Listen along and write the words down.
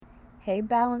Hey,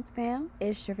 Balance fam.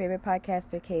 It's your favorite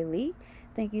podcaster, Kaylee.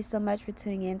 Thank you so much for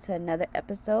tuning in to another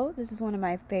episode. This is one of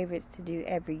my favorites to do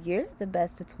every year, the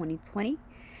best of 2020.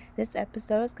 This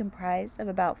episode is comprised of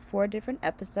about 4 different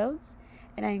episodes,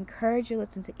 and I encourage you to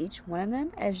listen to each one of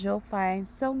them as you'll find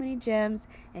so many gems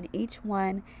in each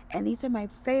one. And these are my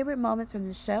favorite moments from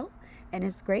the show, and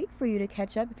it's great for you to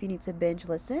catch up if you need to binge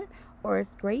listen, or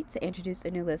it's great to introduce a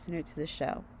new listener to the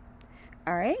show.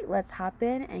 All right, let's hop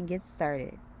in and get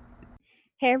started.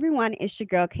 Hey everyone, it's your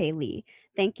girl Kaylee.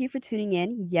 Thank you for tuning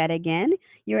in yet again.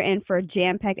 You're in for a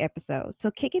jam-packed episode.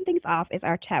 So kicking things off is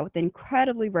our chat with the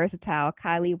incredibly versatile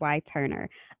Kylie Y. Turner,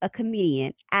 a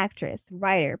comedian, actress,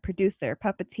 writer, producer,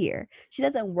 puppeteer. She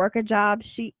doesn't work a job,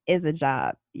 she is a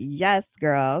job. Yes,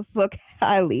 girl. So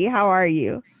Kylie, how are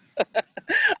you?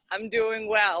 I'm doing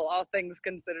well, all things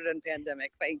considered in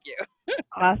pandemic. Thank you.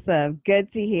 Awesome.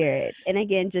 Good to hear it. And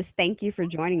again, just thank you for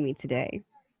joining me today.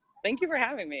 Thank you for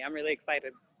having me. I'm really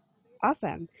excited.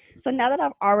 Awesome. So now that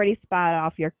I've already spotted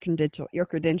off your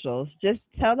credentials, just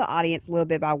tell the audience a little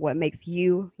bit about what makes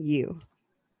you you.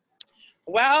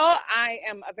 Well, I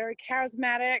am a very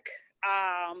charismatic,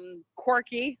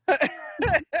 quirky,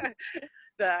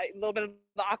 the little bit of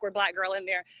the awkward black girl in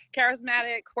there,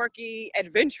 charismatic, quirky,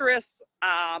 adventurous,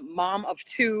 mom of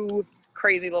two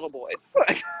crazy little boys.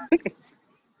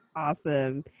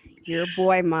 Awesome. You're a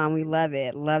boy mom. We love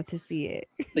it. Love to see it.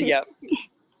 Yep.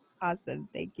 Awesome.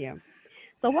 Thank you.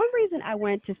 So one reason I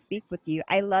wanted to speak with you,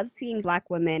 I love seeing black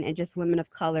women and just women of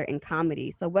color in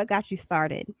comedy. So what got you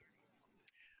started?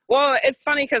 Well, it's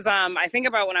funny because I think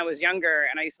about when I was younger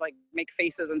and I used to like make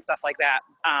faces and stuff like that,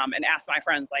 and ask my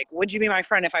friends like, "Would you be my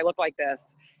friend if I look like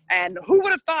this?" And who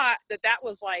would have thought that that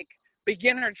was like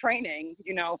beginner training,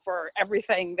 for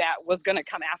everything that was going to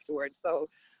come afterwards. So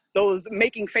those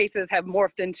making faces have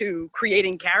morphed into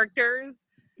creating characters.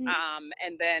 Mm.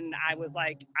 And then I was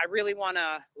like, I really want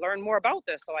to learn more about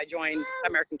this. So I joined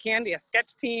American Candy, a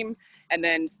sketch team, and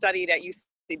then studied at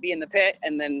UCB in the pit,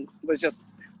 and then was just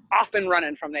off and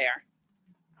running from there.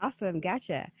 Awesome.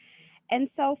 Gotcha. And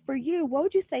so for you, what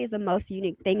would you say is the most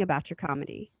unique thing about your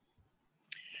comedy?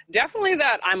 Definitely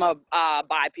that I'm a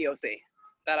bi POC,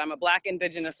 that I'm a Black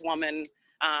Indigenous woman.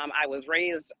 I was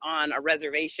raised on a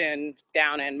reservation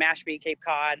down in Mashpee, Cape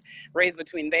Cod, raised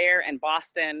between there and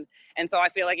Boston. And so I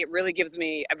feel like it really gives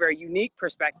me a very unique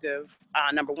perspective,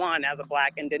 number one, as a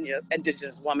Black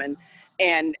Indigenous woman.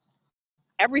 And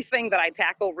everything that I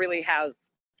tackle really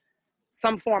has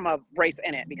some form of race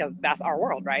in it because that's our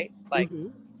world, right? Like Hmm.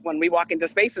 when we walk into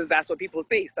spaces, that's what people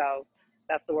see. So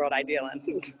that's the world I deal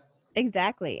in.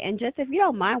 Exactly. And just if you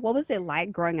don't mind, what was it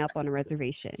like growing up on a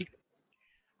reservation?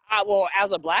 Well,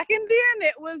 as a Black Indian,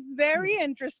 it was very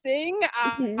interesting.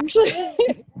 Hmm.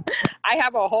 Actually, I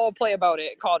have a whole play about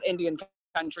it called Indian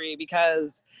Country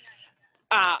because,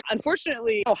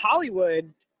 unfortunately,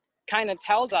 Hollywood kind of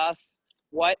tells us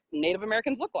what Native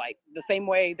Americans look like the same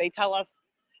way they tell us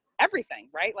everything,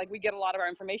 right? Like we get a lot of our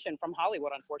information from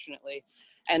Hollywood, unfortunately.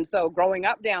 And so growing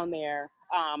up down there,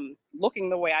 looking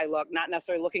the way I look, not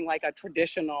necessarily looking like a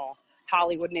traditional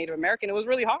Hollywood Native American, it was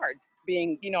really hard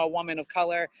being, a woman of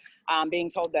color, being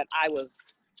told that I was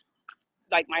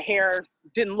like, my hair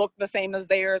didn't look the same as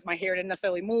theirs. My hair didn't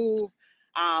necessarily move.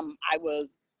 I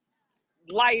was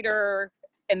lighter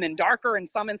and then darker in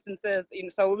some instances.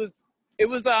 So it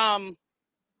was a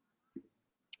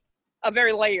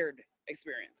very layered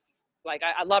experience. Like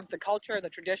I loved the culture, the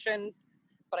tradition,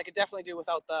 but I could definitely do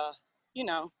without you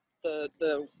know,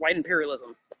 the white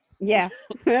imperialism. Yeah,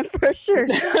 for sure.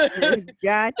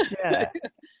 Gotcha.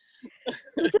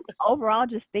 So just overall,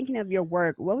 just thinking of your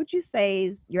work, what would you say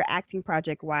is your acting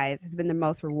project wise has been the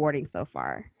most rewarding so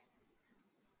far?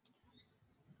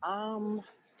 um,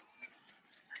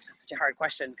 that's such a hard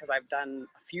question because I've done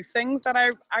a few things that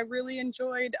I really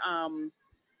enjoyed.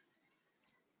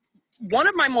 One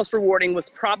of my most rewarding was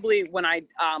probably when I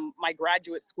my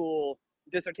graduate school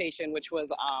dissertation, which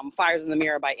was Fires in the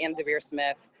Mirror by Anna Devere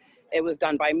Smith. It was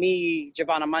done by me,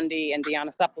 Giovanna Mundy, and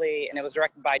Deanna Suppley, and it was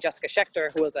directed by Jessica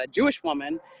Schechter, who was a Jewish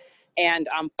woman. And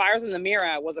Fires in the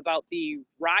Mirror was about the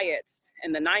riots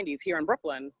in the 90s here in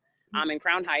Brooklyn, in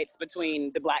Crown Heights,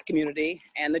 between the Black community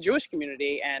and the Jewish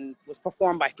community, and was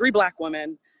performed by 3 Black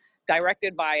women,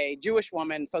 directed by a Jewish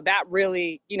woman. So that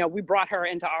really, we brought her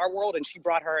into our world and she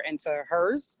brought her into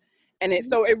hers. And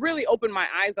so it really opened my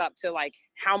eyes up to like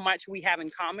how much we have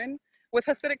in common with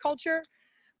Hasidic culture.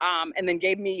 And then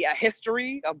gave me a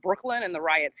history of Brooklyn and the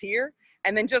riots here.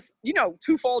 And then just,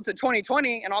 twofold to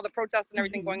 2020 and all the protests and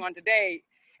everything Mm-hmm. going on today.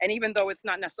 And even though it's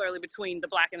not necessarily between the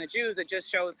Black and the Jews, it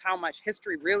just shows how much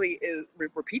history really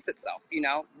repeats itself,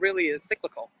 really is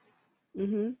cyclical.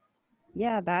 Hmm.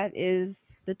 Yeah, that is.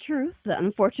 the truth, the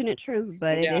unfortunate truth,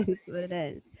 but it Yeah, is what it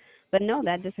is. But no,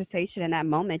 that dissertation and that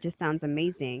moment just sounds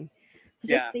amazing. So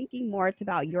just yeah. thinking more it's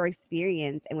about your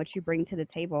experience and what you bring to the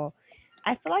table.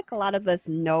 I feel like a lot of us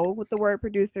know what the word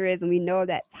producer is and we know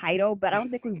that title, but I don't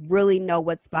think we really know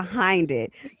what's behind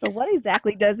it. So what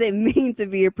exactly does it mean to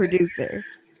be a producer?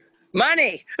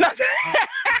 Money.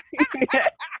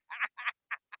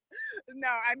 No,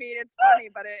 I mean it's funny,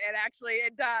 but it actually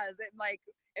it does. It like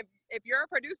if you're a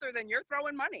producer, then you're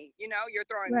throwing money. You know, you're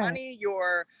throwing Right. money.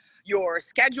 You're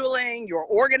scheduling. You're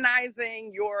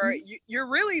organizing. You're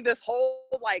really this whole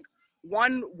like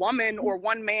one woman or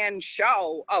one man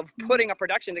show of putting a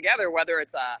production together. Whether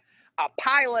it's a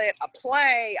pilot, a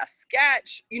play, a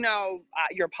sketch. You know,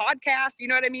 your podcast. You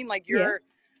know what I mean? Like Yeah.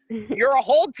 you're a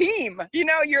whole team. You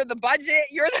know, you're the budget.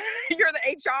 You're the you're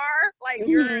the HR. Like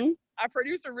you're Mhm. a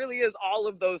producer really is all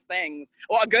of those things.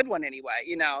 Well, a good one anyway,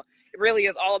 you know, it really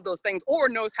is all of those things, or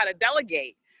knows how to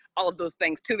delegate all of those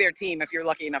things to their team if you're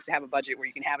lucky enough to have a budget where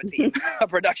you can have a team, a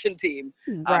production team.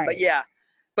 But Right. yeah,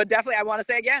 but definitely I want to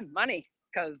say again, money,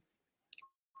 because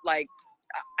like,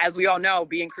 as we all know,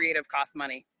 being creative costs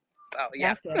money. So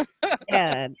yeah. That's it.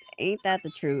 Yeah, ain't that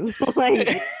the truth? Like,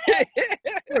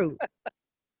 true.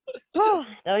 Oh,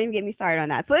 don't even get me started on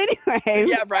that. So anyway,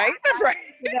 Yeah, right. Right.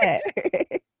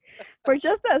 that. For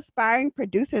just the aspiring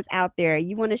producers out there,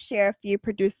 you want to share a few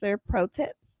producer pro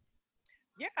tips?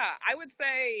 Yeah, I would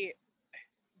say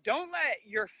don't let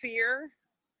your fear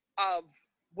of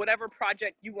whatever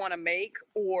project you want to make,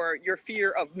 or your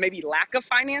fear of maybe lack of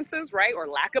finances, right, or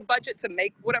lack of budget to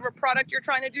make whatever product you're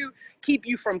trying to do, keep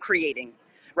you from creating,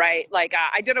 right? Like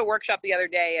I did a workshop the other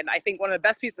day, and I think one of the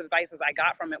best pieces of advice I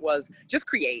got from it was just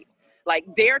create.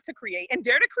 Like dare to create, and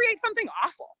dare to create something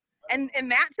awful. And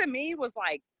that to me was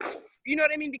like, you know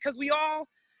what I mean? Because we all,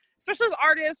 especially as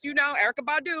artists, you know, Erica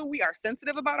Badu, we are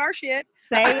sensitive about our shit.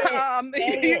 Say it.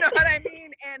 Say You know it. what I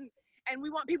mean? And we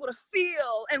want people to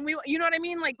feel, and we, you know what I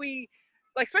mean? Like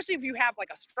like, especially if you have like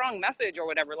a strong message or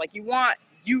whatever, like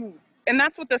and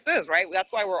that's what this is, right?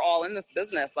 That's why we're all in this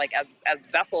business, like as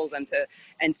vessels,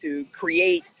 and to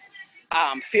create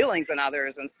feelings in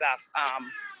others and stuff.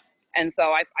 And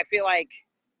so I feel like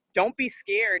don't be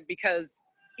scared, because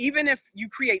even if you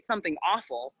create something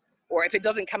awful, or if it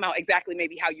doesn't come out exactly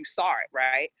maybe how you saw it,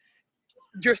 right?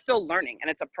 You're still learning,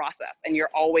 and it's a process, and you're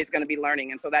always going to be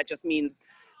learning. And so that just means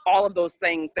all of those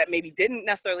things that maybe didn't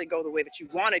necessarily go the way that you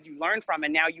wanted, you learned from,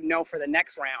 and now you know for the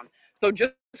next round. So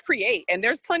just create. And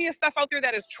there's plenty of stuff out there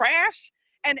that is trash,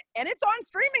 and it's on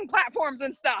streaming platforms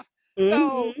and stuff.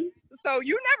 So Mhm.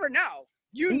 you never know.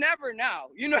 You never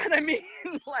know. You know what I mean?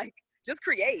 Like, just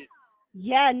create.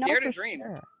 Yeah, no, Dare to for dream.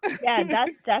 sure. Yeah,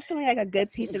 that's definitely like a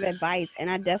good piece of advice, and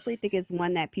I definitely think it's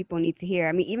one that people need to hear.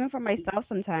 I mean, even for myself,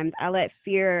 sometimes I let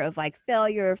fear of like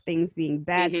failure, of things being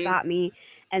bad, Hmm. stop me,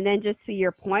 and then just to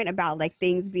your point about like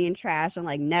things being trash on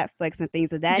like Netflix and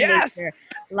things of that Yes. nature.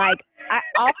 Like I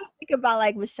always think about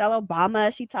like Michelle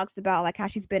Obama. She talks about like how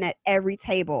she's been at every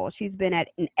table, she's been at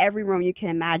in every room you can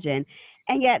imagine,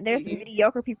 and yet there's Hmm.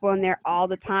 mediocre people in there all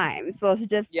the time. So it's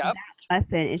just Yep.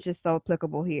 lesson is just so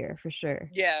applicable here for sure.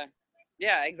 Yeah.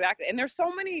 Yeah, exactly. And there's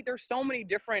so many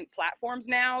different platforms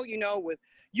now, you know, with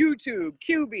YouTube,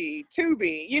 QB,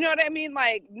 Tubi, you know what I mean?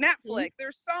 Like Mhm. Netflix,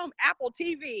 there's some Apple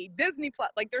TV, Disney Plus,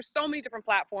 like there's so many different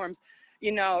platforms,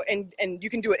 you know, and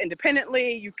you can do it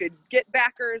independently. You could get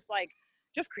backers, like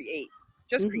just create,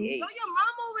 just Mhm. create.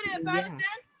 Yeah,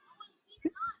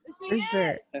 for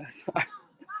sure.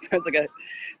 Sounds like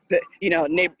you know,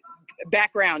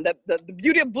 background, the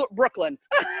beauty of Brooklyn.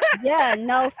 Yeah,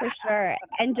 no, for sure.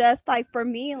 And just like for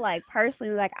me, like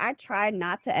personally, like I try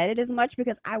not to edit as much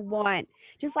because I want,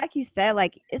 just like you said,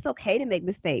 like it's okay to make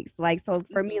mistakes. Like so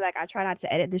for me, Mhm. like I try not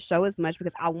to edit the show as much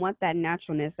because I want that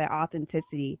naturalness, that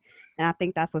authenticity, and I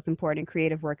think that's what's important in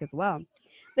creative work as well.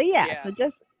 But yeah, so Yes.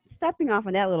 just stepping off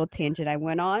on that little tangent I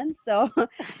went on. So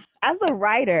as a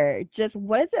writer, just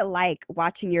what is it like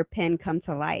watching your pen come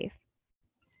to life?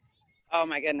 Oh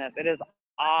my goodness, it is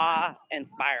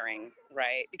awe-inspiring,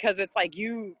 right? Because it's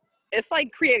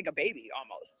like creating a baby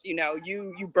almost. You know,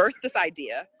 you birth this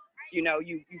idea, you know,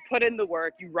 you put in the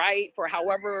work, you write for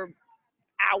however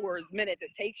hours, minutes it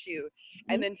takes you,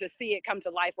 and Mhm. then to see it come to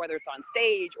life, whether it's on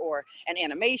stage or an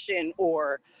animation,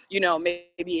 or you know,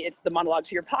 maybe it's the monologue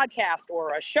to your podcast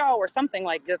or a show or something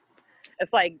like this.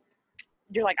 It's like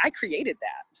you're like, I created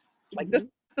that. Like this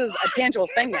Mhm. is a tangible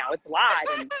thing now. It's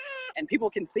live, and people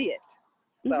can see it.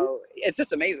 Mhm. So it's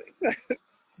just amazing. And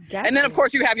then of Definitely.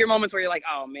 course you have your moments where you're like,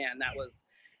 oh man, that was,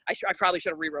 I probably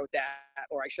should have rewrote that,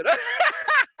 or I should have.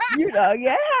 You know,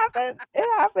 yeah, it happens. It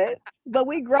happens. But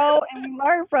we grow and we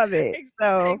learn from it.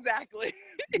 So, Exactly.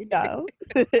 you know.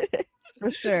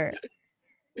 For sure.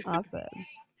 Awesome.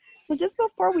 So just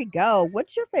before we go, what's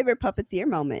your favorite puppeteer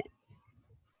moment?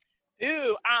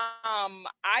 Ooh,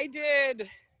 I did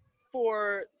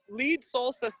for Lead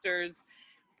Soul Sisters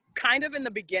kind of in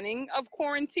the beginning of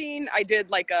quarantine. I did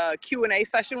like a Q&A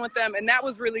session with them, and that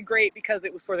was really great because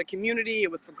it was for the community.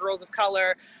 It was for girls of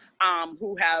color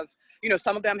who have,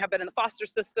 some of them have been in the foster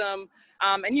system,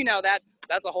 and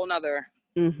that's a whole nother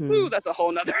that's a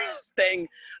whole nother thing.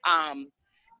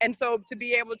 And so to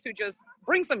be able to just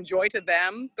bring some joy to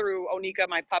them through Onika,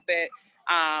 my puppet,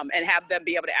 and have them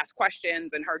be able to ask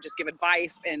questions and her just give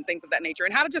advice and things of that nature,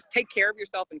 and how to just take care of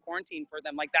yourself in quarantine for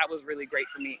them. Like, that was really great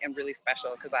for me and really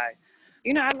special because I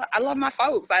love my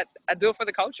folks. I do it for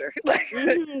the culture.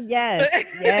 Yes,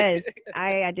 yes.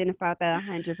 I identify with that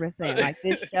 100%. Like,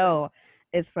 this show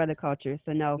is for the culture.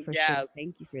 So, no, for sure. Yes.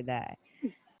 Thank you for that.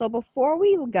 So, before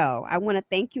we go, I want to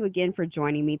thank you again for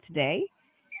joining me today.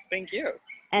 Thank you.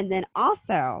 And then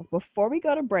also, before we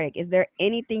go to break, is there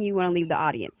anything you want to leave the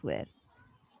audience with?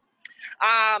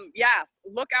 Yes,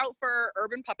 look out for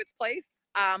Urban Puppets Place.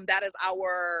 That is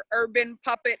our urban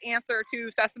puppet answer to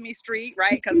Sesame Street,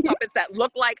 right? Because puppets that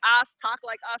look like us, talk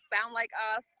like us, sound like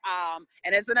us,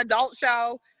 and it's an adult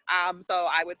show. So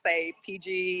I would say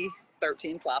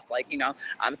PG-13 plus,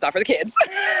 it's not for the kids.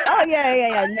 Oh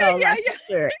yeah. No, yeah.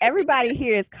 Sure. Everybody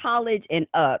here is college and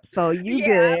up, so you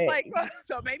good.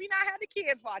 So maybe not have the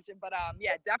kids watching, but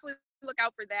definitely look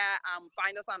out for that.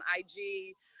 Find us on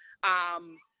IG.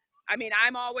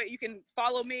 You can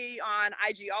follow me on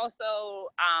IG also,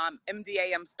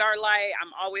 MDAM Starlight.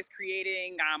 I'm always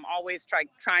creating. I'm always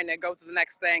trying to go to the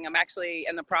next thing. I'm actually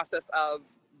in the process of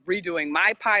redoing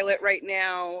my pilot right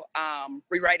now,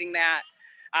 rewriting that.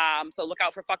 So look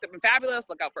out for Fucked Up and Fabulous.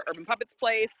 Look out for Urban Puppets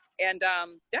Place. And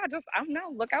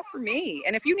look out for me.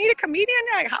 And if you need a comedian,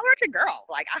 holler at your girl.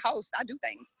 Like, I host, I do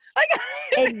things.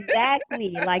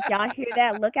 Exactly. Like, y'all hear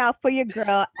that? Look out for your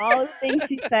girl. All the things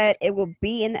she said, it will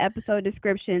be in the episode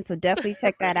description. So definitely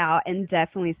check that out and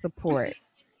definitely support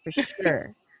for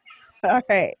sure. All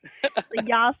right. So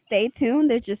y'all stay tuned.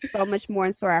 There's just so much more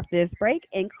in store after this break,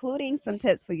 including some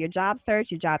tips for your job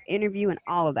search, your job interview, and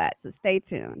all of that. So stay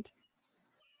tuned.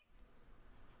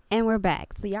 And we're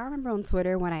back. So y'all remember on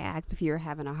Twitter when I asked if you were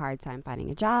having a hard time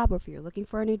finding a job or if you're looking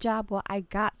for a new job? Well, I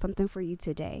got something for you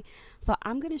today. So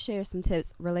I'm going to share some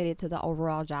tips related to the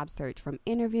overall job search, from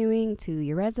interviewing to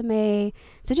your resume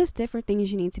to just different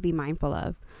things you need to be mindful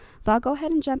of. So I'll go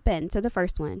ahead and jump into the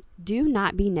first one. Do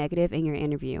not be negative in your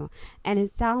interview. And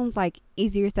it sounds like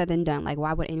easier said than done. Like,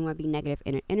 why would anyone be negative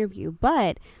in an interview?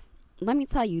 But let me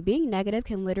tell you, being negative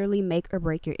can literally make or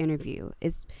break your interview.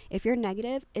 If you're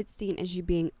negative, it's seen as you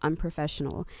being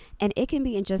unprofessional. And it can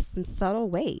be in just some subtle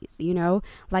ways,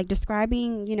 like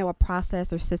describing, a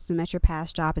process or system at your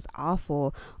past job is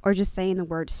awful, or just saying the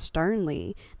word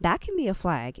sternly. That can be a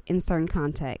flag in certain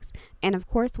contexts. And of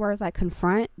course, words like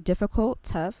confront, difficult,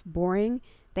 tough, boring,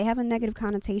 they have a negative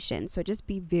connotation. So just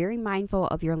be very mindful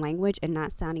of your language and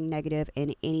not sounding negative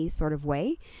in any sort of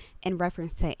way in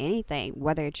reference to anything,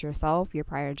 whether it's yourself, your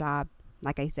prior job.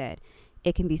 Like I said,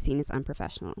 it can be seen as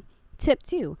unprofessional. Tip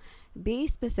 2, be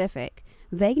specific.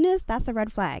 Vagueness, that's a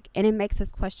red flag, and it makes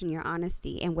us question your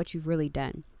honesty and what you've really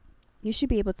done. You should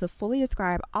be able to fully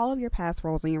describe all of your past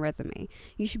roles on your resume.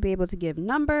 You should be able to give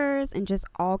numbers and just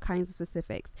all kinds of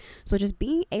specifics. So just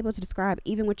being able to describe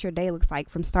even what your day looks like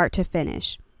from start to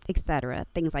finish, etc.,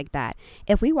 things like that.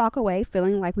 If we walk away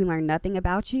feeling like we learned nothing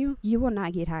about you, you will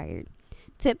not get hired.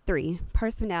 Tip 3,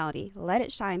 personality. Let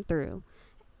it shine through.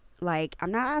 Like,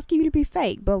 I'm not asking you to be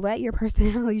fake, but let your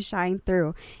personality shine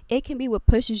through. It can be what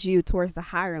pushes you towards the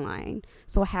higher line.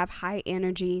 So have high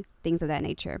energy, things of that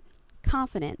nature.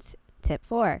 Confidence. Tip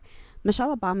 4,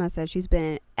 Michelle Obama said she's been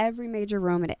in every major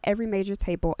room and at every major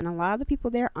table, and a lot of the people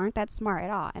there aren't that smart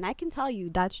at all. And I can tell you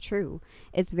that's true.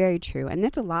 It's very true. And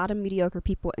there's a lot of mediocre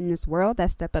people in this world that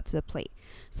step up to the plate.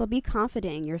 So be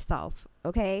confident in yourself,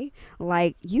 okay?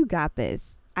 Like, you got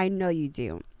this. I know you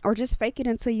do. Or just fake it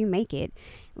until you make it.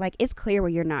 Like, it's clear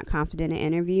when you're not confident in an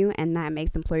interview, and that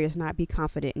makes employers not be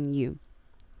confident in you.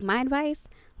 My advice,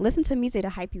 listen to music to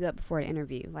hype you up before an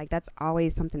interview. Like, that's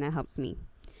always something that helps me.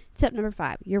 Tip number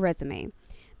 5, your resume.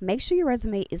 Make sure your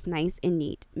resume is nice and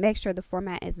neat. Make sure the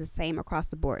format is the same across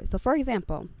the board. So for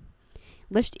example,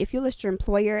 if you list your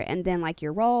employer and then like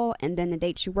your role and then the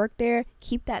dates you worked there,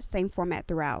 keep that same format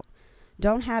throughout.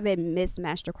 Don't have it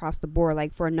mismatched across the board.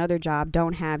 Like for another job,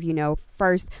 don't have,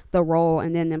 first the role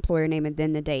and then the employer name and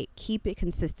then the date. Keep it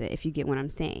consistent, if you get what I'm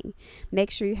saying. Make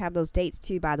sure you have those dates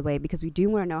too, by the way, because we do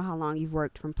want to know how long you've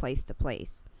worked from place to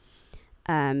place.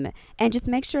 And just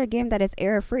make sure again that it's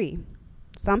error free.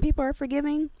 Some people are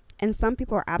forgiving And some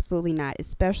people are absolutely not,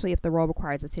 especially if the role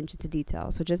requires attention to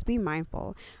detail. So just be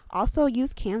mindful. Also,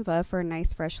 use Canva for a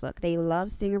nice, fresh look. They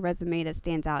love seeing a resume that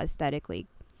stands out aesthetically.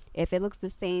 If it looks the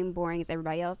same, boring as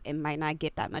everybody else, it might not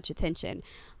get that much attention.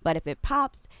 But if it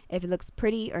pops, if it looks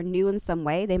pretty or new in some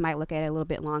way, they might look at it a little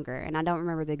bit longer. And I don't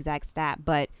remember the exact stat,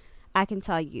 but I can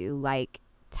tell you, like,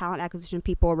 talent acquisition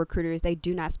people, recruiters, they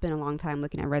do not spend a long time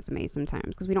looking at resumes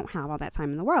sometimes because we don't have all that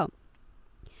time in the world.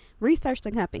 Research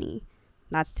the company.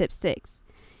 That's tip 6.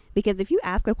 Because if you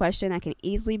ask a question that can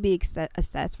easily be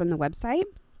assessed from the website,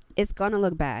 it's going to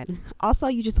look bad. Also,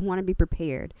 you just want to be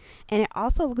prepared. And it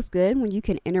also looks good when you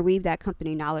can interweave that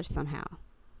company knowledge somehow.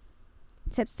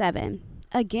 Tip 7.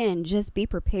 Again, just be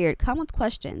prepared. Come with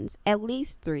questions, at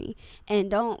least 3.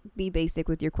 And don't be basic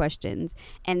with your questions.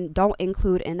 And don't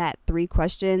include in that 3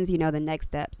 questions, the next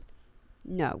steps.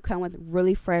 No, come with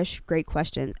really fresh, great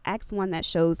questions. Ask one that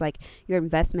shows like your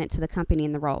investment to the company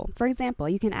and the role. For example,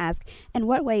 you can ask, in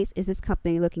what ways is this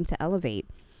company looking to elevate?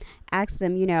 Ask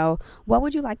them, what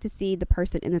would you like to see the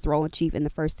person in this role achieve in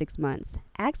the first 6 months?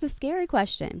 Ask a scary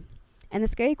question. And the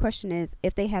scary question is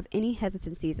if they have any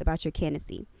hesitancies about your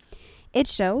candidacy. It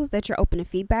shows that you're open to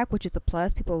feedback, which is a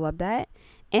plus. People love that.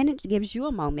 And it gives you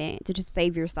a moment to just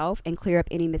save yourself and clear up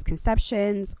any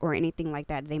misconceptions or anything like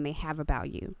that they may have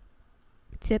about you.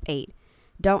 Tip 8.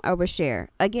 Don't overshare.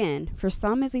 Again, for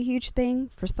some it's a huge thing.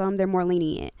 For some, they're more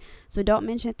lenient. So don't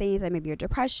mention things like maybe your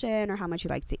depression or how much you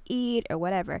like to eat or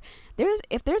whatever.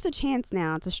 If there's a chance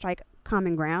now to strike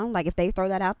common ground, like if they throw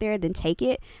that out there, then take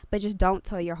it. But just don't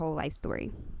tell your whole life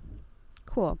story.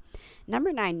 Cool.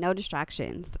 Number 9, no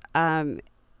distractions.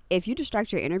 If you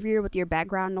distract your interviewer with your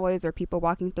background noise or people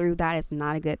walking through, that is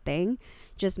not a good thing.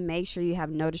 Just make sure you have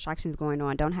no distractions going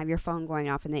on. Don't have your phone going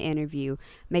off in the interview.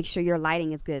 Make sure your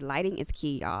lighting is good. Lighting is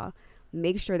key, y'all.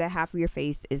 Make sure that half of your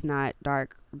face is not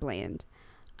dark or bland.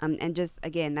 And just,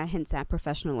 again, that hints at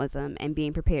professionalism and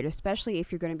being prepared, especially if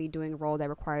you're going to be doing a role that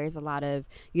requires a lot of,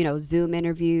 Zoom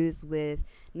interviews with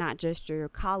not just your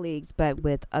colleagues, but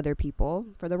with other people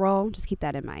for the role. Just keep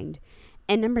that in mind.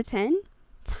 And number 10,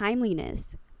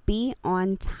 timeliness. Be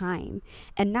on time,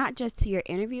 and not just to your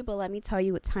interview, but let me tell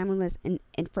you with timeliness. And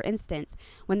for instance,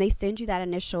 when they send you that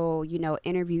initial,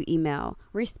 interview email,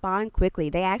 respond quickly.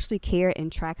 They actually care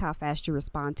and track how fast you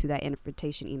respond to that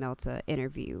invitation email to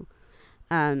interview.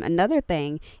 Another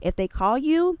thing, if they call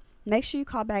you, make sure you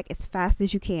call back as fast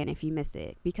as you can if you miss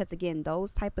it, because again,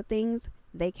 those type of things,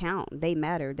 they count, they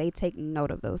matter, they take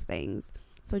note of those things.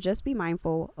 So just be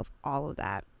mindful of all of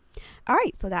that. All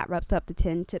right, so that wraps up the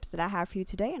 10 tips that I have for you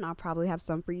today, and I'll probably have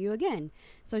some for you again.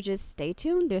 So just stay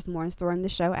tuned. There's more in store in the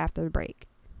show after the break.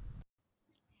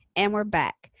 And we're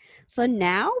back. So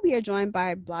now we are joined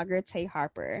by blogger Tay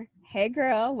Harper. Hey,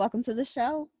 girl, welcome to the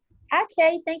show. Hi,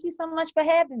 Kay. Thank you so much for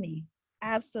having me.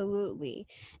 Absolutely.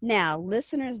 Now,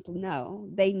 listeners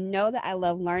they know that I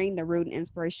love learning the root and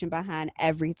inspiration behind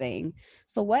everything.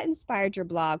 So what inspired your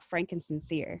blog, Frank and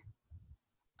Sincere?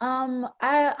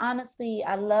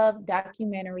 I love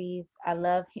documentaries. I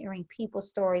love hearing people's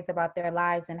stories about their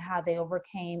lives and how they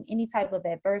overcame any type of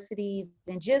adversities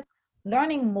and just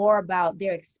learning more about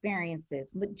their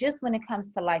experiences, but just when it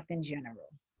comes to life in general.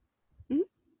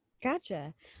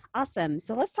 Gotcha. Awesome.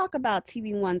 So let's talk about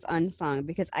TV One's Unsung,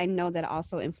 because I know that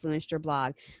also influenced your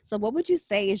blog. So what would you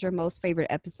say is your most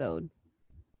favorite episode?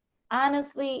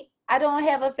 Honestly, I don't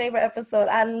have a favorite episode.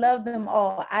 I love them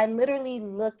all. I literally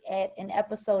look at an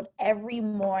episode every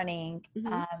morning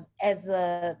as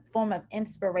a form of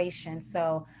inspiration.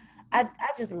 So I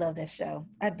just love this show.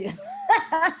 I do.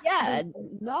 Yeah,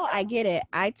 no, I get it.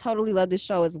 I totally love the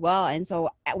show as well. And so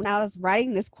when I was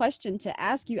writing this question to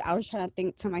ask you, I was trying to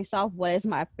think to myself, what is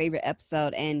my favorite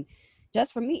episode? And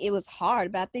just for me, it was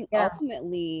hard. But I think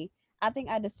ultimately, I think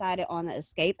I decided on the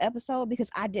Escape episode because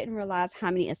I didn't realize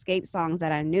how many Escape songs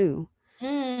that I knew.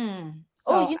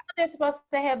 So, they're supposed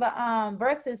to have a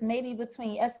versus maybe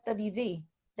between SWV.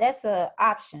 That's an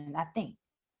option, I think.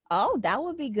 Oh, that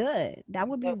would be good. That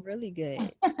would be really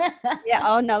good. Yeah.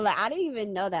 Oh no, like I didn't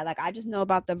even know that. Like I just know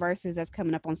about the verses that's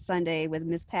coming up on Sunday with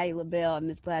Miss Patti LaBelle and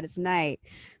Miss Gladys Knight.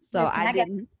 So Listen, I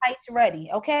didn't. Got the tights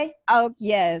ready, okay? Oh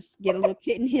yes, get a little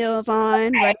kitten heels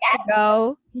on, ready to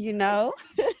go.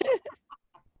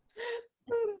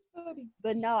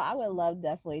 But no, I would love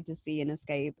definitely to see an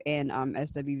Escape and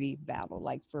SWV battle,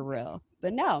 like for real.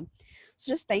 But no.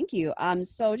 So just thank you.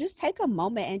 So just take a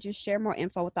moment and just share more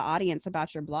info with the audience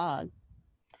about your blog.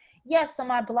 Yes, so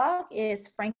my blog is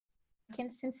Frank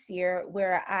and Sincere,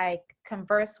 where I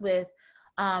converse with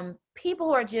people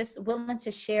who are just willing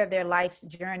to share their life's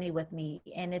journey with me.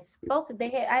 And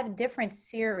I have different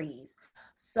series.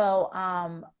 So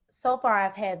so far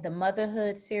I've had the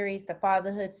motherhood series, the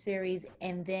fatherhood series,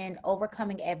 and then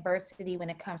overcoming adversity when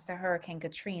it comes to Hurricane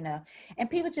Katrina. And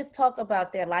people just talk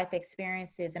about their life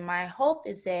experiences. And my hope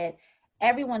is that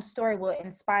everyone's story will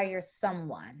inspire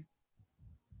someone.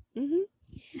 Mm-hmm.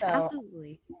 So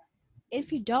Absolutely.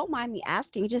 If you don't mind me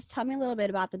asking, just tell me a little bit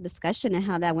about the discussion and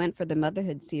how that went for the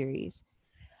motherhood series.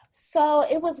 So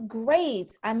it was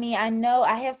great. I mean, I know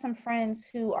I have some friends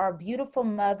who are beautiful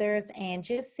mothers, and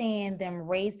just seeing them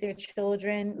raise their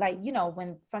children, like,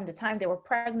 when from the time they were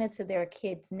pregnant to their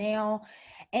kids now,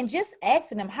 and just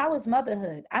asking them, how is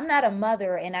motherhood? I'm not a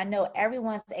mother, and I know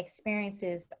everyone's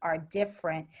experiences are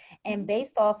different. And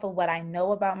based off of what I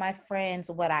know about my friends,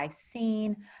 what I've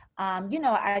seen,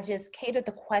 I just catered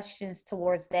the questions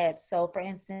towards that. So, for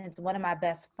instance, one of my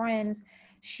best friends,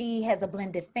 she has a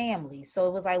blended family. So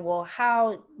it was like, well,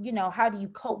 how do you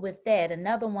cope with that?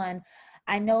 Another one,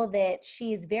 I know that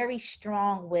she is very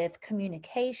strong with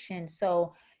communication.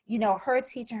 So, her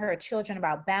teaching her children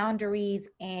about boundaries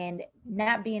and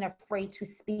not being afraid to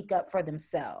speak up for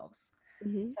themselves.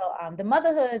 Mm-hmm. So the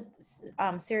motherhood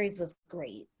series was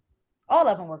great. All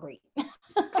of them were great.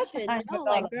 Gotcha. I No, enjoyed all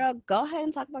like, of them. girl, go ahead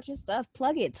and talk about your stuff.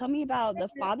 Plug it. Tell me about the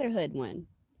fatherhood one.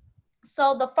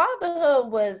 So the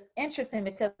fatherhood was interesting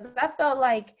because I felt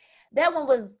like that one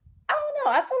was, I don't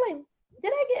know, I feel like,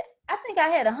 I think I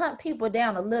had to hunt people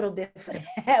down a little bit for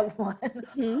that one.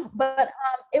 Mm-hmm. But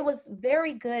it was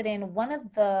very good. And one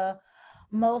of the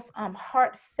most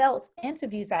heartfelt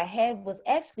interviews I had was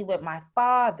actually with my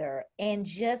father, and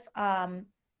just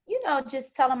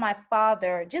just telling my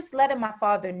father, just letting my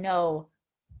father know,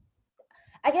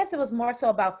 I guess it was more so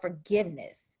about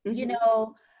forgiveness.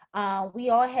 Mm-hmm. We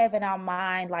all have in our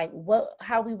mind like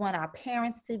how we want our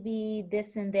parents to be,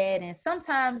 this and that. And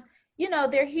sometimes,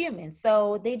 they're human.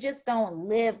 So they just don't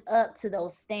live up to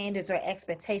those standards or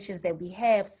expectations that we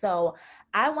have. So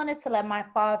I wanted to let my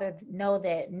father know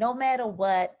that no matter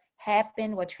what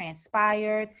happened, what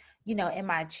transpired, in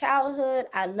my childhood,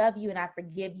 I love you and I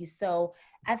forgive you. So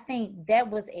I think that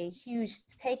was a huge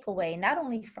takeaway, not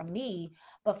only for me,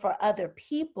 but for other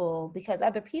people, because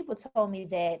other people told me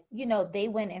that, they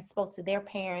went and spoke to their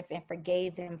parents and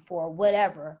forgave them for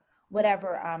whatever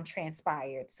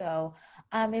transpired. So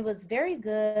it was very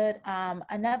good.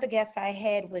 Another guest I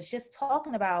had was just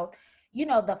talking about,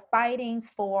 the fighting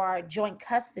for joint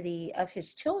custody of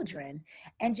his children,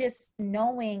 and just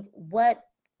knowing what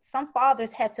some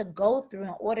fathers had to go through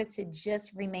in order to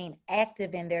just remain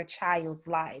active in their child's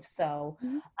life. So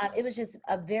it was just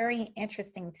a very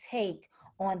interesting take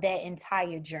on that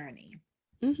entire journey.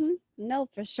 Mm-hmm. No,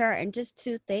 for sure. And just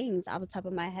two things off the top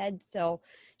of my head. So,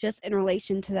 just in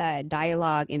relation to that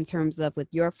dialogue in terms of with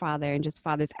your father and just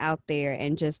fathers out there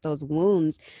and just those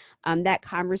wounds, that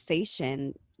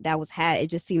conversation that was had, it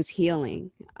just seems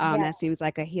healing. Yeah. That seems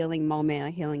like a healing moment,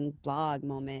 a healing blog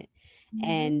moment. Mhm.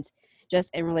 And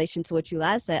just in relation to what you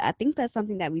last said, I think that's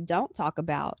something that we don't talk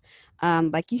about.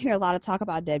 Like you hear a lot of talk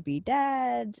about deadbeat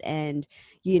dads and,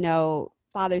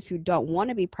 fathers who don't want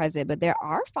to be present, but there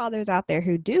are fathers out there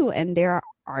who do, and there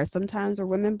are sometimes where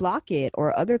women block it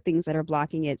or other things that are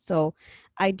blocking it. So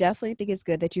I definitely think it's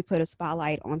good that you put a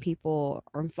spotlight on people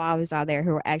or fathers out there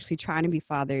who are actually trying to be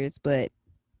fathers, but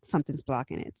something's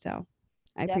blocking it. So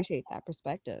I appreciate that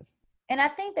perspective. And I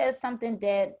think that's something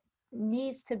that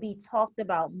needs to be talked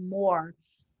about more,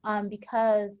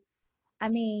 because I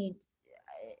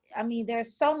mean,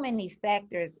 there's so many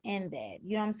factors in that.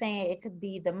 You know what I'm saying? It could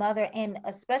be the mother, and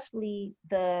especially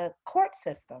the court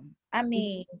system. I Mhm.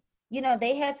 mean,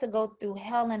 they had to go through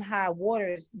hell and high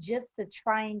waters just to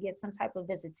try and get some type of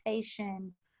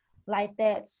visitation like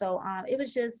that. So it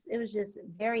was just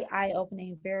very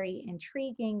eye-opening, very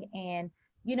intriguing, and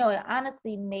it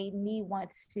honestly made me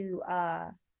want to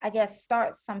I guess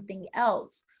start something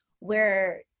else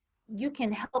where you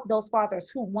can help those fathers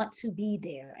who want to be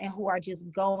there and who are just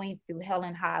going through hell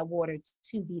and high water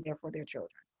to be there for their children.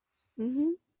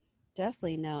 Mhm.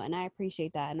 Definitely no, and I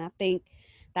appreciate that. And I think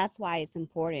that's why it's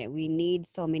important. We need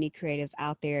so many creatives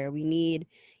out there. We need,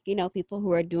 people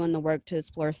who are doing the work to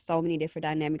explore so many different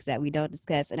dynamics that we don't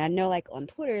discuss. And I know like on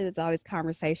Twitter there's always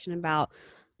conversation about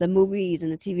the movies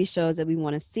and the TV shows that we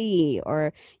want to see,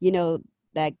 or,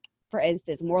 like for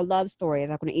instance, more love stories.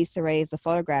 Like when Issa Rae's The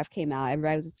Photograph came out,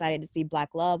 everybody was excited to see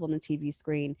Black love on the TV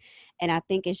screen. And I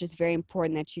think it's just very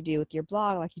important that you do with your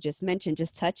blog, like you just mentioned,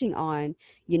 just touching on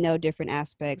different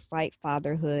aspects like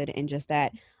fatherhood and just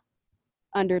that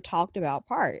under talked about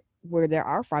part where there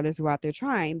are fathers who are out there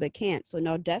trying but can't. So,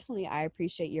 no, definitely, I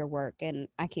appreciate your work and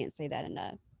I can't say that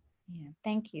enough. Yeah.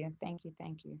 Thank you. Thank you.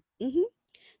 Thank you. hmm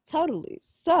Totally.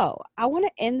 So I want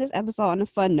to end this episode on a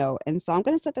fun note. And so I'm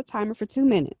going to set the timer for 2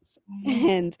 minutes.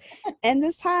 And in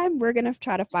this time, we're going to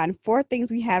try to find 4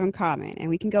 things we have in common and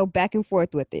we can go back and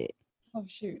forth with it. Oh,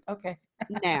 shoot. Okay.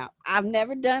 Now, I've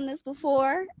never done this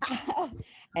before.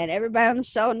 And everybody on the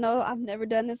show knows I've never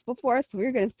done this before. So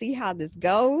we're going to see how this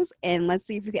goes. And let's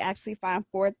see if we can actually find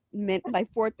 4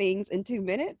 things in 2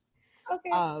 minutes.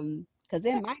 Okay. Because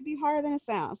it might be harder than it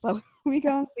sounds. So we're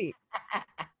going to see.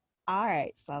 All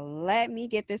right, so let me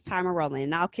get this timer rolling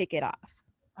and I'll kick it off.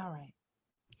 All right.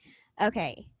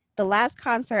 Okay, the last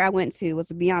concert I went to was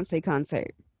a Beyonce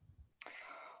concert.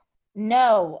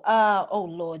 No. Oh,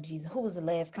 Lord Jesus. Who was the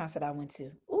last concert I went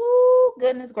to? Ooh,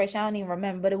 goodness gracious. I don't even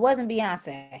remember, but it wasn't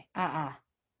Beyonce.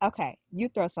 Okay, you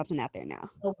throw something out there now.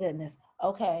 Oh, goodness.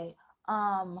 Okay.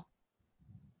 The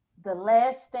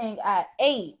last thing I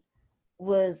ate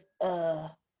was,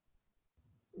 Lord,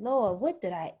 what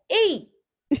did I eat?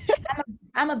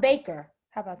 I'm a baker.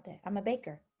 How about that? I'm a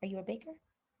baker. Are you a baker?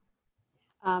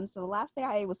 So the last thing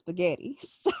I ate was spaghetti.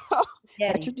 So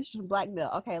that traditional black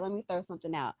meal. Okay, let me throw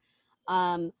something out.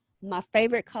 My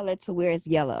favorite color to wear is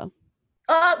yellow.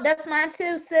 Oh, that's mine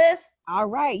too, sis. All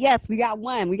right. Yes, we got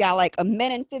one. We got like a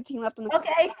minute and 15 left on the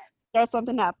Okay. Throw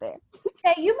something out there.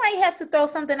 Hey, you might have to throw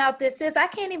something out there, sis. I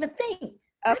can't even think.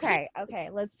 Okay.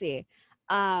 Let's see.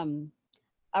 I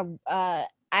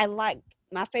like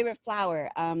my favorite flower.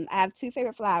 I have 2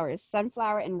 favorite flowers,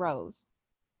 sunflower and rose.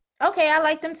 Okay, I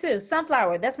like them too.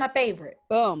 Sunflower, that's my favorite.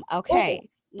 Boom. Okay.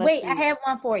 Wait, I have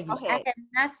one for you. Okay. I have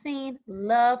not seen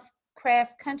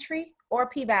Lovecraft Country or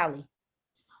P-Valley.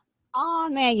 Oh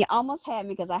man, you almost had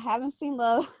me because I haven't seen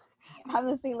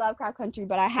Lovecraft Country,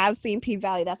 but I have seen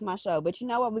P-Valley. That's my show. But you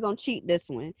know what? We're gonna cheat this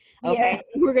one. Okay.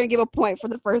 Yeah. We're gonna give a point for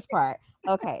the first part.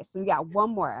 Okay, so we got one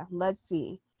more. Let's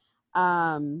see.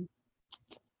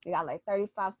 We got like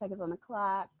 35 seconds on the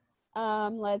clock.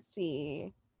 Let's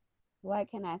see. What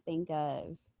can I think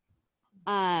of?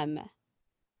 I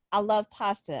love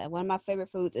pasta. One of my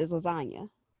favorite foods is lasagna.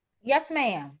 Yes,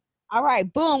 ma'am. All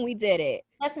right, boom, we did it.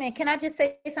 Yes, ma'am. Can I just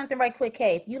say something right quick,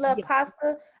 Kate? If you love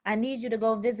pasta, I need you to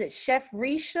go visit Chef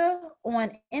Risha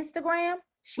on Instagram.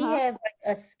 She has like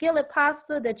a skillet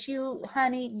pasta that you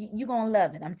gonna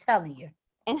love it. I'm telling you.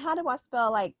 And how do I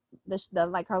spell like the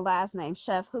like her last name?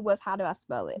 Chef. How do I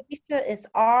spell it? Risha is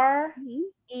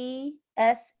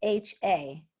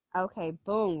RESHA. Okay,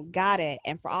 boom, got it.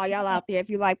 And for all y'all out there, if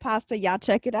you like pasta, y'all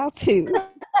check it out too.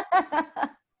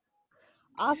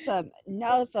 Awesome.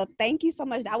 No, so thank you so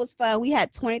much. That was fun. We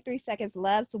had 23 seconds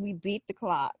left, so we beat the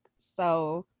clock.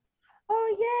 So,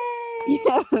 oh yay!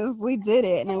 Yes, we did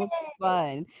it, and it was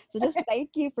fun. So just thank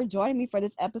you for joining me for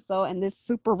this episode and this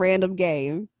super random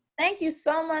game. Thank you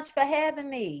so much for having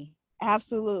me.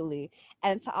 Absolutely.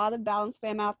 And to all the Balance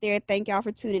fam out there, thank y'all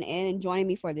for tuning in and joining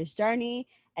me for this journey.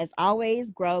 As always,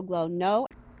 grow, glow, know.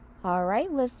 All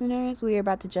right, listeners, we are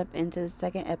about to jump into the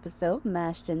second episode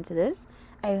mashed into this.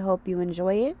 I hope you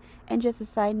enjoy it. And just a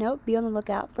side note, be on the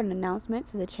lookout for an announcement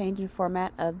to the change in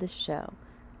format of the show.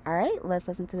 All right, let's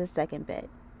listen to the second bit.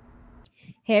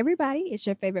 Hey, everybody, it's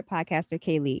your favorite podcaster,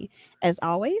 Kaylee. As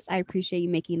always, I appreciate you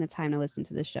making the time to listen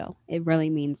to the show. It really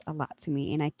means a lot to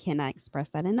me, and I cannot express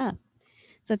that enough.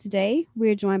 So today,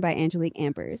 we're joined by Angelique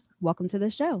Ambers. Welcome to the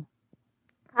show.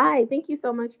 Hi, thank you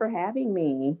so much for having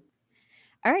me.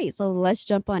 All right, so let's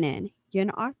jump on in. You're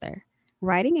an author.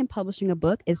 Writing and publishing a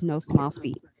book is no small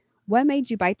feat. What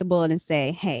made you bite the bullet and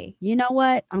say, hey, you know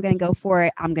what? I'm going to go for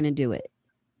it. I'm going to do it.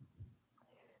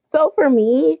 So for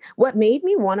me, what made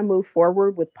me want to move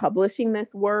forward with publishing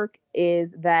this work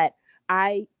is that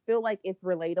I feel like it's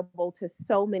relatable to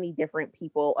so many different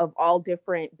people of all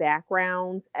different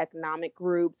backgrounds, economic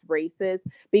groups, races,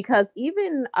 because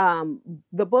even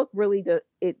the book really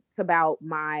it's about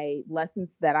my lessons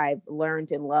that I've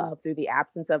learned and loved through the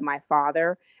absence of my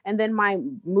father, and then my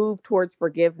move towards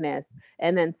forgiveness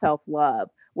and then self-love,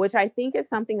 which I think is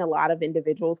something a lot of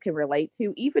individuals can relate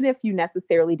to, even if you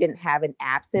necessarily didn't have an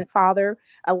absent father.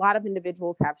 A lot of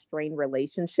individuals have strained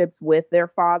relationships with their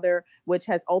father, which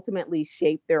has ultimately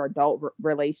shaped their adult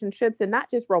relationships, and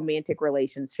not just romantic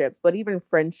relationships, but even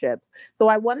friendships. So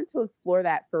I wanted to explore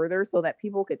that further so that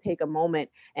people could take a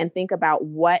moment and think about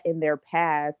what in their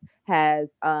past has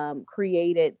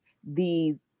created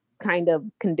these kind of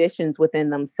conditions within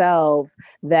themselves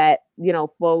that, you know,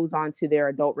 flows onto their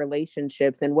adult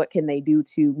relationships, and what can they do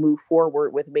to move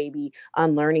forward with maybe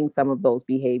unlearning some of those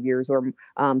behaviors or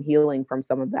healing from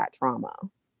some of that trauma.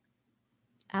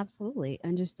 Absolutely.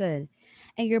 Understood.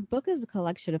 And your book is a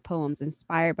collection of poems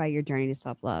inspired by your journey to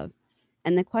self-love.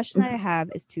 And the question that I have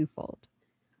is twofold.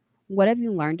 What have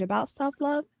you learned about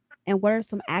self-love? And what are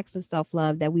some acts of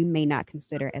self-love that we may not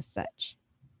consider as such?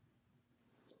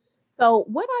 So,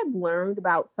 what I've learned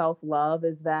about self love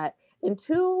is that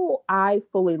until I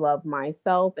fully love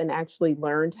myself and actually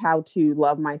learned how to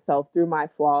love myself through my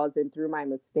flaws and through my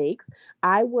mistakes,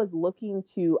 I was looking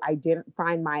to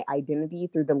find my identity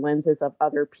through the lenses of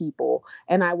other people.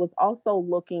 And I was also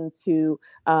looking to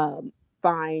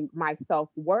find my self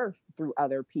worth through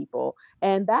other people.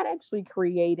 And that actually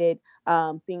created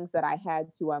things that I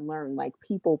had to unlearn, like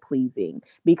people pleasing,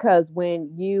 because when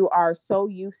you are so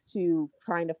used to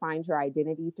trying to find your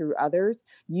identity through others,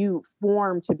 you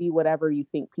form to be whatever you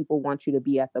think people want you to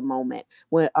be at the moment,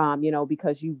 when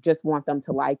because you just want them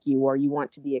to like you or you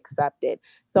want to be accepted.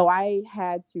 So I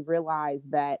had to realize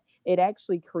that it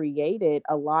actually created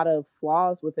a lot of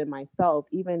flaws within myself,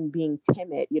 even being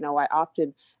timid. I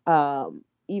often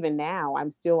even now,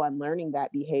 I'm still unlearning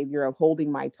that behavior of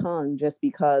holding my tongue just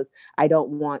because I don't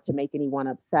want to make anyone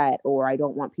upset or I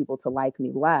don't want people to like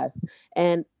me less.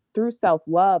 And through self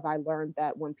love, I learned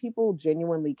that when people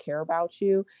genuinely care about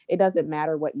you, it doesn't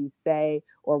matter what you say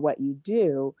or what you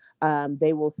do,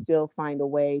 they will still find a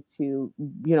way to,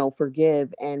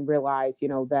 forgive and realize,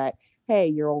 that, hey,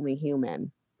 you're only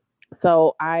human.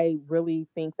 So I really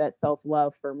think that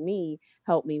self-love for me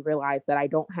helped me realize that I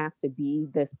don't have to be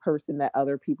this person that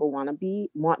other people want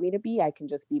me to be. I can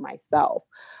just be myself.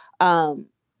 um,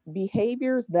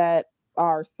 Behaviors that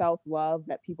are self-love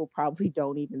that people probably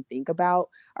don't even think about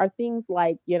are things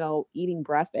like, eating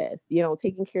breakfast,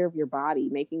 taking care of your body,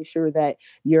 making sure that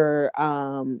you're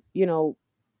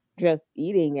just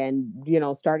eating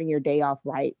and, starting your day off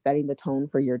right, setting the tone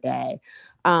for your day.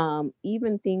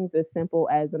 Even things as simple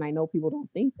as, and I know people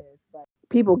don't think this, but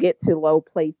people get to low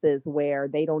places where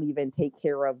they don't even take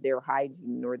care of their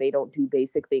hygiene or they don't do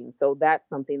basic things. So that's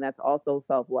something that's also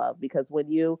self-love, because when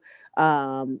you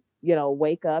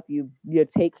wake up, you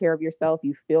take care of yourself,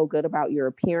 you feel good about your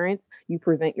appearance, you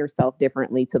present yourself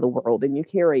differently to the world and you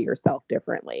carry yourself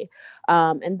differently.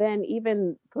 And then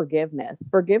even forgiveness.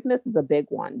 Forgiveness is a big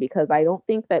one because I don't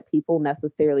think that people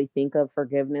necessarily think of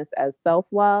forgiveness as self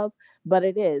love, but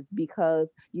it is, because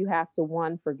you have to,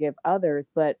 one, forgive others,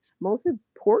 but most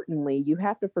importantly, you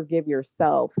have to forgive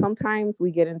yourself. Sometimes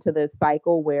we get into this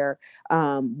cycle where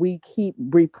we keep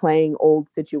replaying old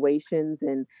situations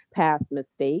and past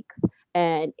mistakes,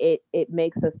 and it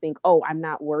makes us think, oh, I'm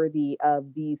not worthy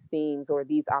of these things or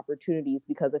these opportunities,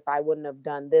 because if I wouldn't have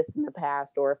done this in the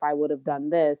past, or if I would have done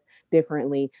this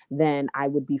differently, then I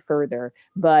would be further.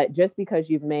 But just because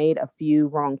you've made a few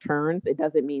wrong turns, it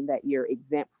doesn't mean that you're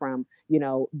exempt from,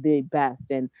 the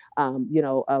best and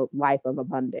a life of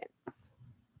abundance.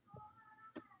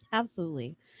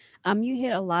 Absolutely. You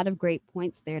hit a lot of great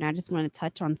points there, and I just want to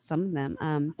touch on some of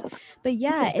them. But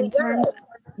yeah, in terms,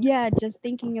 yeah, just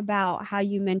thinking about how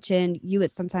you mentioned you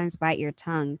would sometimes bite your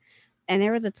tongue. And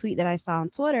there was a tweet that I saw on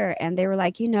Twitter, and they were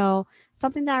like,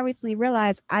 something that I recently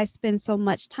realized, I spend so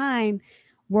much time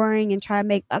worrying and trying to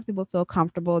make other people feel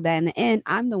comfortable that in the end,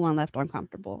 I'm the one left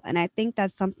uncomfortable. And I think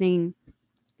that's something,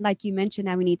 like you mentioned,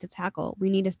 that we need to tackle. We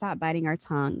need to stop biting our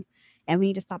tongue and we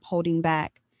need to stop holding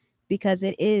back because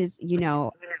it is,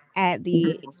 at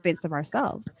the expense of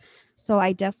ourselves. So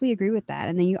I definitely agree with that.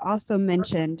 And then you also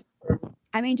mentioned,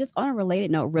 I mean, just on a related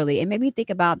note, really, it made me think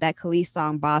about that Khalees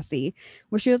song Bossy,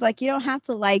 where she was like, you don't have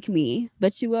to like me,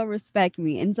 but you will respect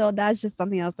me. And so that's just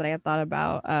something else that I had thought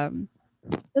about.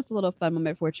 Just a little fun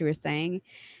moment for what you were saying.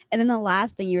 And then the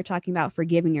last thing you were talking about,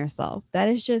 forgiving yourself. That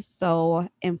is just so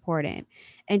important.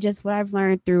 And just what I've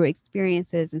learned through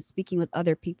experiences and speaking with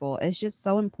other people, it's just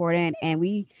so important. And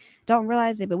we don't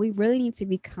realize it, but we really need to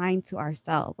be kind to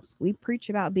ourselves. We preach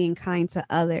about being kind to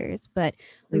others, but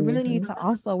we really need to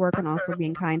also work on also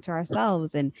being kind to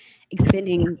ourselves and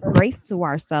extending grace to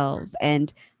ourselves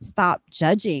and stop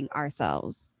judging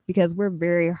ourselves because we're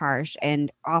very harsh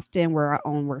and often we're our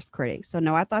own worst critics. So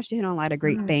no, I thought she hit on a lot of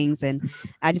great things, and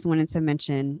I just wanted to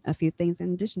mention a few things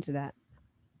in addition to that.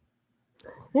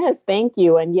 Yes, thank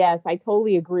you. And yes, I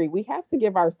totally agree. We have to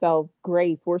give ourselves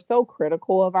grace. We're so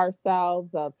critical of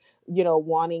ourselves, of,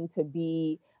 wanting to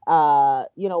be,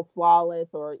 flawless,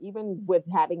 or even with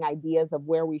having ideas of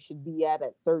where we should be at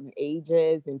certain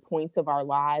ages and points of our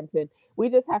lives. And we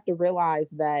just have to realize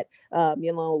that,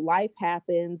 life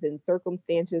happens and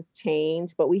circumstances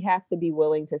change, but we have to be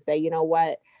willing to say, you know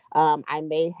what? I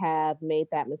may have made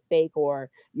that mistake, or,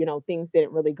 things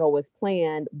didn't really go as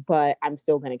planned, but I'm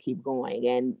still going to keep going.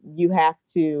 And you have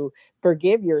to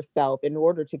forgive yourself in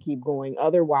order to keep going.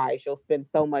 Otherwise, you'll spend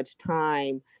so much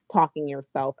time talking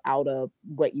yourself out of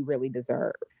what you really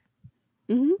deserve.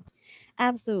 Hmm.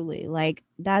 Absolutely. Like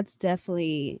that's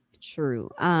definitely true.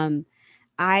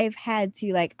 I've had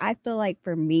to, like, I feel like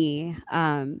for me,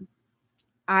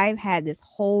 I've had this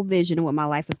whole vision of what my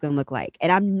life was going to look like,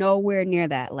 and I'm nowhere near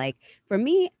that. Like for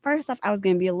me, first off, I was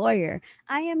going to be a lawyer.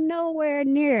 I am nowhere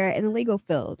near in the legal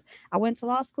field. I went to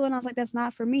law school and I was like, that's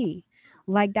not for me.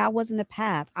 Like that wasn't the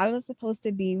path. I was supposed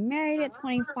to be married at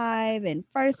 25 and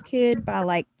first kid by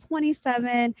like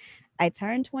 27. I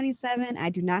turned 27. I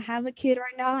do not have a kid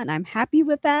right now, and I'm happy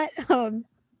with that.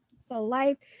 So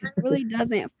life really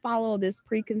doesn't follow this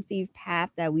preconceived path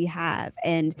that we have,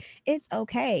 and it's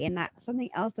okay. And something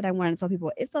else that I want to tell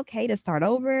people: it's okay to start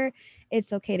over.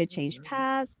 It's okay to change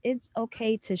paths. It's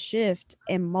okay to shift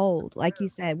and mold. Like you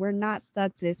said, we're not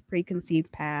stuck to this preconceived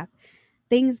path.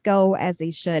 Things go as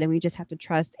they should, and we just have to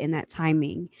trust in that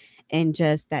timing and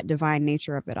just that divine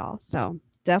nature of it all. So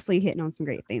definitely hitting on some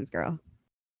great things, girl.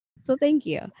 So thank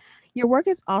you. Your work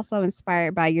is also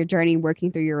inspired by your journey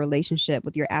working through your relationship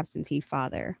with your absentee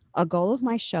father. A goal of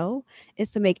my show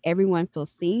is to make everyone feel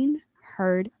seen,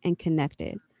 heard, and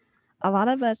connected. A lot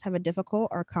of us have a difficult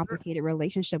or complicated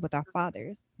relationship with our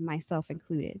fathers, myself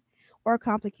included, or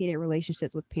complicated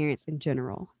relationships with parents in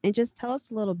general. And just tell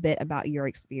us a little bit about your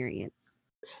experience.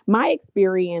 My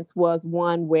experience was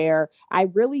one where I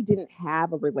really didn't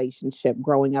have a relationship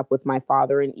growing up with my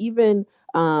father. And even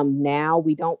now,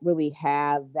 we don't really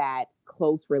have that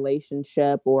close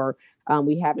relationship, or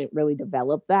we haven't really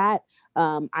developed that.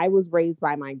 I was raised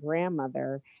by my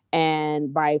grandmother,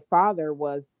 and my father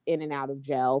was in and out of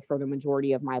jail for the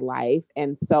majority of my life.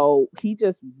 And so he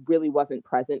just really wasn't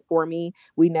present for me.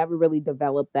 We never really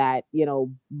developed that,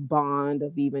 bond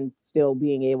of even still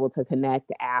being able to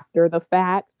connect after the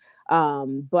fact.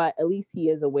 But at least he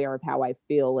is aware of how I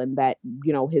feel, and that,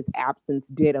 his absence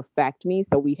did affect me.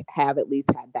 So we have at least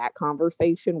had that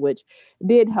conversation, which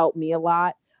did help me a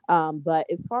lot. But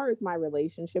as far as my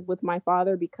relationship with my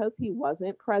father, because he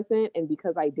wasn't present and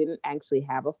because I didn't actually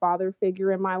have a father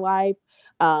figure in my life,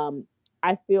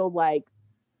 I feel like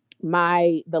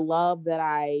the love that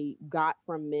I got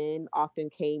from men often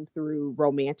came through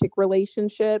romantic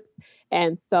relationships.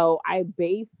 And so I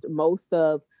based most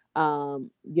of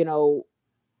you know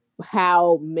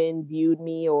how men viewed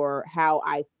me, or how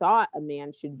I thought a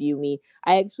man should view me.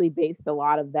 I actually based a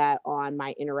lot of that on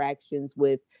my interactions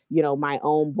with, my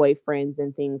own boyfriends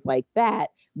and things like that.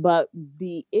 But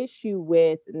the issue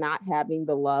with not having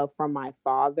the love from my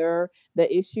father,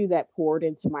 the issue that poured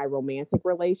into my romantic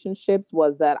relationships,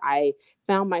 was that I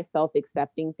found myself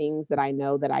accepting things that I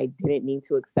know that I didn't need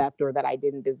to accept, or that I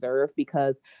didn't deserve,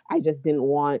 because I just didn't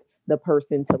want the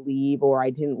person to leave, or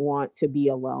I didn't want to be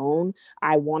alone.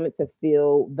 I wanted to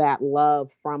feel that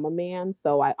love from a man.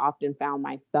 So I often found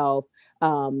myself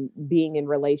being in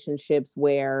relationships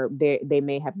where they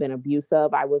may have been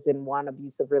abusive. I was in one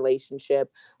abusive relationship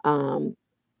um,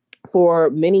 for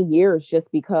many years,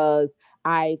 just because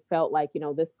I felt like,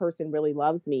 this person really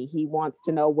loves me. He wants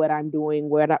to know what I'm doing,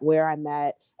 where I'm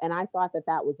at. And I thought that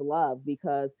that was love,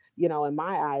 because, in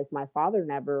my eyes, my father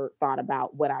never thought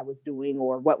about what I was doing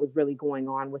or what was really going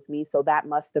on with me. So that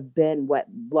must have been what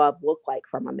love looked like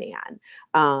from a man.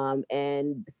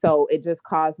 And so it just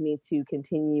caused me to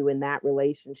continue in that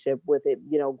relationship, with it,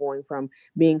 going from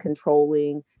being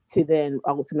controlling to then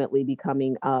ultimately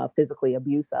becoming physically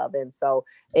abusive. And so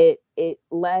it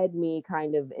led me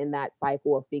kind of in that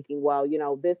cycle of thinking, well,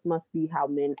 this must be how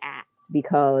men act,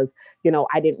 because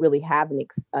I didn't really have an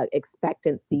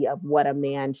expectancy of what a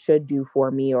man should do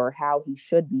for me or how he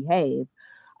should behave.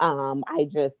 I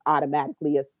just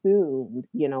automatically assumed,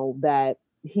 that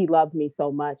he loved me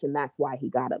so much, and that's why he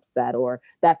got upset, or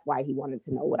that's why he wanted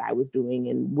to know what I was doing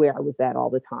and where I was at all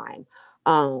the time.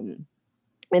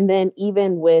 And then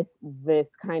even with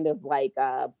this kind of like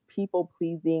people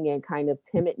pleasing and kind of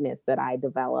timidness that I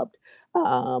developed,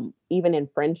 even in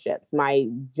friendships, my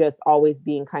just always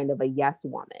being kind of a yes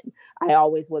woman. I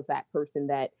always was that person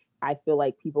that I feel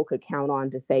like people could count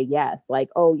on to say yes, like,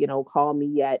 oh, call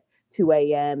me at 2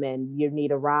 a.m. and you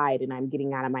need a ride, and I'm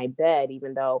getting out of my bed,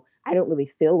 even though I don't really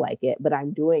feel like it, but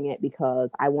I'm doing it because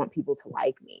I want people to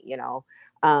like me.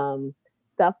 Um,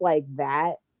 Stuff like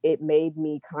that. It made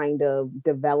me kind of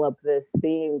develop this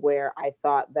thing where I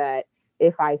thought that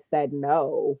if I said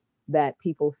no, that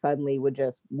people suddenly would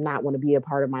just not want to be a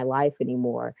part of my life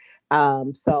anymore.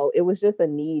 So it was just a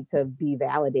need to be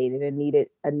validated, and needed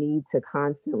a need to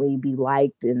constantly be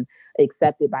liked and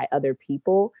accepted by other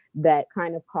people, that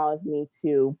kind of caused me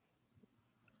to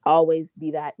always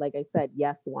be that, like I said,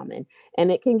 yes woman.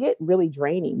 And it can get really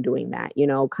draining doing that,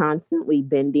 constantly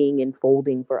bending and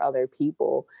folding for other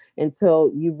people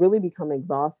until you really become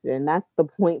exhausted. And that's the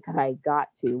point that I got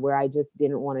to, where I just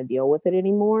didn't want to deal with it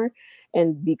anymore.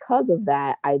 And because of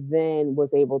that, I then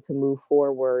was able to move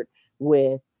forward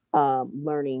with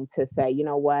learning to say, you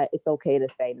know what, it's okay to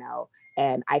say no.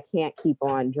 And I can't keep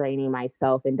on draining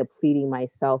myself and depleting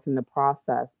myself in the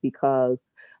process, because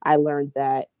I learned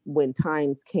that when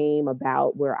times came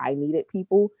about where I needed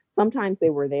people, sometimes they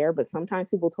were there, but sometimes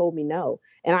people told me no.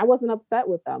 And I wasn't upset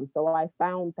with them. So I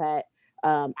found that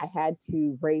I had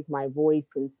to raise my voice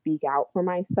and speak out for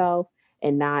myself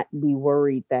and not be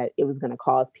worried that it was going to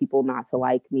cause people not to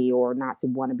like me or not to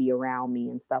want to be around me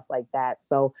and stuff like that.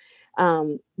 So,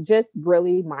 just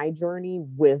really my journey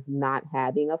with not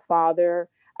having a father,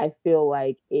 I feel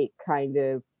like it kind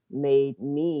of made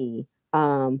me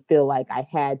feel like I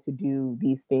had to do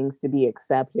these things to be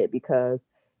accepted, because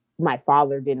my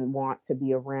father didn't want to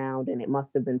be around, and it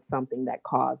must have been something that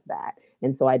caused that.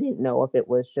 And so I didn't know if it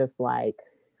was just like,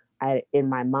 in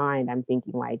my mind, I'm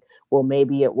thinking like, well,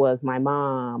 maybe it was my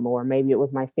mom, or maybe it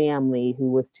was my family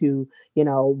who was too,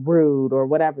 rude, or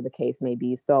whatever the case may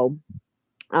be. So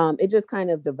it just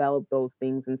kind of developed those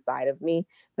things inside of me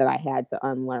that I had to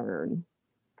unlearn.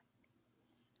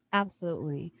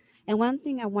 Absolutely. And one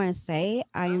thing I want to say,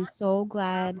 I am so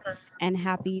glad and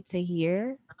happy to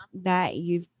hear that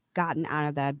you've gotten out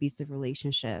of that abusive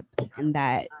relationship and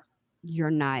that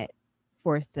you're not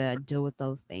forced to deal with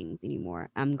those things anymore.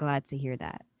 I'm glad to hear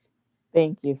that.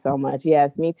 Thank you so much.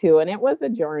 Yes, me too. And it was a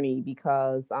journey,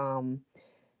 because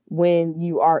when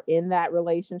you are in that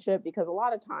relationship, because a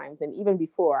lot of times, and even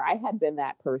before, I had been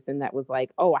that person that was like,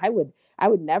 oh, I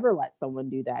would never let someone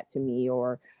do that to me,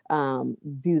 or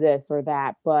do this or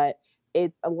that. But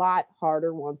it's a lot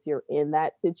harder once you're in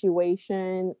that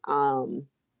situation.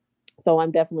 So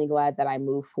I'm definitely glad that I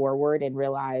moved forward and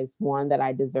realized, one, that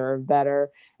I deserve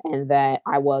better, and that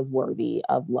I was worthy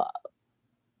of love.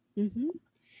 Hmm.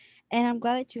 And I'm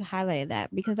glad that you highlighted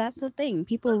that because that's the thing.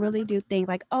 People really do think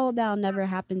like, oh, that'll never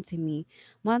happen to me.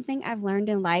 One thing I've learned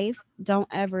in life, don't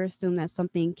ever assume that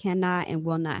something cannot and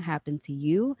will not happen to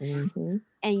you. Hmm.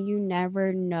 And you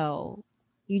never know.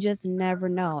 You just never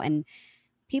know. And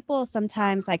people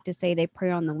sometimes like to say they prey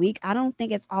on the weak. I don't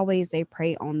think it's always they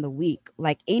prey on the weak.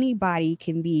 Like anybody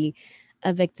can be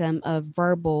a victim of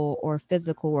verbal or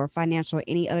physical or financial or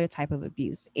any other type of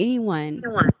abuse. Anyone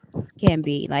can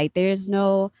be. Like there's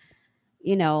no,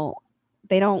 you know,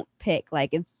 they don't pick.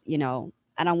 Like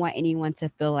I don't want anyone to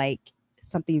feel like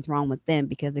something's wrong with them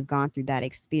because they've gone through that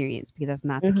experience because that's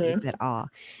not the case Hmm. at all.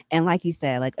 And like you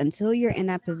said, like until you're in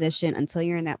that position, until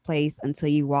you're in that place, until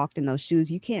you walked in those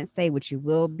shoes, you can't say what you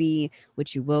will be,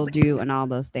 what you will do, and all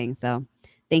those things. So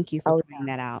thank you for Oh, pointing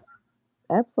that out.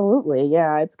 absolutely.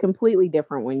 Yeah, it's completely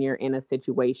different when you're in a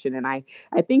situation, and I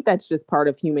think that's just part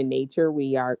of human nature.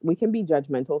 We can be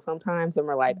judgmental sometimes, and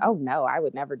we're like, "Oh no, I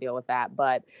would never deal with that."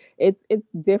 But it's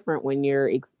different when you're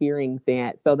experiencing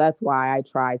it. So that's why I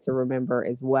try to remember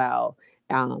as well,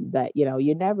 that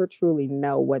you never truly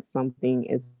know what something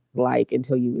is like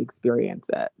until you experience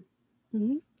it.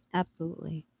 Hmm.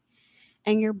 Absolutely.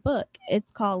 And your book, it's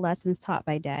called Lessons Taught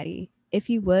by Daddy. If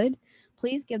you would,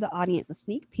 please give the audience a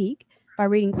sneak peek by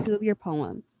reading two of your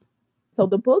poems. So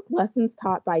the book Lessons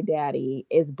Taught by Daddy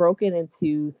is broken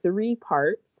into three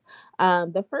parts.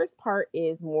 The first part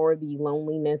is more the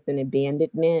loneliness and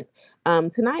abandonment.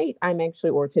 Tonight,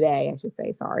 or today, I should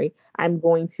say, sorry, I'm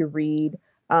going to read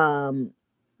um,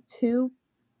 two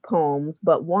poems,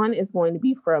 but one is going to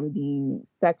be from the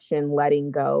section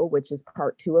Letting Go, which is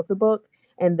part two of the book.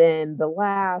 And then the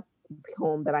last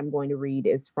poem that I'm going to read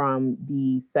is from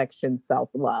the section Self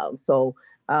Love. So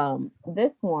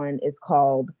this one is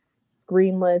called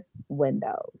Screenless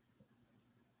Windows.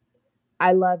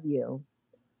 I love you.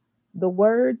 The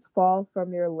words fall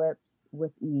from your lips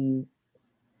with ease.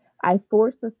 I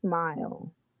force a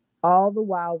smile, all the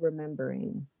while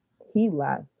remembering he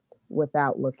left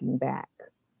without looking back.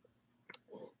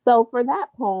 So for that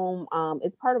poem,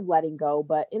 it's part of Letting Go,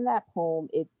 but in that poem,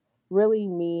 it's really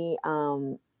me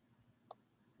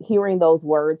hearing those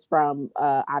words from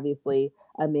obviously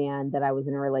a man that I was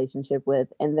in a relationship with,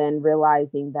 and then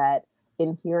realizing that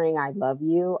in hearing I love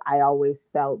you, I always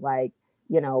felt like,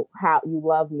 how you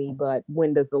love me, but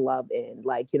when does the love end?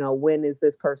 Like, when is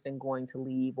this person going to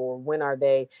leave, or when are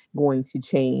they going to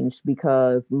change?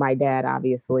 Because my dad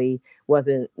obviously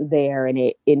wasn't there, and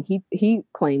he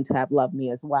claimed to have loved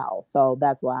me as well. So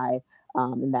that's why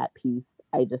in that piece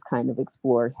I just kind of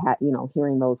explored,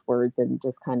 hearing those words and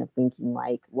just kind of thinking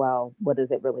like, well, what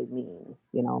does it really mean?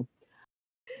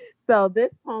 So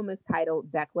this poem is titled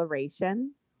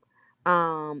Declaration.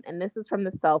 And this is from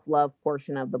the self-love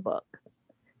portion of the book.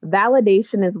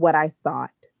 Validation is what I sought.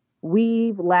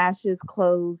 Weave, lashes,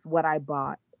 clothes, what I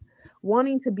bought.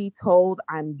 Wanting to be told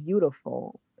I'm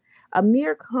beautiful. A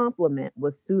mere compliment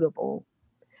was suitable.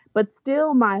 But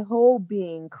still, my whole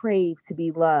being craved to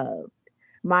be loved.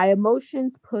 My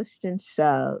emotions pushed and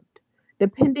shoved,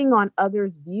 depending on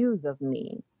others' views of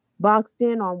me, boxed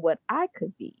in on what I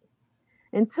could be.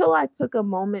 Until I took a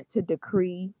moment to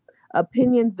decree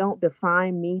opinions don't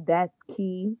define me, that's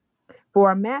key.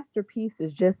 For a masterpiece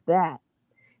is just that.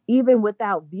 Even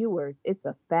without viewers, it's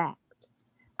a fact.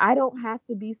 I don't have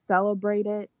to be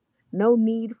celebrated, no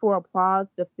need for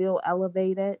applause to feel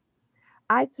elevated.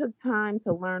 I took time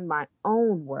to learn my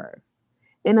own worth.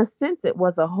 In a sense, it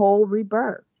was a whole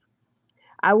rebirth.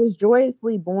 I was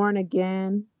joyously born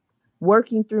again,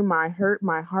 working through my hurt,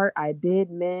 my heart I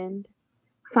did mend,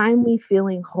 finally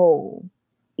feeling whole,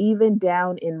 even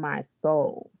down in my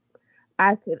soul.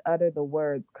 I could utter the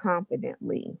words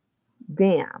confidently.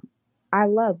 Damn, I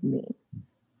love me.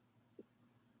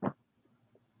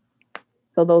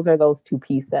 So those are those two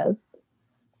pieces.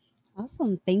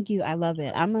 Awesome. Thank you. I love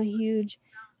it. I'm a huge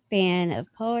fan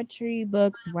of poetry,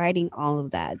 books, writing, all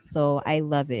of that. So I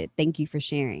love it. Thank you for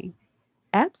sharing.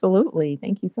 Absolutely.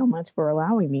 Thank you so much for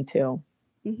allowing me to.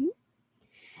 hmm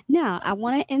Now, I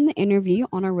want to end the interview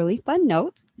on a really fun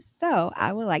note. So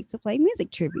I would like to play music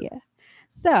trivia.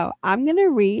 So I'm going to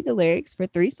read the lyrics for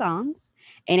 3 songs,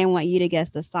 and I want you to guess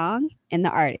the song and the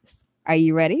artist. Are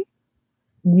you ready?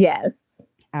 Yes.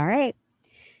 All right.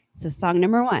 So, song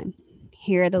number 1.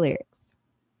 Here are the lyrics.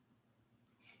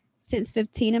 Since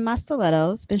 15 in my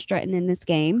stilettos, been strutting in this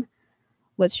game.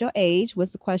 What's your age?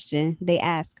 Was the question they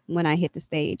ask when I hit the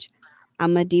stage.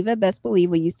 I'm a diva, best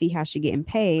believe when you see how she getting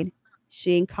paid.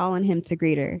 She ain't calling him to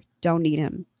greet her. Don't need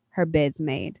him. Her bed's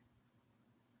made.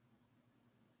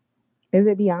 Is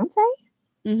it Beyonce?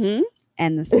 Mm-hmm.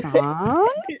 And the song?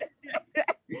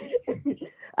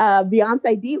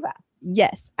 Beyonce Diva.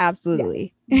 Yes,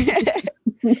 absolutely.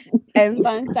 And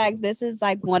fun fact, this is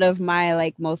like one of my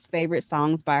like most favorite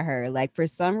songs by her. Like for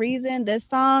some reason, this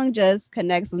song just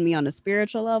connects with me on a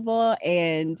spiritual level.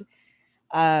 And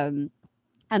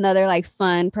another like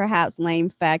fun, perhaps lame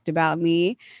fact about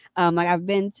me, like I've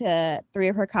been to 3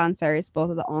 of her concerts, both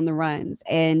of the On the Runs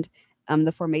and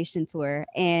the Formation tour.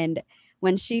 And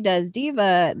when she does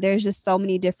Diva, there's just so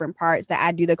many different parts that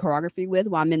I do the choreography with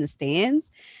while I'm in the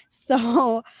stands.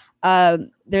 So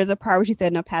there's a part where she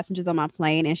said no passengers on my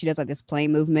plane, and she does like this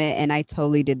plane movement, and I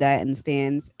totally did that in the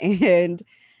stands. And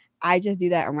I just do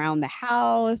that around the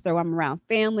house or when I'm around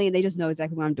family. They just know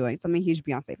exactly what I'm doing. So I'm a huge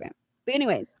Beyonce fan. But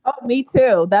anyways. Oh, me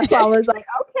too. That's why I was like,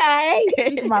 okay.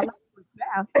 Speaking my language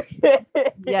now.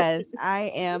 Yes,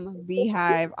 I am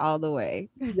Beehive all the way.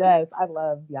 Yes, I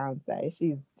love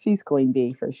Beyonce. She's Queen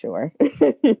Bee for sure.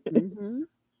 Mm-hmm.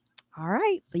 All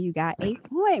right, so you got 8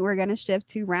 point. We're gonna shift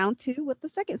to round 2 with the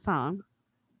second song.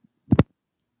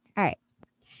 All right,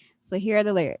 so here are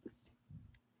the lyrics.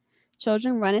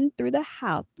 Children running through the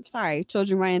house.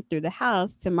 Children running through the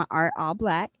house to my art all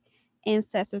black.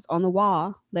 Ancestors on the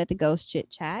wall, let the ghost chit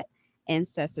chat.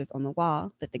 Ancestors on the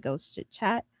wall, let the ghost chit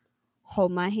chat.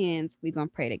 Hold my hands, we gonna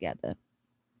pray together.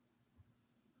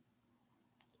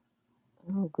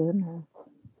 Oh goodness.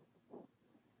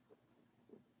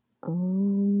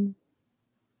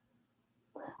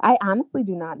 I honestly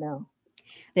do not know.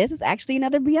 This is actually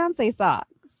another Beyonce song.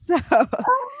 So,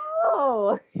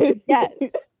 oh, yes,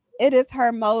 it is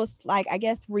her most, like, I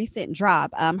guess, recent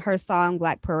drop. Her song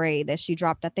Black Parade that she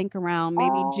dropped, I think, around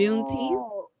maybe Juneteenth.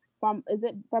 Is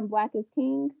it from Black is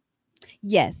King?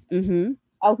 Yes. Mm-hmm.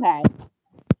 Okay.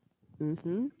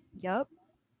 Mm-hmm. Yep.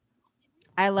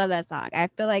 I love that song. I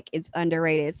feel like it's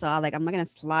underrated. So I'm gonna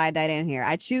slide that in here.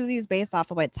 I choose these based off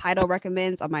of what Tidal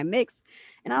recommends on my mix.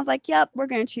 And I was like, yep, we're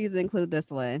gonna choose to include this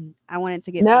one. I wanted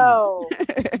to get that's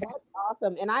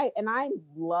awesome. And I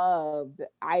loved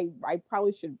I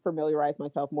probably should familiarize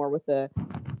myself more with the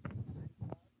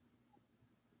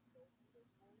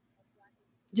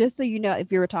just so you know,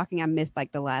 if you were talking, I missed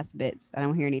like the last bits. I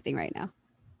don't hear anything right now.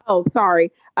 Oh,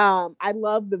 sorry. I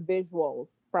love the visuals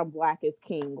from Black is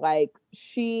King. Like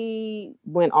she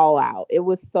went all out. It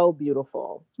was so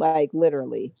beautiful. Like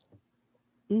literally.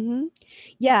 Mm-hmm.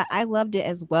 Yeah, I loved it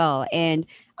as well. And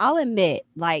I'll admit,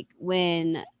 like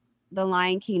when the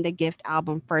Lion King, the Gift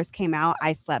album first came out,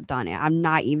 I slept on it. I'm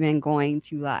not even going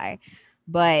to lie.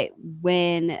 But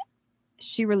when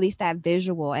she released that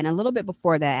visual, and a little bit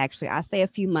before that, actually, I say a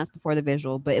few months before the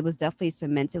visual, but it was definitely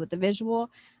cemented with the visual.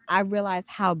 I realized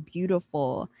how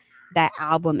beautiful that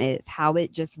album is, how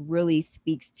it just really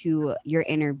speaks to your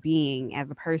inner being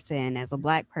as a person, as a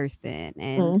Black person.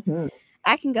 And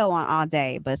I can go on all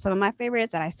day, but some of my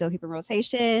favorites that I still keep in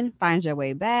rotation: Find Your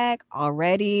Way Back,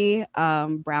 Already,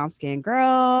 Brown Skin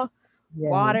Girl,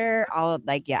 Water, all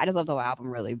I just love the whole album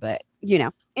really, but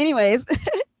anyways.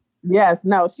 Yes,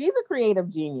 no, she's a creative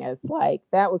genius. Like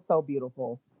that was so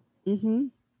beautiful. Mm-hmm.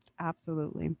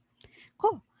 Absolutely.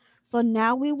 Cool. So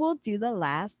now we will do the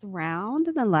last round,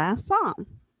 the last song.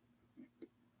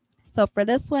 So for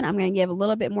this one, I'm going to give a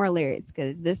little bit more lyrics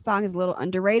because this song is a little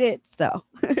underrated. So,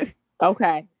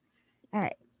 Okay. all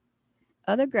right.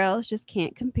 Other girls just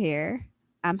can't compare.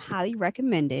 I'm highly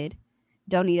recommended.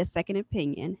 Don't need a second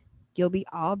opinion. You'll be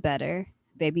all better.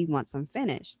 Baby, once I'm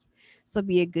finished. So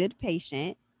be a good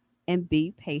patient and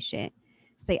be patient.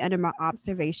 Stay under my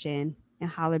observation and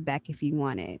holler back if you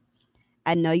want it.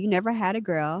 I know you never had a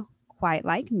girl quite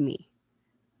like me.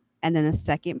 And then the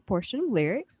second portion of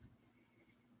lyrics,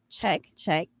 check,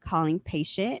 check, calling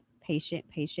patient, patient,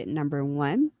 patient number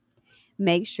one.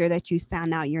 Make sure that you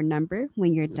sound out your number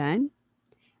when you're done.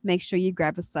 Make sure you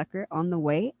grab a sucker on the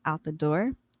way out the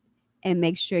door. And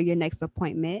make sure your next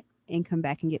appointment and come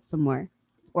back and get some more.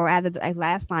 Or rather, the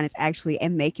last line is actually,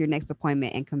 and make your next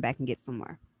appointment and come back and get some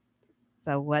more.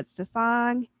 So what's the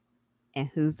song and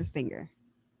who's the singer?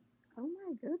 Oh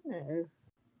my goodness.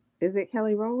 Is it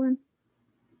Kelly Rowland?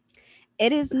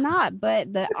 It is not,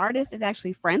 but the artist is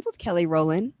actually friends with Kelly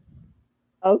Rowland.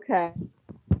 Okay.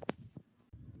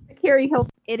 Carrie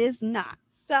Hilton. It is not.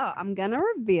 So I'm going to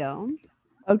reveal.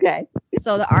 Okay.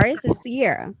 So the artist is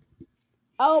Ciara.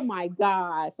 Oh my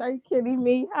gosh. Are you kidding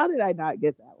me? How did I not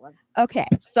get that one? Okay.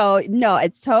 So no,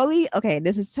 it's totally okay.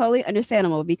 This is totally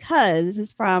understandable because this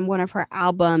is from one of her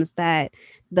albums that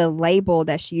the label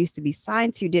that she used to be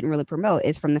signed to didn't really promote.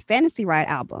 It's from the Fantasy Ride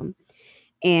album.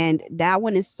 And that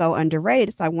one is so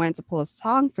underrated. So I wanted to pull a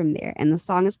song from there. And the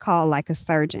song is called Like a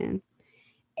Surgeon.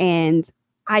 And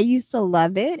I used to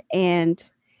love it. And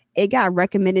it got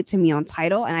recommended to me on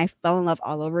Tidal. And I fell in love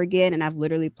all over again. And I've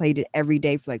literally played it every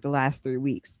day for like the last 3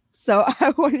 weeks. So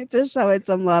I wanted to show it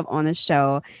some love on the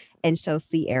show and show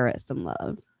Ciara some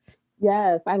love.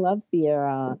 Yes, I love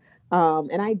Ciara.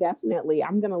 And I'm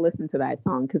going to listen to that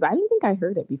song because I didn't think I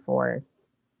heard it before.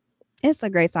 It's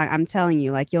a great song. I'm telling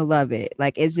you, like, you'll love it.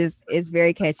 Like, it's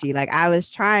very catchy. Like, I was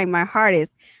trying my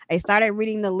hardest. I started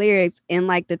reading the lyrics in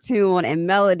like the tune and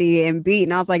melody and beat.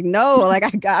 And I was like, no, like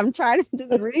I'm trying to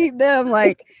just read them.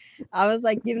 Like, I was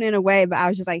like giving it away, but I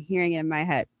was just like hearing it in my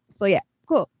head. So yeah,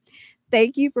 cool.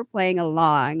 Thank you for playing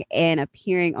along and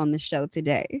appearing on the show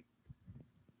today.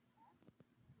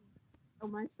 So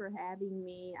much for having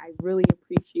me. I really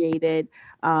appreciate it.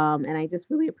 And I just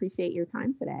really appreciate your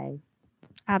time today.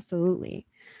 Absolutely.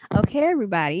 Okay,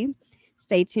 everybody,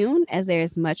 stay tuned as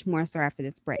there's much more so after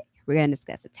this break. We're going to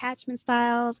discuss attachment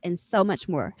styles and so much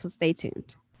more. So stay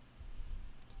tuned.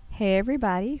 Hey,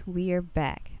 everybody, we are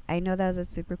back. I know that was a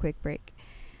super quick break.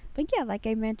 But yeah, like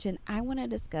I mentioned, I want to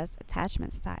discuss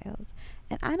attachment styles.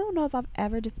 And I don't know if I've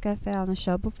ever discussed it on the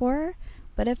show before,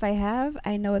 but if I have,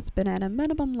 I know it's been at a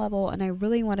minimum level and I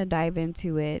really want to dive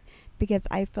into it because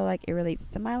I feel like it relates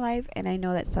to my life and I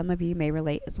know that some of you may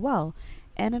relate as well.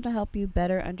 And it'll help you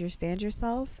better understand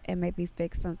yourself and maybe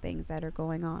fix some things that are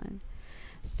going on.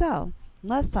 So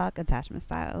let's talk attachment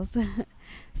styles.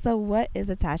 So what is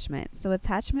attachment? So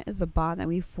attachment is a bond that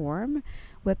we form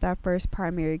with our first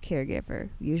primary caregiver,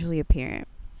 usually a parent.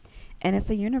 And it's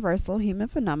a universal human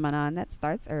phenomenon that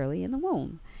starts early in the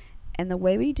womb. And the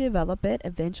way we develop it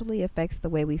eventually affects the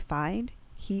way we find,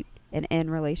 keep, and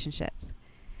end relationships.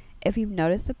 If you've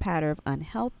noticed a pattern of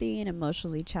unhealthy and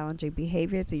emotionally challenging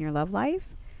behaviors in your love life,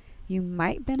 you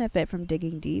might benefit from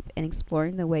digging deep and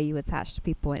exploring the way you attach to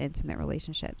people in intimate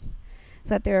relationships.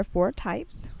 So that there are 4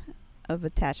 types of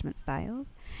attachment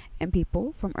styles, and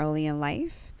people from early in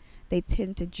life, they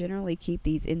tend to generally keep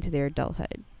these into their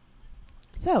adulthood.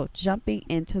 So jumping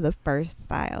into the first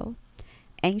style,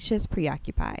 anxious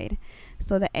preoccupied.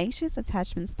 So the anxious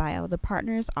attachment style, the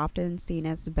partner is often seen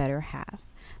as the better half.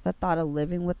 The thought of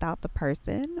living without the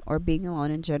person or being alone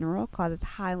in general causes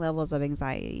high levels of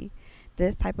anxiety.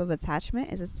 This type of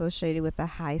attachment is associated with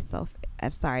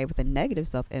with a negative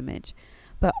self-image,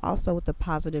 but also with a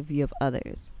positive view of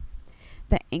others.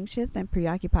 The anxious and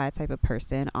preoccupied type of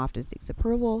person often seeks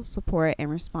approval, support, and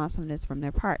responsiveness from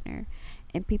their partner.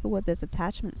 And people with this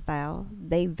attachment style,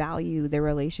 they value their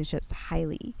relationships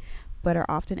highly, but are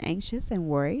often anxious and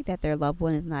worried that their loved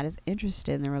one is not as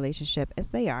interested in the relationship as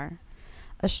they are.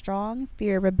 A strong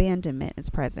fear of abandonment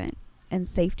is present, and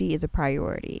safety is a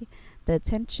priority. The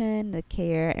attention, the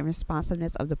care, and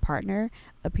responsiveness of the partner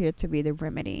appear to be the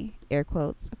remedy, air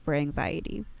quotes, for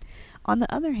anxiety. On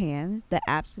the other hand, the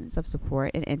absence of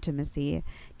support and intimacy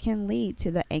can lead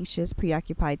to the anxious,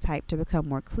 preoccupied type to become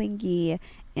more clingy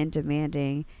and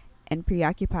demanding and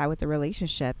preoccupied with the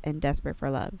relationship and desperate for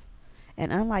love.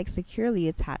 And unlike securely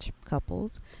attached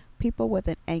couples, people with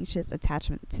an anxious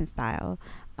attachment style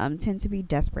tend to be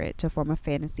desperate to form a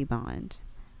fantasy bond.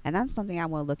 And that's something I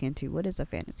want to look into. What is a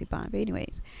fantasy bond? But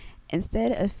anyways,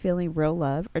 instead of feeling real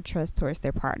love or trust towards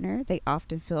their partner, they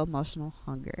often feel emotional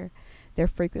hunger. They're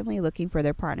frequently looking for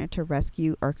their partner to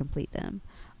rescue or complete them.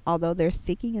 Although they're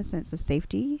seeking a sense of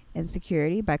safety and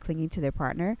security by clinging to their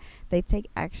partner, they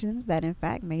take actions that in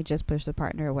fact may just push the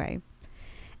partner away.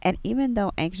 And even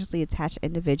though anxiously attached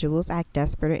individuals act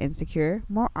desperate or insecure,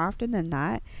 more often than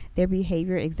not, their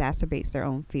behavior exacerbates their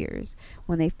own fears.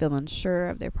 When they feel unsure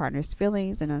of their partner's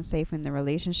feelings and unsafe in the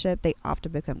relationship, they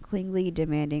often become clingy,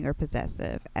 demanding, or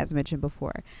possessive. As mentioned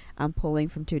before, I'm pulling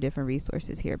from 2 different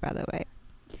resources here, by the way.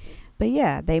 But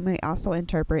yeah, they may also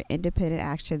interpret independent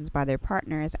actions by their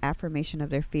partner as affirmation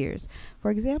of their fears. For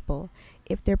example,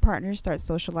 if their partner starts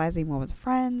socializing more with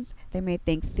friends, they may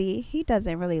think, see, he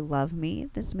doesn't really love me.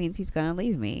 This means he's going to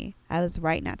leave me. I was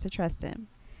right not to trust him.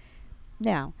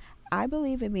 Now, I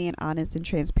believe in being honest and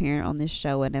transparent on this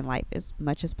show and in life as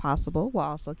much as possible,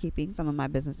 while also keeping some of my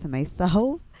business to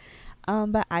myself.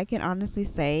 But I can honestly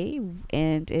say,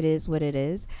 and it is what it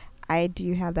is, I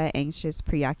do have that anxious,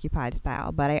 preoccupied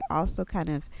style, but I also kind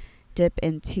of dip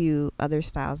into other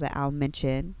styles that I'll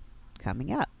mention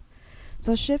coming up.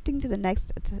 So shifting to the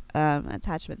next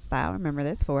attachment style, remember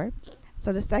there's 4.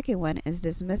 So the second one is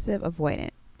dismissive avoidant.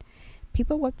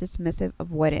 People with dismissive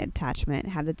avoidant attachment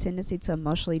have the tendency to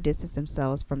emotionally distance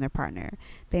themselves from their partner.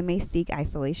 They may seek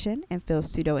isolation and feel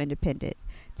pseudo-independent,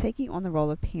 taking on the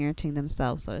role of parenting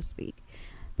themselves, so to speak.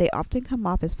 They often come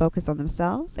off as focused on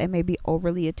themselves and may be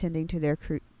overly attending to their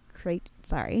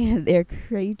their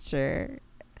creature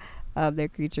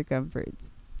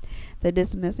comforts. The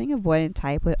dismissing avoidant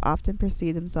type would often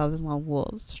perceive themselves as lone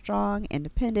wolves, strong,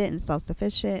 independent, and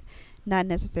self-sufficient, not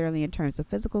necessarily in terms of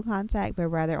physical contact, but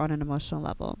rather on an emotional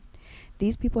level.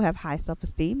 These people have high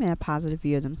self-esteem and a positive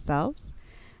view of themselves.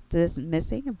 The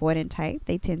dismissing avoidant type,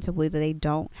 they tend to believe that they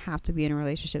don't have to be in a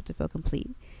relationship to feel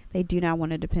complete. They do not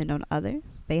want to depend on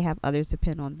others. They have others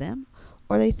depend on them,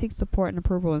 or they seek support and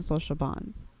approval in social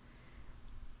bonds.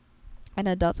 And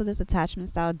adults with this attachment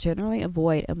style generally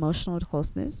avoid emotional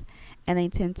closeness, and they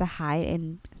tend to hide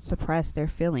and suppress their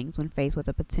feelings when faced with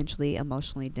a potentially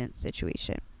emotionally dense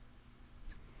situation.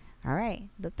 All right,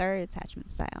 the third attachment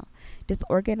style,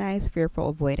 disorganized,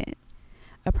 fearful, avoidant.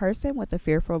 A person with a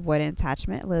fearful, avoidant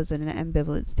attachment lives in an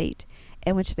ambivalent state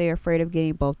in which they are afraid of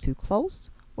getting both too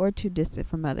close or too distant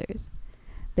from others.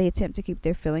 They attempt to keep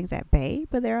their feelings at bay,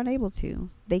 but they're unable to.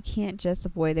 They can't just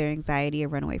avoid their anxiety or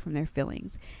run away from their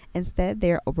feelings. Instead,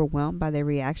 they are overwhelmed by their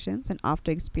reactions and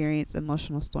often experience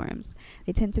emotional storms.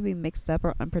 They tend to be mixed up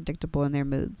or unpredictable in their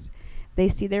moods. They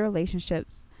see their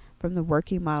relationships from the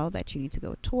working model that you need to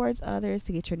go towards others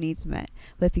to get your needs met.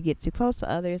 But if you get too close to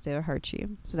others, they'll hurt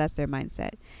you. So that's their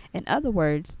mindset. In other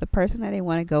words, the person that they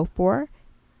want to go for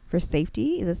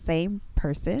safety is the same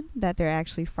person that they're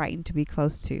actually frightened to be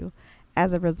close to.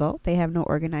 As a result, they have no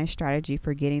organized strategy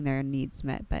for getting their needs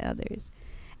met by others.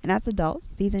 And as adults,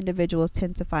 these individuals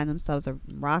tend to find themselves in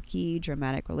rocky,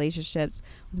 dramatic relationships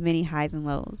with many highs and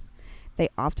lows. They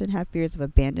often have fears of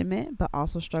abandonment, but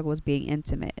also struggle with being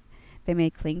intimate. They may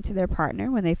cling to their partner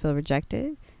when they feel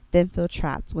rejected, then feel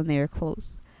trapped when they are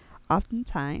close.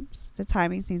 Oftentimes, the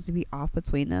timing seems to be off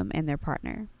between them and their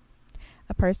partner.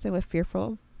 A person with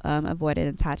fearful, avoidant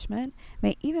attachment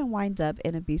may even wind up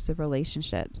in abusive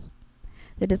relationships.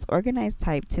 The disorganized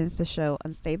type tends to show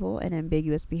unstable and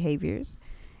ambiguous behaviors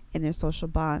in their social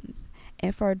bonds.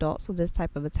 And for adults with this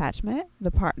type of attachment,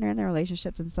 the partner and the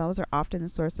relationship themselves are often the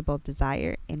source of both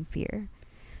desire and fear.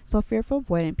 So fearful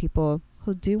avoidant people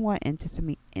who do want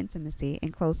intimacy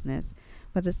and closeness,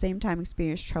 but at the same time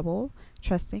experience trouble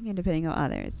trusting and depending on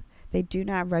others. They do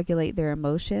not regulate their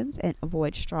emotions and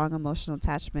avoid strong emotional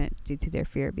attachment due to their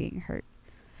fear of being hurt.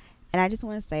 And I just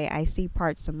want to say I see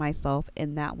parts of myself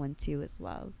in that one too as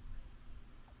well.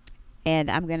 And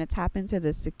I'm going to tap into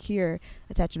the secure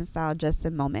attachment style just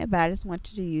a moment, but I just want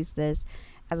you to use this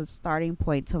as a starting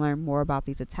point to learn more about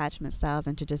these attachment styles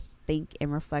and to just think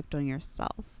and reflect on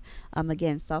yourself.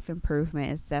 Again,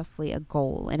 self-improvement is definitely a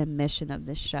goal and a mission of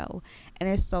this show. And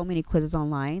there's so many quizzes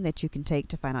online that you can take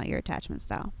to find out your attachment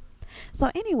style. So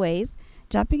anyways,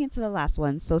 jumping into the last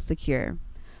one, so secure.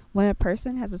 When a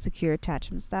person has a secure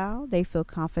attachment style, they feel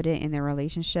confident in their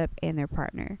relationship and their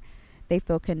partner. They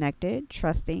feel connected,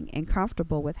 trusting, and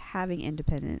comfortable with having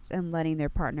independence and letting their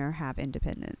partner have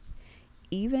independence,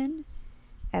 even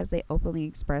as they openly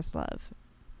express love.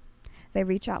 They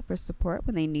reach out for support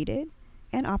when they need it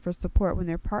and offer support when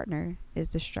their partner is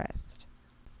distressed.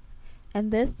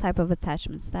 And this type of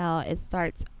attachment style, it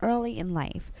starts early in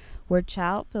life, where a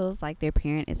child feels like their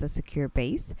parent is a secure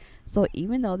base. So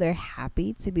even though they're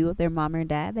happy to be with their mom or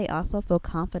dad, they also feel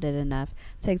confident enough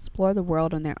to explore the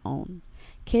world on their own.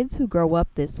 Kids who grow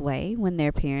up this way when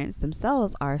their parents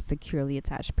themselves are securely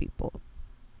attached people.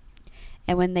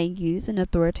 And when they use an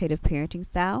authoritative parenting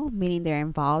style, meaning they're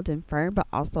involved and firm but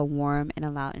also warm and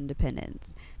allow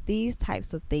independence. These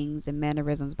types of things and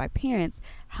mannerisms by parents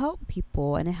help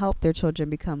people and help their children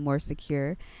become more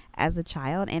secure as a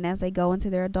child and as they go into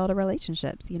their adult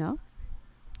relationships.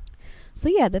 So,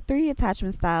 yeah, the three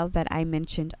attachment styles that I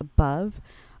mentioned above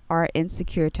are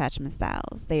insecure attachment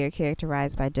styles. They are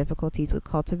characterized by difficulties with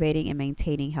cultivating and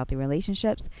maintaining healthy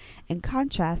relationships. In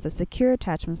contrast, a secure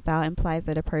attachment style implies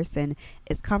that a person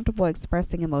is comfortable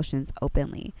expressing emotions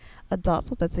openly. Adults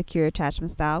with a secure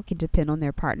attachment style can depend on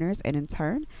their partners and, in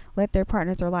turn, let their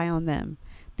partners rely on them.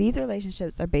 These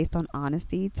relationships are based on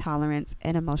honesty, tolerance,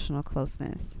 and emotional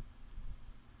closeness.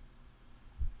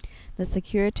 The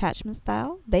secure attachment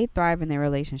style, they thrive in their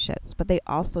relationships, but they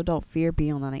also don't fear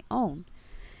being on their own.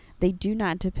 They do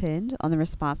not depend on the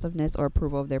responsiveness or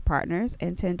approval of their partners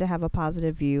and tend to have a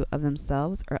positive view of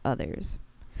themselves or others.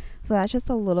 So that's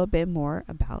just a little bit more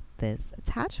about this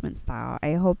attachment style.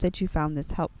 I hope that you found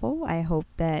this helpful. I hope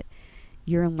that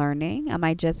you're learning.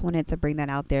 I just wanted to bring that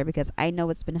out there because I know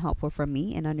it's been helpful for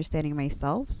me in understanding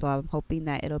myself. So I'm hoping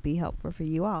that it'll be helpful for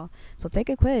you all. So take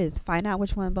a quiz, find out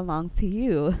which one belongs to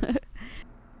you.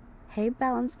 Hey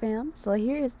Balance Fam, so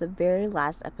here is the very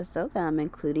last episode that I'm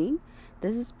including.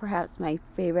 This is perhaps my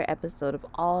favorite episode of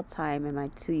all time in my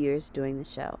 2 years doing the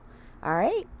show.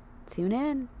 Alright, tune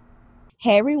in.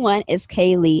 Hey everyone, it's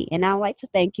Kaylee, and I would like to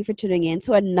thank you for tuning in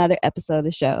to another episode of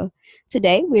the show.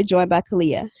 Today, we're joined by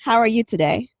Kalia. How are you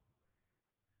today?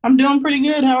 I'm doing pretty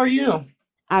good. How are you?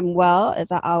 I'm well.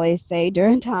 As I always say,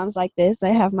 during times like this, I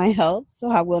have my health,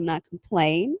 so I will not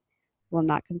complain.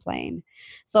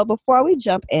 So before we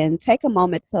jump in, take a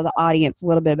moment to tell the audience a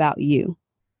little bit about you.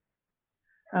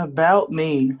 About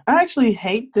me. I actually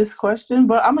hate this question,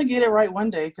 but I'm gonna get it right one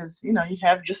day because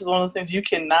this is one of those things you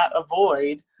cannot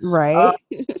avoid. Right.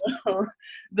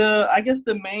 I guess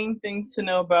the main things to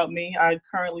know about me, I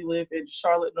currently live in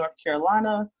Charlotte, North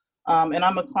Carolina, and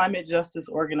I'm a climate justice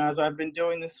organizer. I've been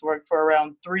doing this work for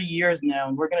around 3 years now,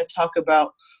 and we're gonna talk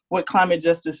about what climate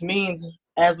justice means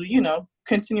as we,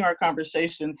 continue our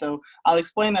conversation. So I'll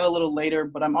explain that a little later,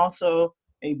 but I'm also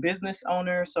a business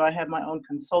owner. So I have my own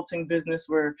consulting business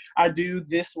where I do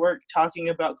this work talking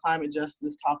about climate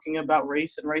justice, talking about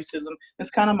race and racism. It's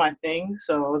kind of my thing.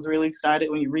 So I was really excited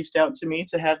when you reached out to me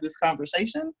to have this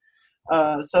conversation.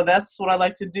 So that's what I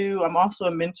like to do. I'm also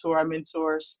a mentor. I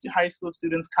mentor high school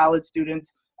students, college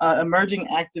students, emerging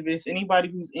activists,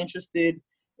 anybody who's interested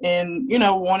in,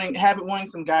 wanting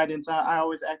some guidance. I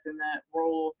always act in that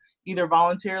role, either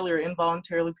voluntarily or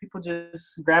involuntarily. People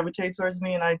just gravitate towards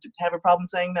me and I have a problem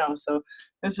saying no. So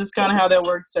that's just kind of how that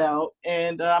works out.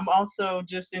 And I'm also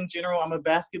just in general, I'm a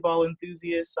basketball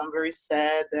enthusiast. I'm very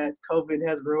sad that COVID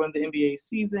has ruined the NBA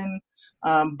season,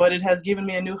 but it has given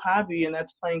me a new hobby, and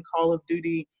that's playing Call of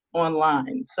Duty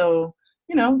online. So,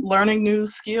 learning new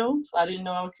skills. I didn't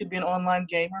know I could be an online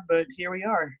gamer, but here we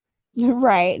are.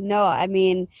 Right. No,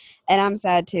 and I'm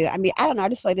sad too. I don't know. I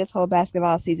just feel like this whole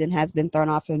basketball season has been thrown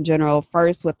off in general.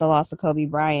 First with the loss of Kobe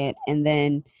Bryant, and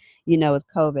then, with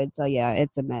COVID. So yeah,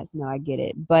 it's a mess. No, I get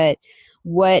it. But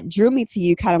what drew me to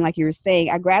you, kind of like you were saying,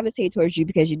 I gravitate towards you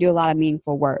because you do a lot of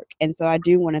meaningful work. And so I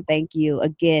do want to thank you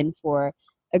again for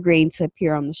agreeing to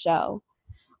appear on the show.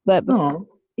 But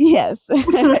yes.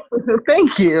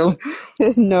 Thank you.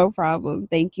 No problem.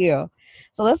 Thank you.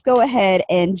 So let's go ahead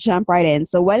and jump right in.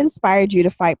 So what inspired you to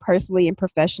fight personally and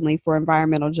professionally for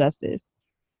environmental justice?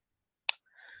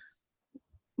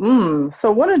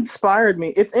 So what inspired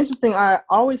me? It's interesting. I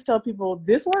always tell people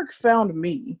this work found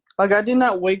me. Like, I did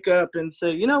not wake up and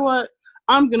say, you know what,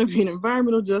 I'm going to be an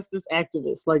environmental justice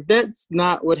activist. Like, that's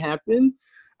not what happened.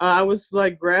 I was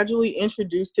gradually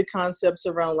introduced to concepts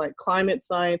around climate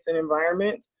science and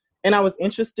environment. And I was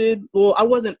interested. Well, I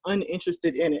wasn't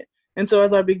uninterested in it. And so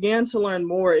as I began to learn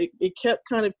more, it kept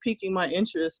kind of piquing my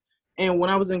interest. And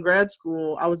when I was in grad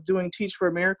school, I was doing Teach for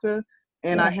America.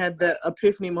 And I had that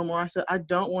epiphany moment where I said, I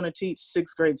don't want to teach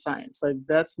 6th grade science.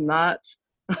 That's not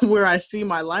where I see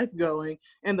my life going.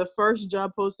 And the first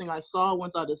job posting I saw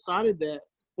once I decided that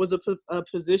was a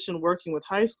position working with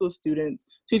high school students,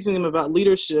 teaching them about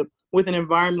leadership with an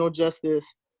environmental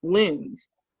justice lens.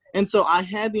 And so I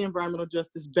had the environmental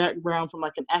justice background from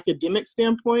an academic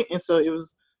standpoint. And so it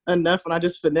was enough, and I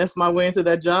just finessed my way into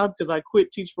that job because I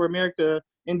quit Teach for America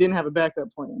and didn't have a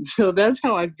backup plan. So that's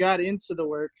how I got into the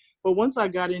work. But once I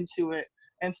got into it,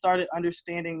 and started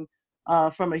understanding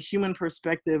from a human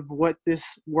perspective what this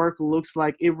work looks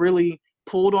like, it really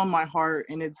pulled on my heart,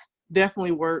 and it's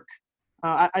definitely work.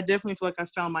 I definitely feel like I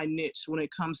found my niche when it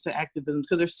comes to activism,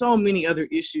 because there's so many other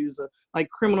issues like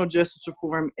criminal justice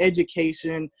reform,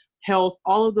 education, health,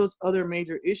 all of those other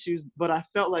major issues. But I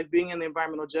felt like being in the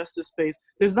environmental justice space,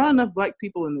 there's not enough Black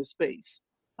people in this space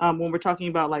when we're talking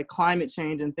about like climate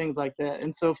change and things like that.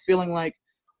 And so feeling like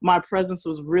my presence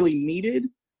was really needed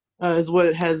is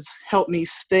what has helped me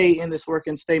stay in this work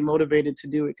and stay motivated to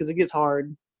do it, because it gets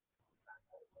hard.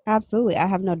 Absolutely. I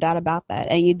have no doubt about that.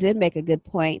 And you did make a good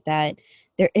point that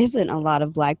there isn't a lot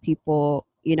of Black people,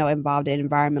 involved in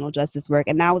environmental justice work.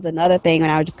 And that was another thing when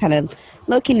I was just kind of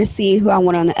looking to see who I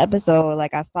wanted on the episode.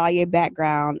 Like, I saw your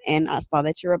background and I saw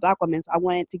that you're a Black woman. So I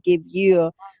wanted to give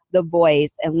you the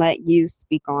voice and let you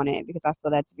speak on it, because I feel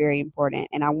that's very important.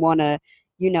 And I want to,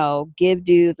 give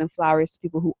dues and flowers to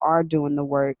people who are doing the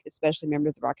work, especially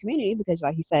members of our community, because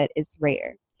like you said, it's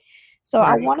rare. So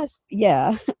Right. I want to,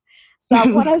 yeah. So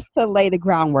I want us to lay the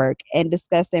groundwork and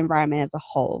discuss the environment as a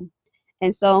whole.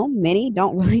 And so many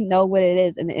don't really know what it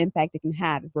is and the impact it can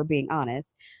have, if we're being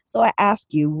honest. So I ask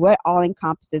you, what all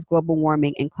encompasses global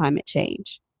warming and climate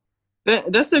change?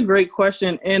 That's a great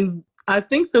question. And I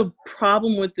think the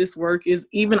problem with this work is,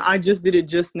 even I just did it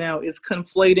just now, is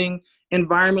conflating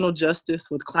environmental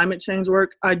justice with climate change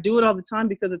work. I do it all the time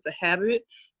because it's a habit,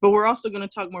 but we're also going to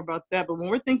talk more about that. But when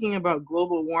we're thinking about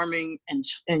global warming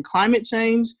and climate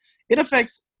change, it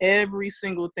affects every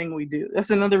single thing we do. That's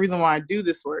another reason why I do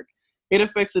this work. It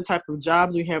affects the type of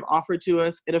jobs we have offered to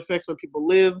us. It affects where people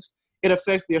live. It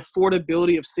affects the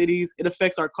affordability of cities. It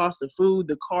affects our cost of food,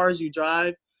 the cars you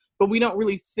drive. But we don't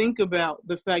really think about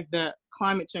the fact that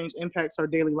climate change impacts our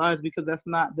daily lives, because that's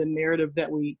not the narrative that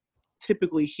we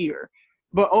typically hear.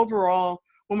 But overall,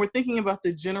 when we're thinking about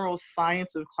the general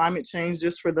science of climate change,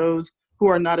 just for those who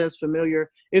are not as familiar,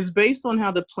 it's based on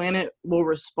how the planet will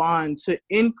respond to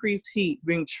increased heat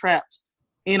being trapped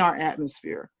in our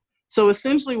atmosphere. So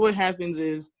essentially what happens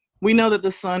is, we know that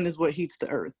the sun is what heats the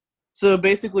earth. So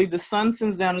basically the sun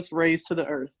sends down its rays to the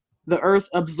earth. The earth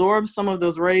absorbs some of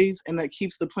those rays, and that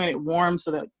keeps the planet warm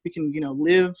so that we can,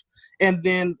 live. And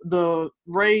then the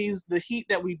rays, the heat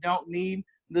that we don't need,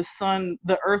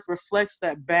 the earth reflects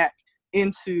that back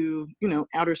into,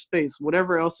 outer space,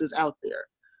 whatever else is out there.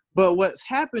 But what's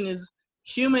happened is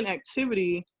human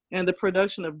activity and the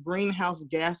production of greenhouse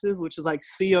gases, which is like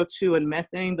CO2 and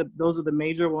methane, those are the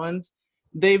major ones.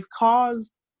 They've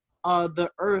caused the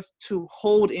earth to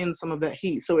hold in some of that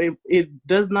heat. So it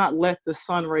does not let the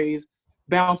sun rays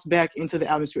bounce back into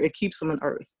the atmosphere. It keeps them on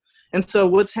earth. And so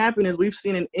what's happened is, we've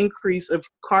seen an increase of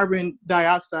carbon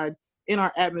dioxide in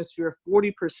our atmosphere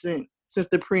 40% since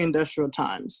the pre-industrial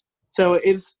times. So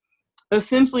it's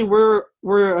essentially, we're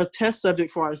a test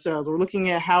subject for ourselves. We're looking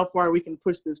at how far we can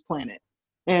push this planet.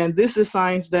 And this is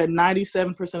science that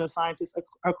 97% of scientists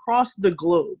across the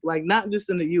globe, like not just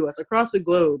in the US, across the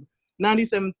globe,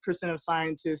 97% of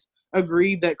scientists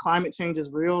agree that climate change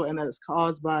is real and that it's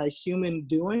caused by human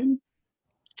doing.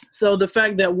 So the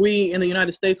fact that we in the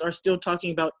United States are still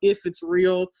talking about if it's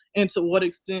real and to what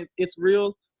extent it's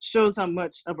real shows how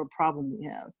much of a problem we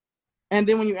have. And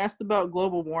then when you asked about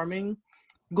global warming,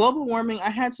 I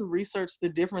had to research the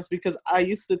difference, because I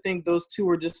used to think those two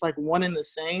were just like one and the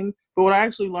same. But what I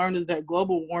actually learned is that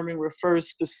global warming refers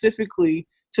specifically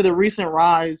to the recent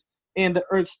rise in the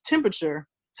Earth's temperature.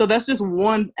 So that's just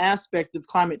one aspect of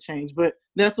climate change, but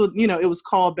that's what, it was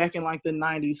called back in like the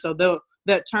 90s. So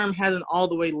that term hasn't all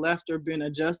the way left or been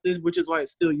adjusted, which is why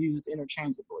it's still used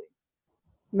interchangeably.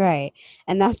 Right.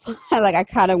 And that's why, I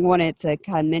kind of wanted to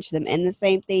kind of mention them in the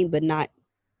same thing, but not,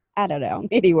 I don't know.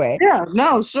 Anyway. Yeah,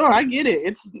 no, sure. I get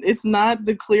it. It's not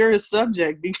the clearest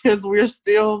subject, because we're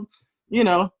still,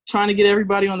 trying to get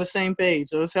everybody on the same page.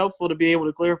 So it's helpful to be able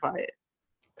to clarify it.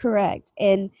 Correct.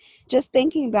 And just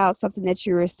thinking about something that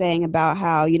you were saying about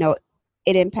how,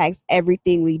 it impacts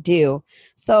everything we do.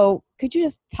 So could you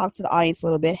just talk to the audience a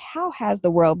little bit? How has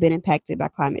the world been impacted by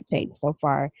climate change so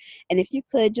far? And if you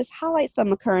could just highlight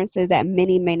some occurrences that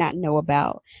many may not know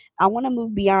about. I want to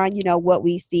move beyond, what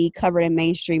we see covered in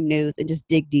mainstream news and just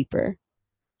dig deeper.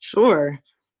 Sure.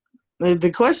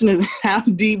 The question is, how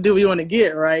deep do we want to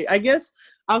get, right? I guess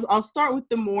I'll start with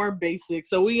the more basic.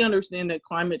 So we understand that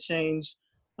climate change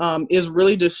is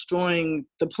really destroying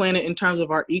the planet in terms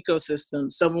of our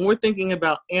ecosystem. So when we're thinking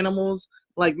about animals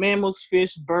like mammals,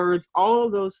 fish, birds, all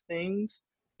of those things,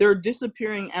 they're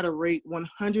disappearing at a rate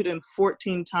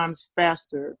 114 times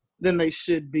faster than they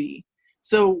should be.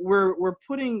 So we're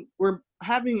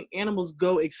having animals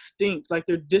go extinct, like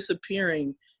they're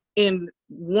disappearing in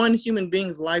one human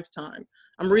being's lifetime.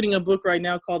 I'm reading a book right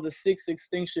now called The Sixth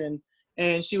Extinction,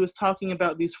 and she was talking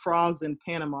about these frogs in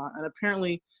Panama. And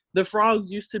apparently the frogs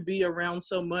used to be around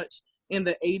so much in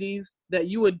the 80s that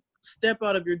you would step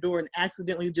out of your door and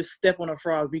accidentally just step on a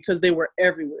frog because they were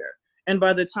everywhere. And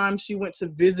by the time she went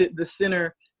to visit the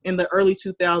center in the early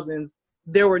 2000s,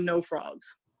 there were no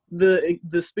frogs. The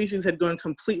species had gone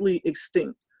completely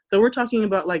extinct. So we're talking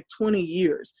about like 20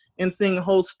 years and seeing a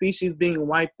whole species being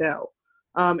wiped out.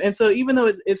 And so even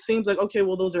though it seems like, okay,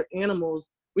 well, those are animals,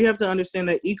 we have to understand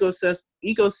that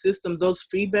ecosystems, those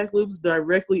feedback loops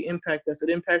directly impact us. It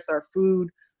impacts our food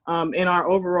and our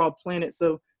overall planet.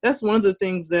 So that's one of the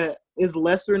things that is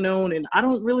lesser known. And I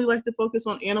don't really like to focus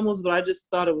on animals, but I just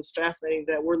thought it was fascinating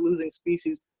that we're losing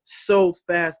species so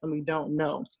fast and we don't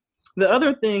know. The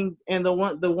other thing, and the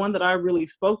one that I really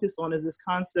focus on, is this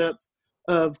concept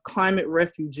of climate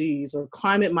refugees or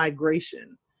climate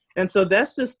migration. And so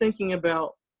that's just thinking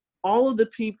about all of the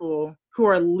people who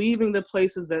are leaving the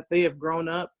places that they have grown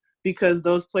up because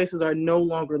those places are no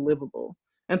longer livable.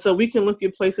 And so we can look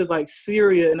at places like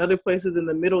Syria and other places in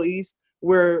the Middle East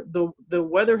where the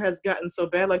weather has gotten so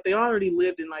bad, like they already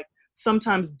lived in like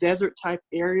sometimes desert type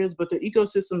areas, but the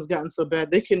ecosystem's gotten so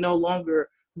bad they can no longer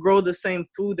grow the same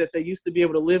food that they used to be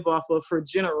able to live off of for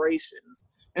generations.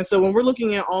 And so when we're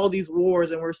looking at all these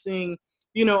wars and we're seeing,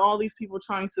 you know, all these people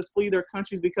trying to flee their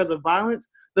countries because of violence,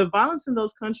 the violence in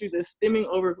those countries is stemming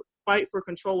over fight for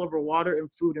control over water and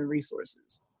food and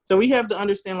resources. So we have to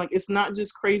understand, like, it's not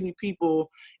just crazy people.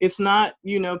 It's not,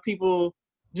 you know, people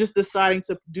just deciding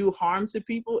to do harm to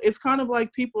people. It's kind of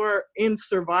like people are in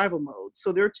survival mode.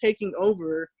 So they're taking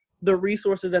over the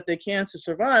resources that they can to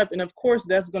survive. And of course,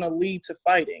 that's going to lead to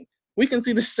fighting. We can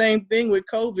see the same thing with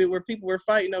COVID where people were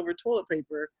fighting over toilet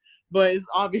paper, but it's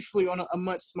obviously on a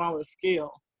much smaller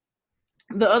scale.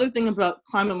 The other thing about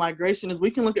climate migration is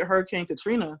we can look at Hurricane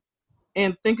Katrina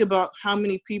and think about how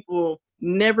many people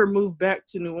never moved back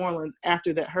to New Orleans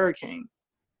after that hurricane.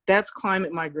 That's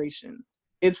climate migration.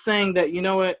 It's saying that, you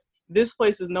know what, this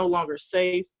place is no longer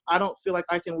safe. I don't feel like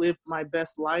I can live my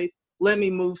best life. Let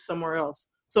me move somewhere else.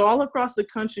 So all across the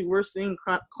country, we're seeing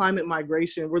climate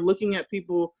migration. We're looking at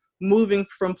people moving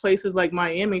from places like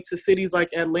Miami to cities like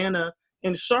Atlanta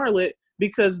and Charlotte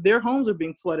because their homes are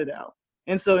being flooded out.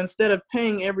 And so instead of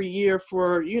paying every year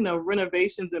for, you know,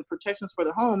 renovations and protections for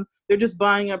the home, they're just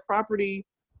buying up property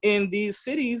in these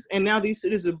cities. And now these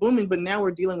cities are booming, but now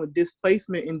we're dealing with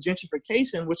displacement and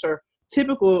gentrification, which are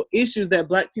typical issues that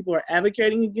Black people are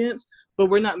advocating against, but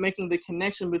we're not making the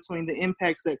connection between the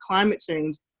impacts that climate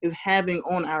change is having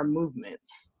on our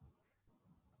movements.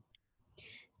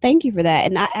 Thank you for that.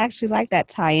 And I actually like that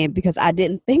tie-in because I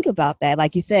didn't think about that.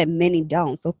 Like you said, many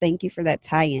don't. So thank you for that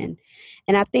tie-in.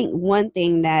 And I think one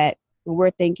thing that when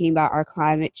we're thinking about our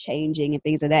climate changing and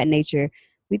things of that nature,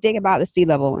 we think about the sea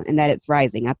level and that it's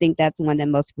rising. I think that's one that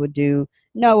most people do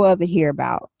know of and hear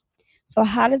about. So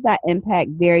how does that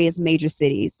impact various major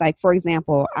cities? Like, for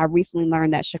example, I recently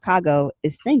learned that Chicago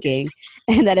is sinking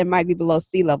and that it might be below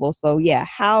sea level. So yeah,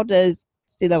 how does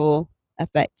sea level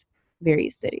affect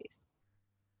various cities?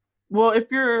 Well,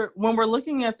 when we're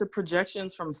looking at the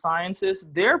projections from scientists,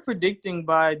 they're predicting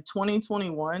by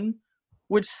 2021,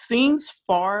 which seems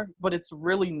far, but it's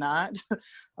really not.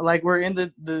 Like we're in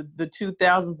the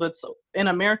 2000s, but so in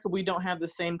America, we don't have the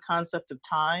same concept of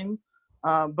time.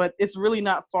 But it's really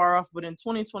not far off. But in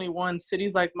 2021,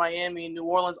 cities like Miami, New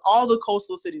Orleans, all the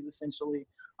coastal cities essentially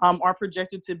are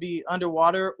projected to be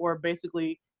underwater or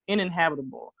basically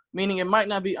uninhabitable, meaning it might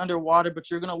not be underwater, but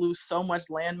you're going to lose so much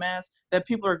landmass that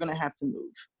people are going to have to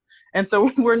move. And so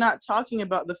we're not talking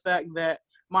about the fact that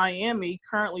Miami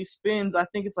currently spends, I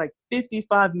think it's like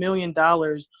 $55 million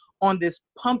on this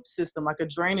pump system, like a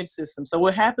drainage system. So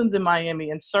what happens in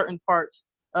Miami and certain parts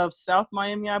of South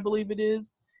Miami, I believe it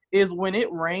is when it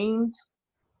rains,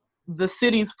 the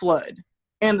cities flood.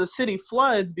 And the city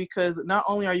floods because not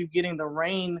only are you getting the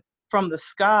rain from the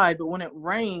sky, but when it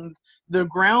rains, the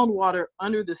groundwater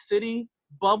under the city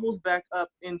bubbles back up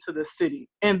into the city.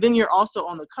 And then you're also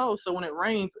on the coast. So when it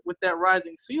rains with that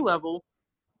rising sea level,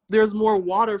 there's more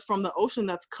water from the ocean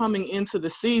that's coming into the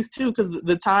seas too, because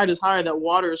the tide is higher, that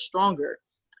water is stronger.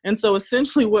 And so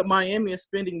essentially what Miami is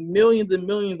spending millions and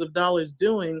millions of dollars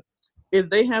doing is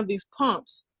they have these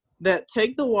pumps that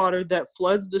take the water that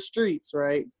floods the streets,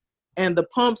 right? And the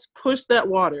pumps push that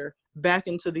water back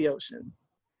into the ocean.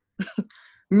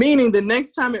 Meaning the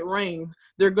next time it rains,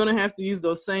 they're going to have to use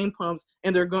those same pumps,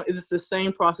 and it's the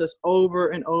same process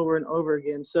over and over and over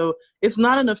again. So it's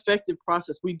not an effective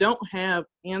process. We don't have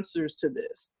answers to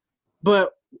this,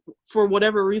 but for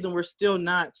whatever reason, we're still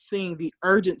not seeing the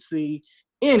urgency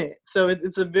in it. So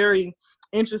it's a very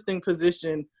interesting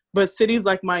position. But cities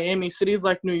like Miami, cities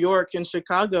like New York and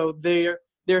Chicago, they're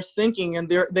sinking,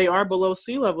 and they are below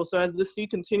sea level. So as the sea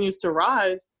continues to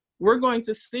rise, we're going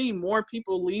to see more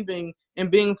people leaving and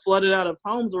being flooded out of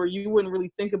homes where you wouldn't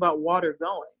really think about water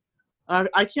going.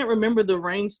 I can't remember the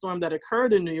rainstorm that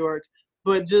occurred in New York,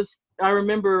 but I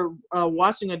remember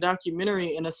watching a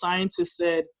documentary, and a scientist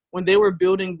said when they were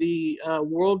building the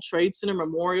World Trade Center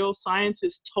Memorial,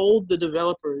 scientists told the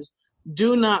developers,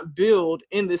 do not build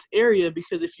in this area,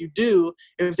 because if you do,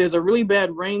 if there's a really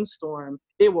bad rainstorm,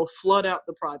 it will flood out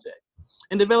the project.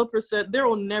 And developers said there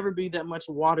will never be that much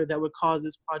water that would cause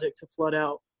this project to flood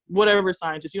out. Whatever,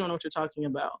 scientists, you don't know what you're talking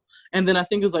about. And then I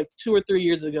think it was like 2 or 3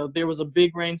 years ago, there was a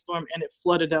big rainstorm and it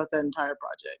flooded out that entire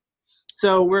project.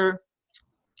 So we're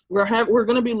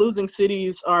going to be losing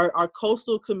cities, our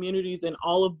coastal communities, and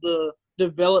all of the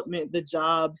development, the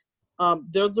jobs.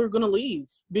 Those are going to leave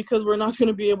because we're not going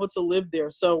to be able to live there.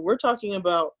 So we're talking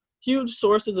about huge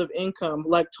sources of income,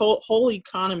 like whole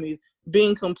economies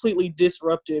being completely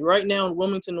disrupted. Right now in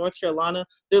Wilmington, North Carolina,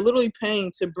 they're literally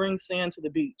paying to bring sand to the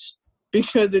beach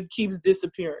because it keeps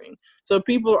disappearing. So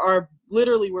people are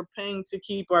literally, we're paying to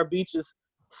keep our beaches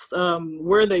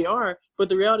where they are, but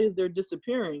the reality is they're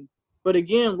disappearing. But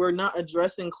again, we're not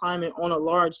addressing climate on a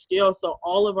large scale. So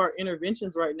all of our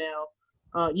interventions right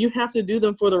now, you have to do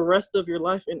them for the rest of your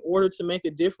life in order to make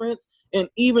a difference. And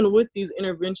even with these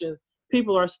interventions,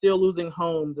 people are still losing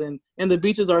homes, and the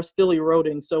beaches are still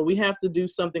eroding. So we have to do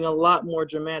something a lot more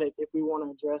dramatic if we want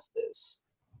to address this.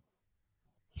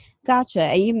 Gotcha.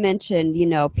 And you mentioned,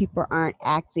 people aren't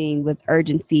acting with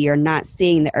urgency or not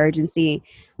seeing the urgency,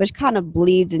 which kind of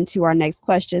bleeds into our next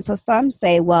question. So some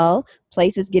say, well,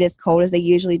 places get as cold as they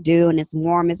usually do and as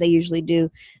warm as they usually do.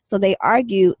 So they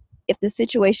argue, if the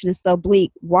situation is so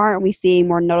bleak, why aren't we seeing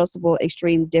more noticeable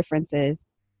extreme differences?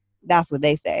 That's what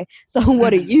they say. So what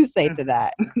do you say to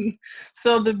that?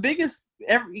 So the biggest,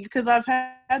 because I've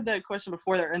had that question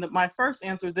before there, and my first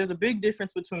answer is there's a big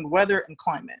difference between weather and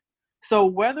climate. So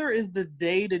weather is the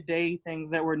day-to-day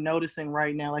things that we're noticing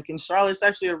right now. Like in Charlotte, it's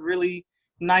actually a really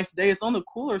nice day. It's on the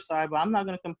cooler side, but I'm not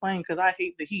going to complain because I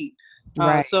hate the heat.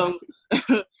 Right. So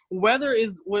weather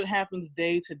is what happens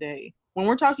day to day. When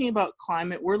we're talking about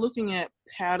climate, we're looking at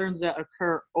patterns that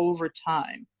occur over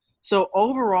time. So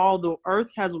overall, the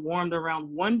Earth has warmed around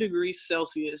 1 degree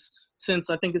Celsius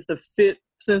since I think it's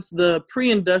since the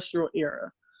pre-industrial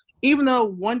era. Even though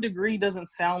 1 degree doesn't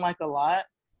sound like a lot,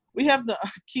 we have to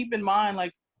keep in mind,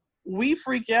 like, we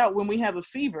freak out when we have a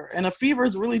fever, and a fever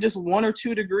is really just 1 or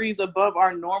 2 degrees above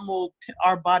our normal,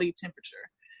 our body temperature.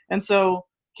 And so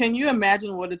can you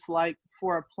imagine what it's like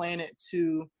for a planet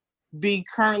to be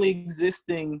currently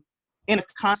existing in a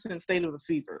constant state of a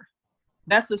fever?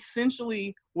 That's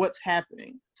essentially what's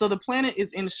happening. So the planet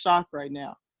is in shock right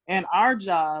now. And our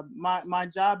job, my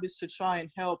job, is to try and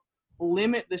help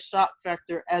limit the shock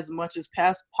factor as much as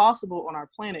possible on our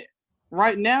planet.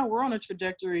 Right now, we're on a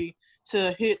trajectory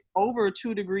to hit over a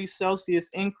 2 degrees Celsius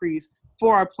increase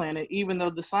for our planet, even though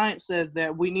the science says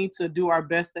that we need to do our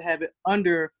best to have it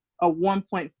under a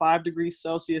 1.5 degrees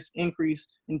Celsius increase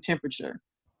in temperature.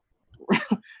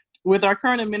 With our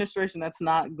current administration, that's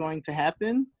not going to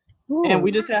happen. Ooh. And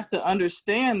we just have to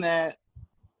understand that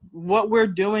what we're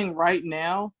doing right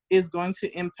now is going to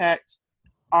impact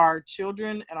our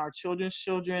children and our children's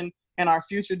children and our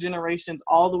future generations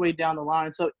all the way down the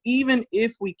line. So even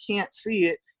if we can't see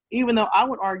it, even though I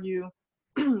would argue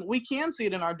we can see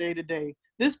it in our day-to-day,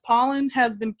 this pollen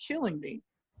has been killing me.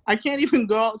 I can't even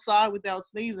go outside without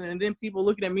sneezing, and then people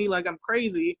looking at me like I'm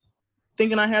crazy,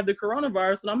 thinking I have the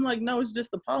coronavirus, and I'm like, no, it's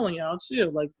just the pollen, y'all.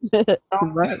 Chill. Like,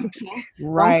 right.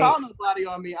 Don't call nobody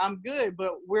on me. I'm good.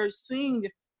 But we're seeing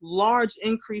large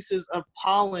increases of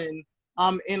pollen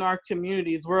in our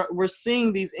communities. We're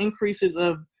seeing these increases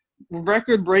of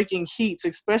record-breaking heats,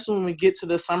 especially when we get to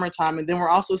the summertime, and then we're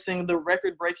also seeing the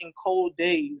record-breaking cold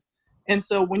days. And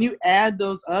so when you add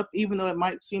those up, even though it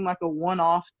might seem like a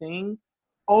one-off thing,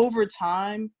 over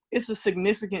time, it's a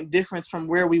significant difference from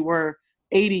where we were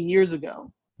 80 years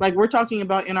ago. Like, we're talking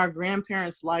about in our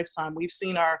grandparents' lifetime, we've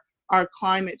seen our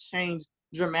climate change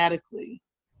dramatically.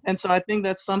 And so I think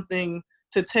that's something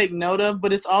to take note of,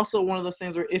 but it's also one of those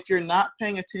things where if you're not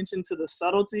paying attention to the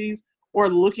subtleties or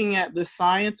looking at the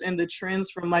science and the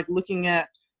trends from, like, looking at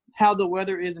how the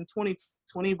weather is in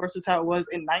 2020 versus how it was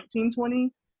in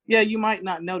 1920, yeah, you might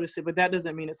not notice it, but that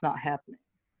doesn't mean it's not happening.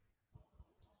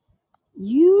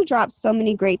 You dropped so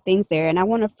many great things there. And I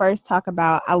want to first talk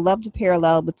about, I love the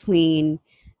parallel between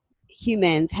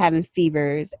humans having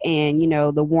fevers and,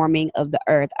 the warming of the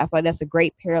earth. I feel like that's a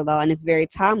great parallel, and it's very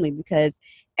timely because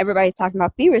everybody's talking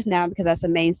about fevers now because that's the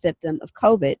main symptom of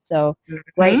COVID. So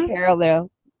great Mhm.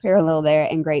 parallel there,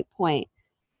 and great point.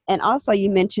 And also, you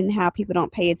mentioned how people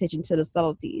don't pay attention to the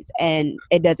subtleties, and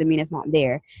it doesn't mean it's not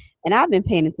there. And I've been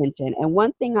paying attention. And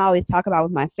one thing I always talk about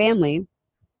with my family,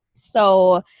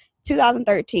 so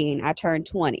 2013, I turned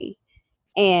 20.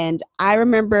 And I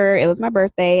remember it was my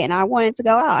birthday and I wanted to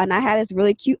go out, and I had this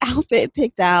really cute outfit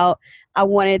picked out. I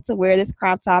wanted to wear this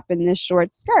crop top and this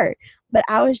short skirt. But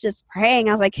I was just praying.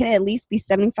 I was like, can it at least be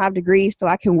 75 degrees so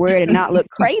I can wear it and not look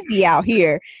crazy out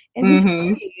here in these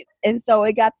Mhm. streets? And so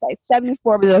it got to like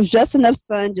 74, but there was just enough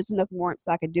sun, just enough warmth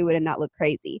so I could do it and not look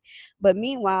crazy. But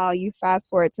meanwhile, you fast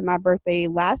forward to my birthday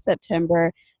last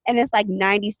September and it's like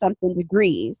 90 something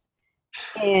degrees.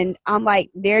 And I'm like,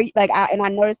 there, like, I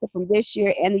noticed it from this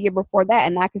year and the year before that,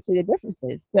 and I can see the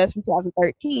differences. Just from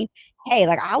 2013, hey,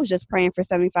 like I was just praying for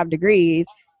 75 degrees.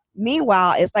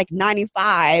 Meanwhile, it's like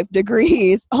 95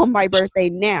 degrees on my birthday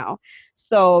now.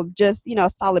 So just, a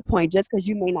solid point. Just because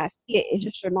you may not see it, it's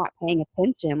just you're not paying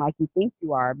attention like you think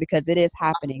you are, because it is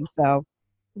happening. So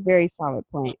very solid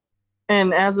point.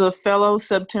 And as a fellow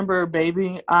September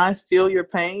baby, I feel your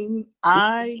pain.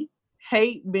 I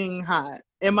hate being hot.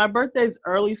 And my birthday's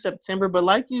early September, but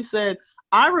like you said,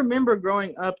 I remember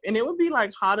growing up and it would be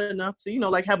like hot enough to,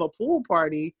 like have a pool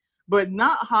party, but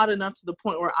not hot enough to the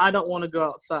point where I don't want to go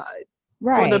outside.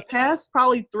 For the Right. past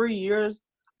probably 3 years,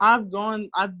 I've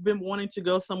been wanting to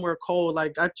go somewhere cold.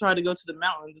 Like I tried to go to the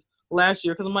mountains last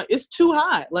year because I'm like, it's too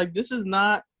hot. Like this is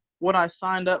not what I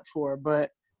signed up for,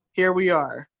 but here we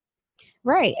are.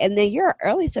 Right. And then you're an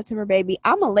early September baby.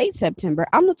 I'm a late September.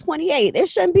 I'm the 28th. It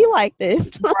shouldn't be like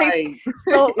this. Like, Right.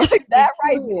 so It like should be that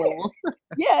right cool. there.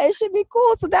 Yeah, it should be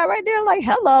cool. So that right there, like,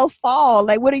 hello, fall.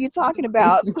 Like, what are you talking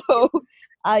about? So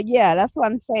yeah, that's what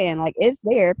I'm saying. Like, it's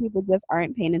there. People just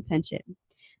aren't paying attention.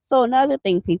 So another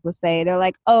thing people say, they're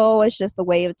like, oh, it's just the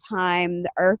way of time.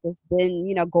 The earth has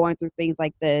been, going through things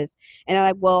like this. And they're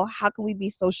like, well, how can we be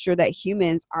so sure that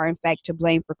humans are in fact to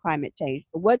blame for climate change?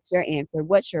 So what's your answer?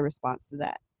 What's your response to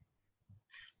that?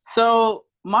 So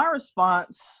my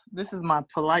response, this is my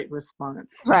polite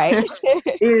response, Right.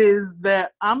 is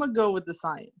that I'm going to go with the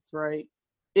science, right?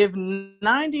 If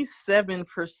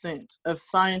 97% of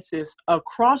scientists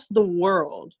across the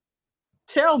world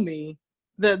tell me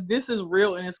that this is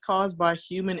real and it's caused by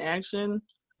human action,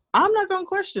 I'm not going to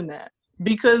question that,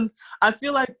 because I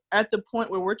feel like at the point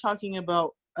where we're talking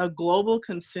about a global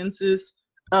consensus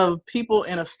of people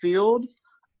in a field,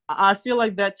 I feel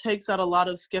like that takes out a lot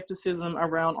of skepticism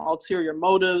around ulterior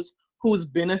motives, who's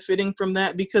benefiting from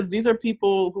that, because these are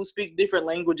people who speak different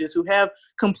languages, who have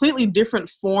completely different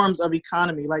forms of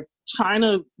economy. Like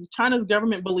China's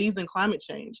government believes in climate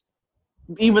change,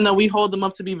 even though we hold them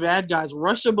up to be bad guys.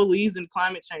 Russia believes in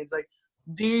climate change. Like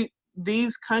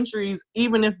these countries,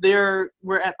 even if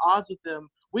we're at odds with them,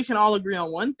 we can all agree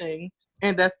on one thing,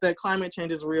 and that's that climate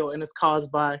change is real and it's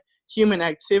caused by human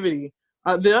activity.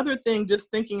 The other thing, just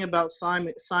thinking about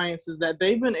science, is that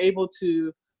they've been able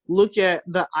to look at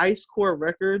the ice core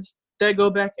records that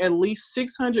go back at least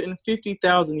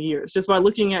 650,000 years, just by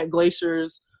looking at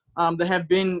glaciers that have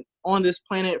been on this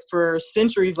planet for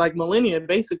centuries, like millennia,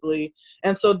 basically.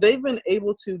 And so they've been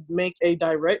able to make a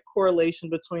direct correlation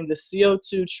between the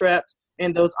CO2 trapped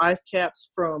in those ice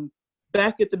caps from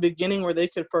back at the beginning, where they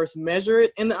could first measure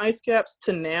it in the ice caps,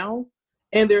 to now.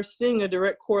 And they're seeing a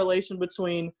direct correlation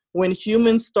between when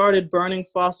humans started burning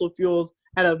fossil fuels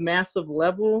at a massive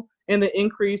level and the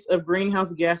increase of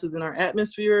greenhouse gases in our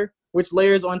atmosphere, which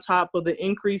layers on top of the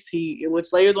increased heat,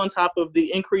 which layers on top of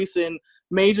the increase in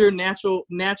major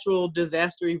natural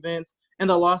disaster events and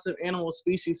the loss of animal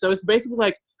species. So it's basically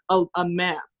like a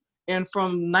map. And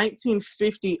from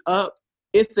 1950 up,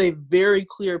 it's a very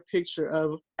clear picture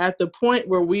of, at the point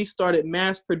where we started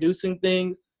mass producing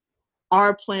things,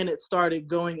 our planet started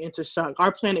going into shock.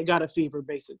 Our planet got a fever,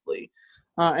 basically.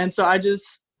 And so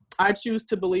I choose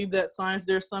to believe that science.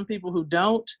 There's some people who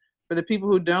don't. For the people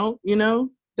who don't,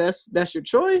 that's your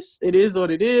choice. It is what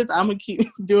it is. I'm gonna keep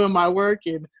doing my work,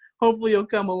 and hopefully you'll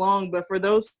come along. But for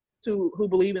those who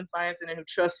believe in science and who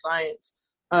trust science,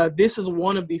 this is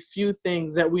one of the few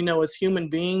things that we know as human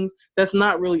beings that's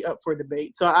not really up for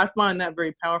debate. So I find that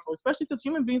very powerful, especially because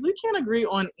human beings, we can't agree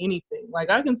on anything. Like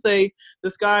I can say the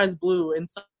sky is blue and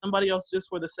somebody else, just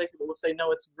for the sake of it, will say,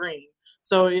 no, it's green.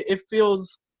 So it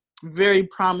feels very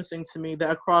promising to me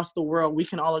that across the world we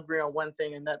can all agree on one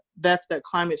thing, and that's that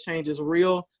climate change is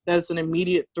real, that's an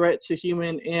immediate threat to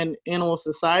human and animal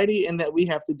society, and that we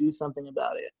have to do something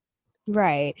about it.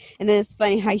 Right. And then it's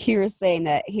funny how you were saying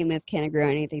that humans can't agree on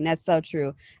anything. That's so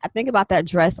true. I think about that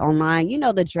dress online. You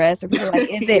know, the dress where people are like,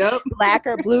 is it Yep. black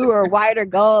or blue or white or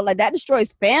gold? Like that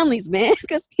destroys families, man,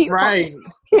 because people Right.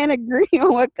 can't agree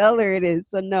on what color it is.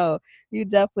 So no, you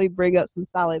definitely bring up some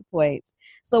solid points.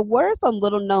 So what are some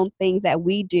little known things that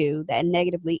we do that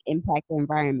negatively impact the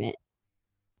environment?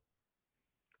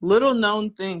 Little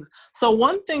known things. So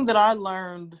one thing that I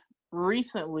learned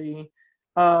recently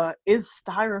is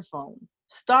styrofoam.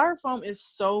 Styrofoam is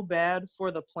so bad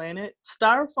for the planet.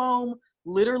 Styrofoam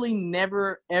literally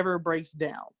never ever breaks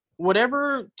down.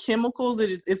 Whatever chemicals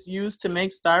it's used to make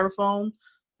styrofoam,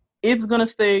 it's going to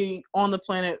stay on the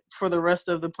planet for the rest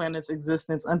of the planet's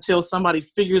existence until somebody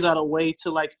figures out a way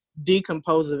to like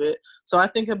decompose of it. So I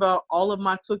think about all of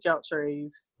my cookout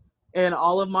trays and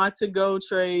all of my to-go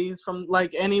trays from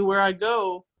like anywhere I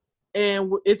go,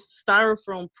 and it's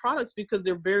styrofoam products because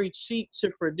they're very cheap to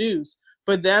produce.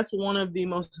 But that's one of the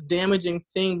most damaging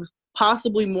things,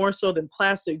 possibly more so than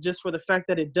plastic, just for the fact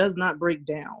that it does not break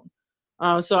down.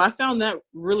 So I found that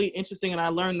really interesting, and I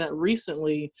learned that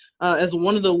recently as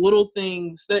one of the little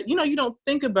things that, you don't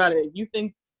think about it. You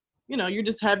think, you're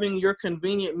just having your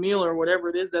convenient meal or whatever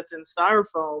it is that's in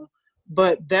styrofoam,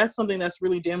 but that's something that's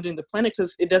really damaging the planet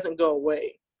because it doesn't go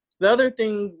away. The other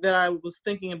thing that I was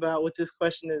thinking about with this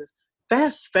question is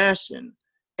fast fashion.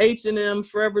 H&M,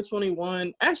 Forever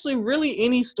 21, actually really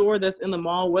any store that's in the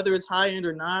mall, whether it's high end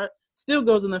or not, still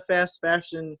goes in the fast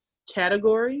fashion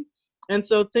category. And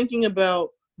so thinking about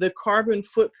the carbon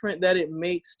footprint that it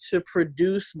makes to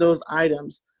produce those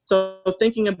items. So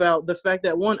thinking about the fact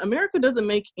that, one, America doesn't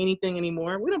make anything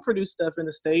anymore. We don't produce stuff in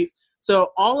the States. So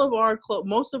all of our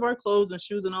most of our clothes and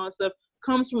shoes and all that stuff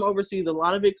comes from overseas. A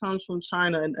lot of it comes from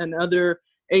China and other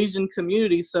Asian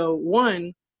communities. So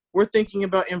one, we're thinking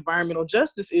about environmental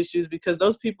justice issues because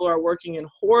those people are working in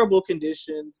horrible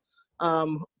conditions,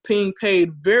 being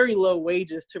paid very low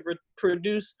wages to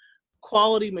produce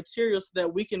quality materials so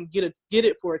that we can get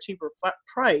it for a cheaper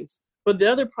price. But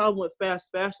the other problem with fast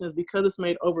fashion is because it's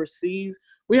made overseas,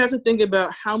 we have to think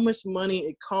about how much money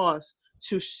it costs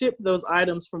to ship those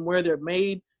items from where they're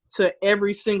made to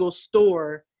every single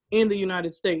store in the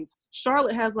United States.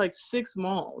 Charlotte has like 6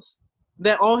 malls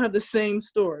that all have the same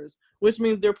stores, which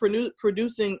means they're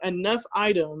producing enough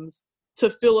items to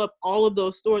fill up all of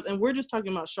those stores. And we're just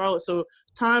talking about Charlotte. So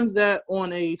times that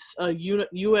on a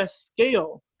U.S.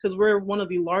 scale, because we're one of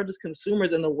the largest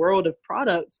consumers in the world of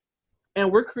products, and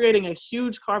we're creating a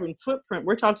huge carbon footprint.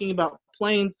 We're talking about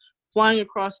planes flying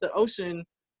across the ocean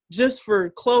just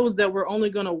for clothes that we're only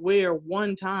going to wear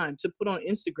one time to put on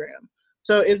Instagram.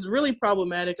 So it's really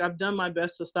problematic. I've done my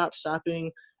best to stop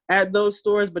shopping at those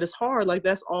stores, but it's hard. Like,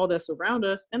 that's all that's around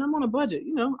us. And I'm on a budget.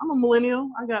 I'm a millennial.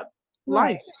 I got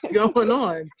life going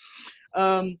on.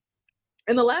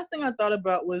 And the last thing I thought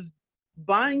about was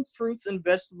buying fruits and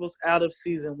vegetables out of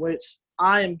season, which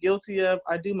I am guilty of.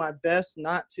 I do my best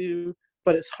not to,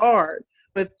 but it's hard.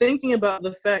 But thinking about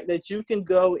the fact that you can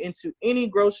go into any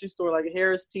grocery store like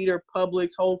Harris Teeter,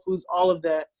 Publix, Whole Foods, all of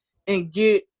that, and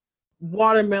get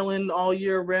watermelon all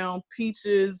year round,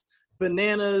 peaches,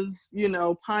 bananas,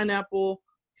 pineapple.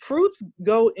 Fruits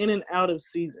go in and out of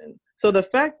season. So the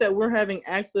fact that we're having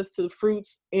access to the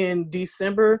fruits in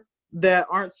December that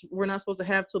we're not supposed to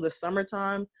have till the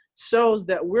summertime shows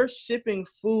that we're shipping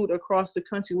food across the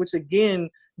country, which again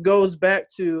goes back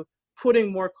to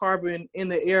putting more carbon in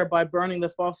the air by burning the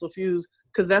fossil fuels,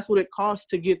 because that's what it costs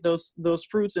to get those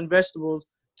fruits and vegetables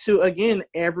to, again,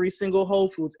 every single Whole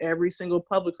Foods, every single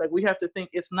Publix. Like, we have to think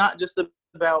it's not just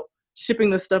about shipping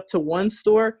the stuff to one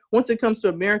store. Once it comes to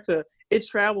America, it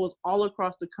travels all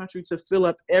across the country to fill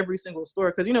up every single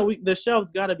store, because the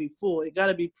shelves got to be full. It got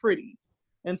to be pretty.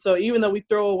 And so even though we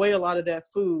throw away a lot of that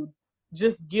food,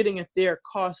 just getting it there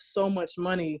costs so much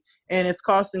money, and it's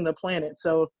costing the planet.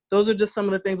 So those are just some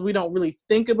of the things we don't really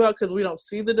think about because we don't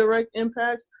see the direct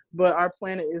impacts, but our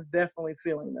planet is definitely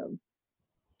feeling them.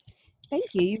 Thank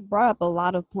you. You brought up a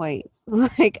lot of points.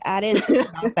 Like, I didn't think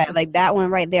about that. Like, that one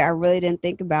right there, I really didn't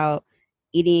think about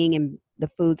eating and the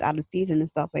foods out of season and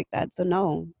stuff like that. So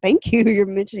no, thank you. You're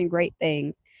mentioning great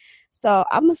things. So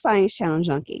I'm a Science Channel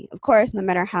junkie. Of course, no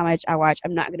matter how much I watch,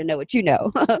 I'm not going to know what you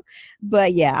know.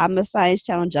 But yeah, I'm a Science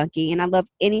Channel junkie, and I love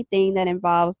anything that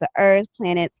involves the Earth,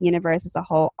 planets, universe as a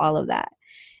whole, all of that.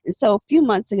 And so a few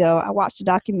months ago, I watched a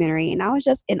documentary, and I was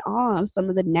just in awe of some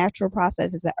of the natural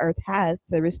processes that Earth has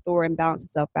to restore and balance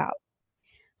itself out.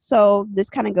 So this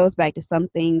kind of goes back to some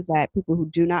things that people who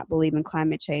do not believe in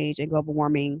climate change and global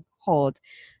warming hold.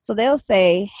 So they'll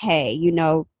say, hey,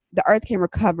 the earth can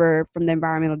recover from the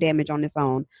environmental damage on its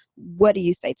own. What do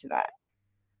you say to that?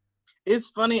 It's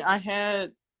funny. I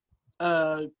had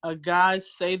a guy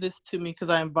say this to me because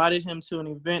I invited him to an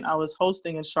event I was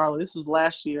hosting in Charlotte. This was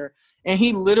last year. And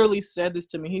he literally said this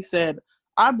to me. He said,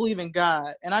 I believe in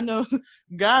God. And I know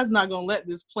God's not going to let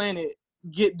this planet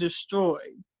get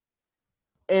destroyed.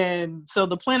 And so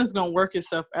the planet's going to work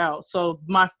itself out. So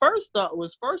my first thought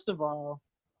was, first of all,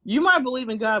 you might believe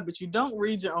in God, but you don't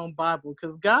read your own Bible,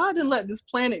 because God didn't let this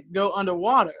planet go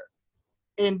underwater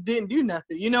and didn't do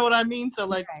nothing. You know what I mean? So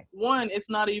like, one, it's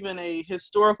not even a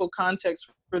historical context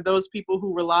for those people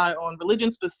who rely on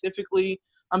religion specifically,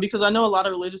 because I know a lot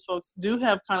of religious folks do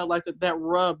have kind of like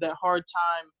that hard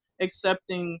time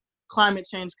accepting climate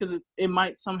change, because it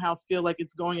might somehow feel like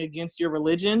it's going against your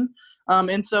religion.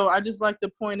 And so I just like to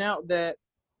point out that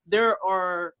there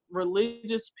are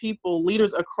religious people,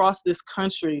 leaders across this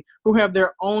country, who have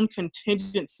their own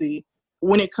contingency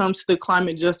when it comes to the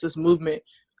climate justice movement,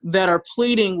 that are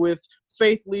pleading with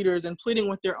faith leaders and pleading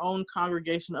with their own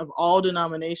congregation of all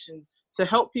denominations to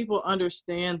help people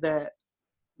understand that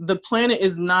the planet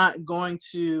is not going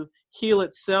to heal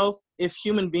itself if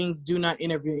human beings do not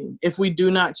intervene, if we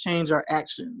do not change our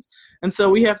actions. And so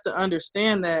we have to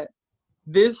understand that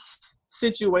this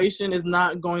situation is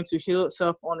not going to heal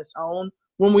itself on its own.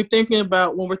 When we're thinking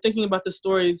about the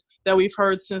stories that we've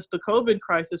heard since the COVID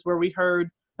crisis, where we heard,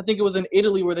 I think it was in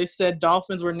Italy, where they said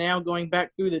dolphins were now going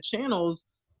back through the channels,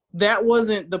 that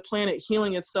wasn't the planet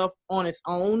healing itself on its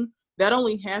own. That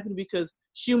only happened because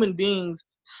human beings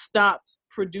stopped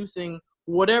producing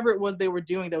whatever it was they were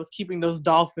doing that was keeping those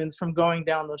dolphins from going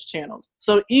down those channels.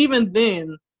 So even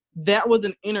then, that was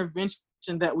an intervention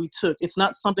that we took. It's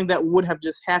not something that would have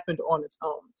just happened on its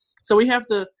own. So we have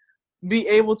to be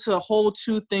able to hold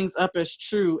two things up as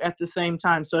true at the same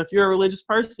time. So if you're a religious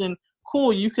person,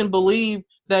 cool, you can believe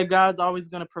that God's always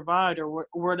going to provide, or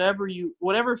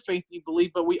whatever faith you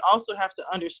believe. But we also have to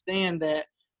understand that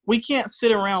we can't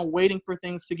sit around waiting for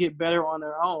things to get better on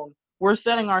their own. We're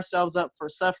setting ourselves up for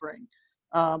suffering.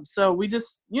 So we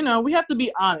just, we have to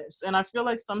be honest. And I feel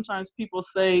like sometimes people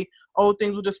say, oh,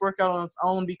 things will just work out on its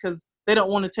own, because they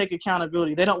don't want to take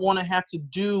accountability. They don't want to have to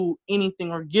do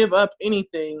anything or give up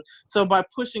anything. So by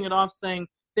pushing it off, saying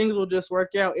things will just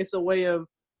work out, it's a way of,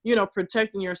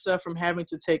 protecting yourself from having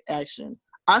to take action.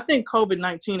 I think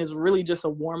COVID-19 is really just a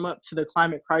warm up to the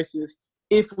climate crisis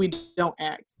if we don't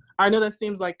act. I know that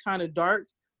seems like kind of dark,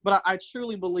 but I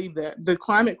truly believe that the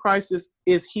climate crisis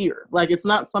is here. Like, it's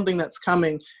not something that's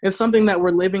coming. It's something that we're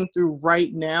living through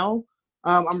right now.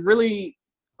 I'm really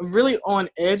on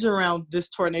edge around this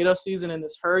tornado season and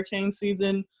this hurricane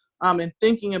season, and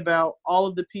thinking about all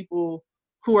of the people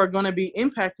who are going to be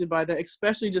impacted by that,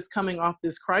 especially just coming off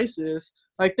this crisis.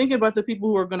 Like, thinking about the people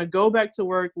who are going to go back to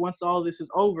work once all this is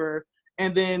over,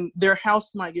 and then their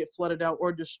house might get flooded out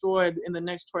or destroyed in the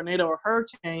next tornado or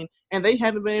hurricane, and they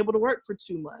haven't been able to work for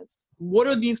 2 months. What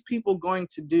are these people going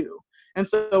to do? And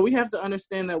so we have to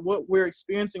understand that what we're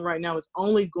experiencing right now is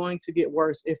only going to get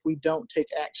worse if we don't take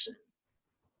action.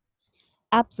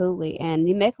 Absolutely. And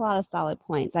you make a lot of solid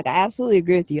points. Like, I absolutely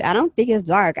agree with you. I don't think it's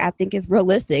dark. I think it's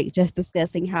realistic, just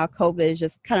discussing how COVID is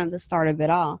just kind of the start of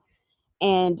it all.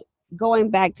 And going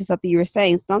back to something you were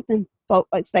saying, something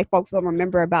folks don't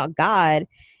remember about God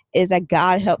is that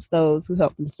God helps those who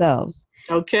help themselves.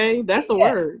 Okay, that's a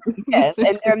word. Yes,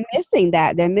 and they're missing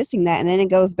that. And then it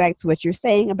goes back to what you're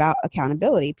saying about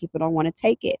accountability. People don't want to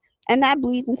take it. And that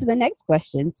bleeds into the next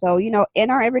question. So, in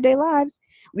our everyday lives,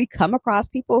 we come across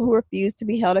people who refuse to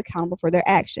be held accountable for their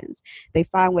actions. They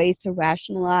find ways to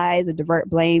rationalize and divert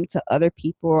blame to other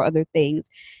people or other things.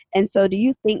 And so do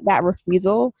you think that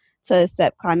refusal to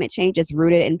accept climate change is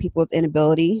rooted in people's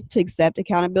inability to accept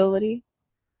accountability?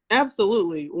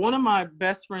 Absolutely. One of my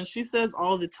best friends, she says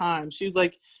all the time, she was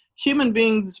like, human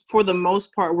beings, for the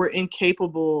most part, we're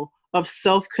incapable of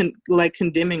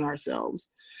condemning ourselves.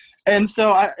 And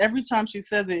so every time she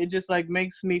says it, it just like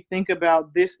makes me think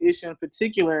about this issue in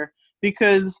particular,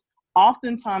 because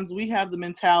oftentimes we have the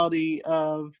mentality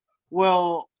of,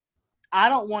 well, I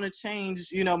don't want to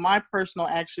change, my personal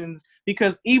actions,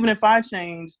 because even if I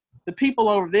change, the people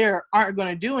over there aren't going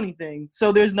to do anything.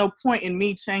 So there's no point in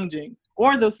me changing.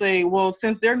 Or they'll say, well,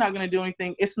 since they're not going to do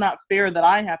anything, it's not fair that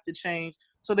I have to change.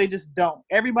 So they just don't.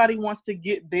 Everybody wants to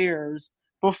get theirs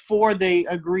before they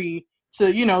agree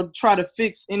to, try to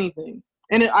fix anything.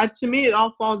 And to me, it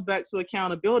all falls back to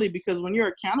accountability, because when you're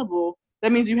accountable,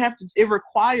 that means it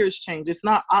requires change. It's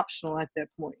not optional at that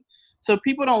point. So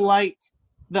people don't like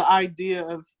the idea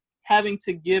of having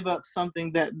to give up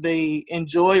something that they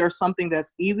enjoy or something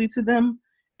that's easy to them.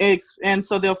 And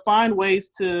so they'll find ways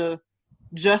to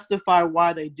justify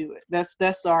why they do it.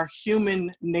 That's our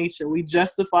human nature. We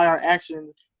justify our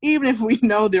actions, even if we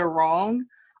know they're wrong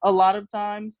a lot of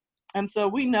times. And so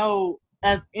we know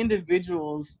as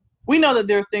individuals, we know that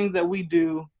there are things that we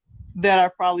do that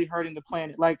are probably hurting the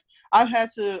planet. Like I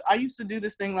used to do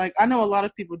this thing, like I know a lot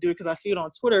of people do it because I see it on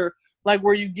Twitter, like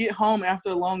where you get home after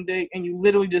a long day and you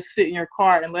literally just sit in your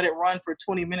car and let it run for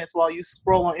 20 minutes while you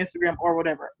scroll on Instagram or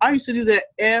whatever. I used to do that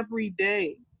every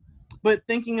day. But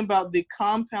thinking about the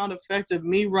compound effect of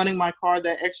me running my car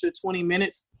that extra 20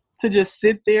 minutes to just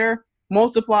sit there,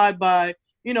 multiplied by,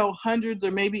 hundreds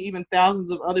or maybe even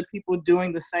thousands of other people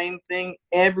doing the same thing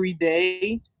every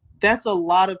day, that's a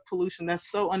lot of pollution.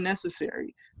 That's so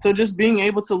unnecessary. So just being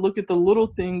able to look at the little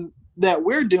things that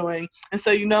we're doing and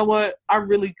say, you know what, I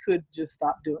really could just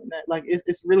stop doing that. Like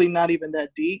it's really not even that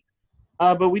deep.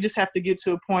 But we just have to get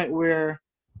to a point where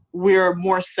we're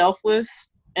more selfless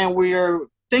and we're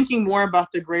thinking more about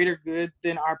the greater good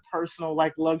than our personal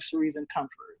like luxuries and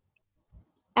comfort.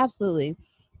 Absolutely.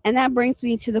 And that brings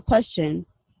me to the question,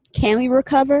 can we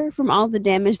recover from all the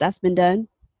damage that's been done?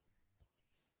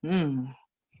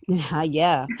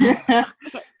 Yeah.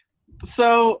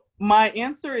 So my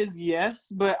answer is yes,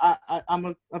 but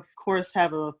I'm of course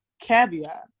have a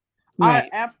caveat. Right. I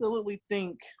absolutely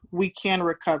think we can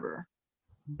recover,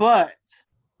 but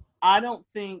I don't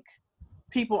think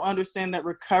people understand that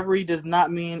recovery does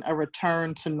not mean a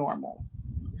return to normal.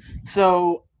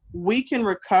 So we can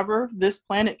recover, this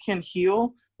planet can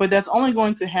heal, but that's only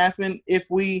going to happen if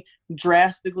we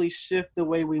drastically shift the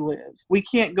way we live. We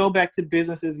can't go back to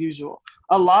business as usual.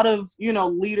 A lot of,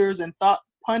 leaders and thought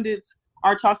pundits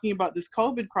are talking about this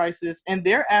COVID crisis, and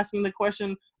they're asking the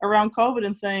question around COVID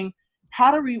and saying,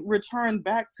 how do we return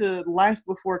back to life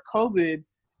before COVID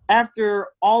after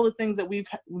all the things that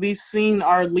we've seen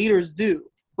our leaders do?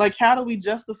 Like, how do we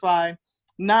justify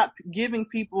not giving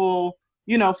people,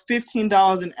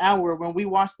 $15 an hour when we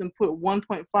watched them put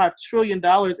 $1.5 trillion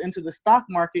into the stock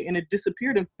market and it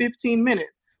disappeared in 15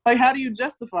 minutes? Like, how do you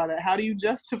justify that? How do you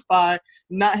justify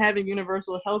not having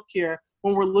universal health care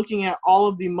when we're looking at all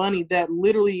of the money that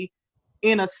literally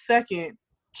in a second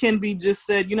can be just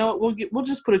said, you know what, we'll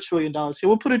just put $1 trillion here.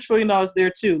 We'll put $1 trillion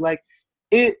there too. Like,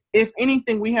 if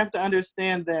anything, we have to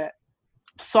understand that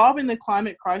solving the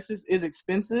climate crisis is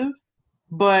expensive,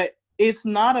 but it's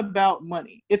not about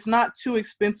money. It's not too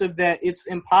expensive that it's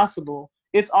impossible.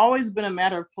 It's always been a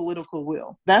matter of political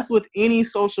will. That's with any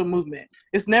social movement.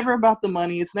 It's never about the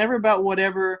money. It's never about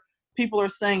whatever people are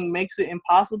saying makes it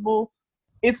impossible.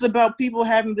 It's about people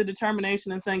having the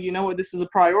determination and saying, you know what, this is a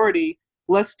priority.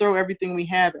 Let's throw everything we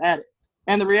have at it.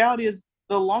 And the reality is,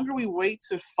 the longer we wait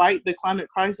to fight the climate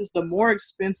crisis, the more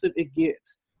expensive it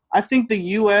gets. I think the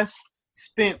U.S.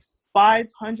 spent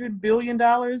 $500 billion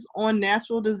on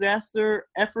natural disaster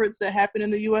efforts that happened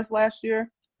in the U.S. last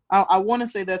year. I want to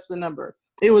say that's the number.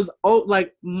 It was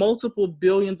like multiple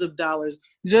billions of dollars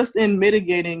just in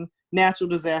mitigating natural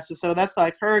disasters. So that's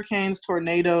like hurricanes,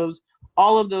 tornadoes,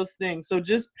 all of those things. So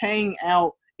just paying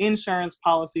out insurance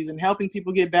policies and helping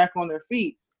people get back on their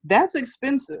feet, that's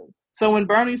expensive. So when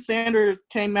Bernie Sanders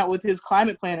came out with his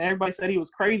climate plan, everybody said he was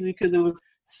crazy because it was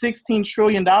 $16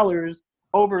 trillion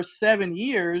over 7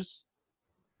 years.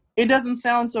 It doesn't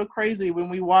sound so crazy when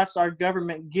we watch our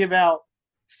government give out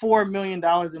 $4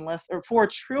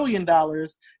 trillion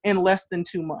in less than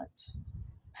 2 months.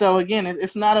 So again,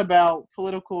 it's not about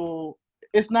political.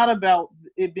 It's not about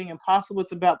it being impossible.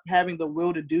 It's about having the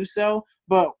will to do so.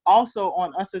 But also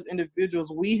on us as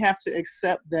individuals, we have to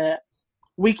accept that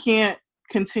we can't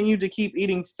continue to keep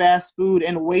eating fast food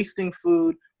and wasting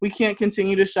food. We can't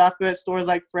continue to shop at stores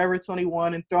like Forever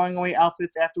 21 and throwing away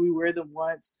outfits after we wear them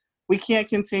once. We can't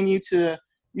continue to,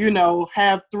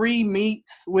 have 3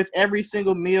 meats with every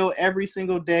single meal, every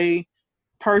single day.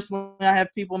 Personally, I have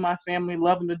people in my family,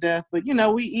 love them to death, but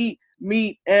we eat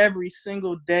meat every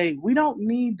single day. We don't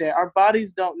need that. Our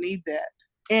bodies don't need that.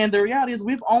 And the reality is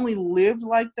we've only lived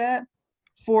like that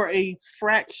for a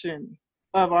fraction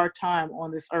of our time on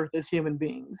this earth as human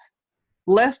beings.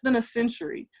 Less than a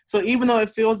century. So even though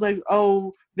it feels like,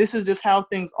 oh, this is just how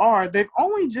things are, they've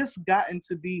only just gotten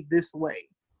to be this way.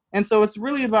 And so it's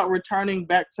really about returning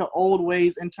back to old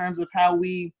ways in terms of how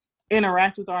we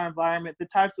interact with our environment, the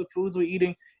types of foods we're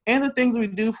eating, and the things we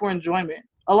do for enjoyment.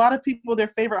 A lot of people, their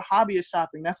favorite hobby is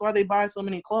shopping. That's why they buy so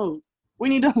many clothes. We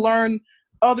need to learn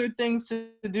other things to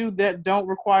do that don't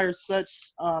require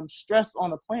such stress on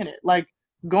the planet, like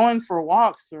going for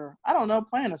walks or, I don't know,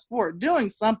 playing a sport, doing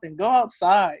something, go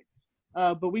outside.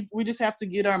 But we just have to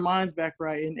get our minds back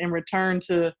right and return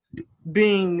to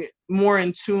being more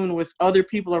in tune with other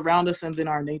people around us and then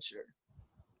our nature.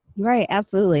 Right,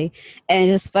 absolutely. And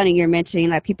it's just funny you're mentioning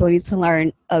that people need to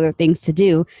learn other things to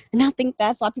do. And I think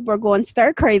that's why people are going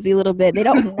stir crazy a little bit. They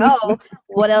don't know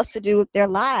what else to do with their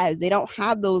lives. They don't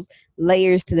have those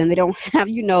layers to them. They don't have,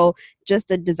 just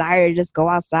the desire to just go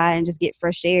outside and just get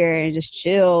fresh air and just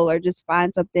chill or just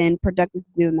find something productive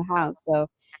to do in the house. So,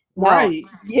 no, Right.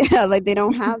 yeah, like they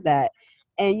don't have that.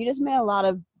 And you just made a lot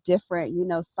of different,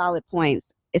 solid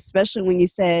points, especially when you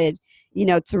said,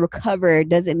 to recover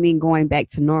doesn't mean going back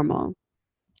to normal.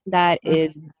 That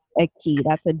is Mhm. a key.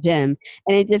 That's a gem.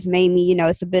 And it just made me,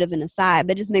 it's a bit of an aside,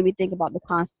 but it just made me think about the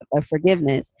concept of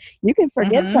forgiveness. You can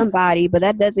forgive Mhm. somebody, but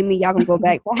that doesn't mean y'all can go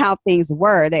back to how things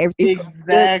were, that everything's going to be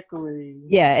good. Exactly.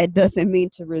 Yeah, it doesn't mean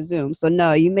to resume. So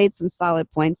no, you made some solid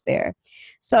points there.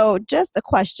 So just a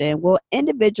question, will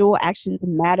individual actions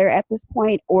matter at this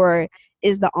point, or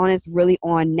is the onus really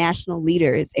on national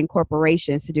leaders and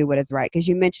corporations to do what is right? Because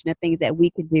you mentioned the things that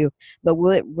we could do, but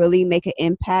will it really make an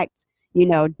impact?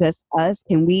 Just us?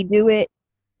 Can we do it?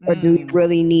 Or do we Mm.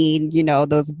 really need,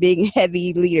 those big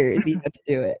heavy leaders, to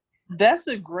do it? That's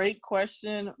a great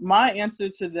question. My answer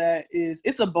to that is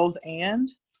it's a both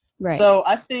and. Right. So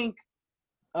I think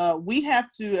we have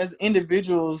to, as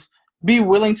individuals, be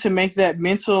willing to make that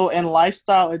mental and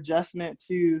lifestyle adjustment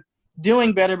to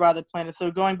doing better by the planet.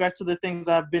 So going back to the things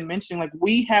I've been mentioning, like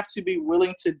we have to be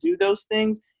willing to do those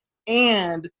things,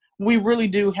 and we really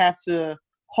do have to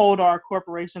hold our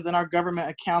corporations and our government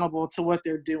accountable to what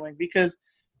they're doing, because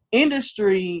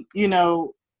industry, they're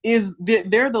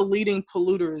the leading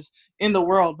polluters in the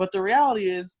world. But the reality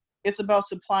is it's about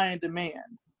supply and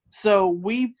demand. So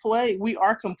we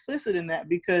are complicit in that,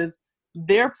 because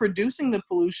they're producing the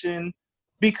pollution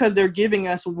because they're giving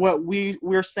us what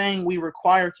we're saying we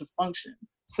require to function.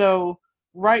 So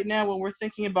right now, when we're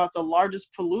thinking about the largest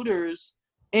polluters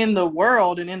in the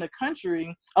world and in the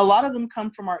country, a lot of them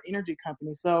come from our energy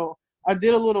companies. So I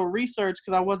did a little research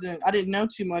because I didn't know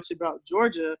too much about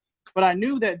Georgia, but I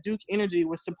knew that Duke Energy,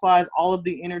 which supplies all of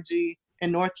the energy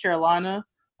in North Carolina,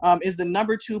 is the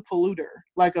number 2 polluter,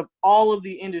 like of all of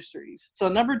the industries. So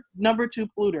number 2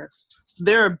 polluter.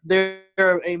 They're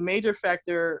a major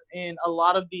factor in a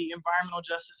lot of the environmental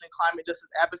justice and climate justice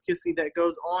advocacy that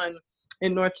goes on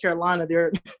in North Carolina.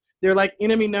 They're like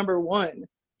enemy number 1.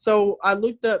 So I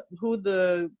looked up who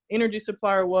the energy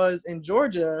supplier was in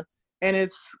Georgia, and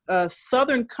it's a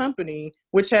Southern Company,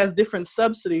 which has different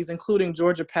subsidies, including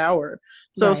Georgia Power.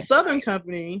 So Right. Southern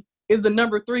Company is the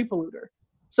number 3 polluter.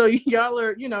 So y'all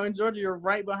are, in Georgia, you're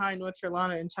right behind North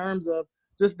Carolina in terms of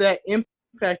just that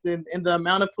impact and the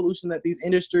amount of pollution that these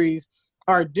industries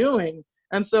are doing.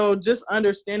 And so just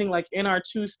understanding, like in our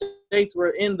 2 states,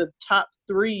 we're in the top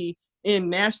 3 in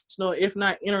national, if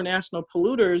not international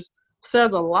polluters,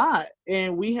 says a lot.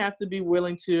 And we have to be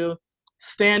willing to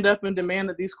stand up and demand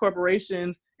that these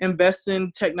corporations invest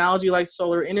in technology like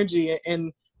solar energy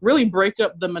and really break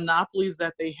up the monopolies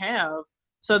that they have,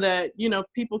 so that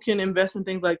people can invest in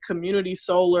things like community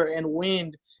solar and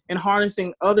wind and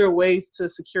harnessing other ways to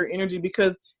secure energy,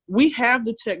 because we have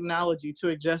the technology to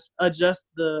address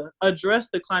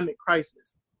the climate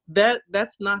crisis.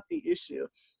 That's not the issue.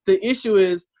 The issue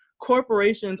is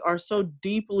corporations are so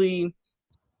deeply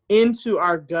into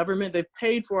our government. They've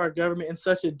paid for our government in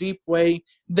such a deep way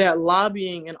that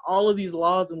lobbying and all of these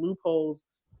laws and loopholes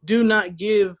do not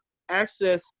give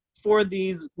access for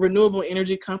these renewable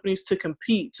energy companies to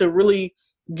compete, to really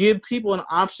give people an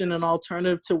option, an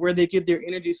alternative to where they get their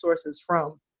energy sources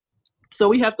from. So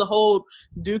we have to hold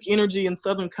Duke Energy and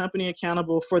Southern Company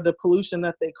accountable for the pollution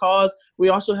that they cause. We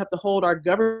also have to hold our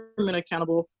government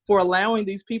accountable for allowing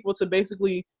these people to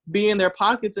basically be in their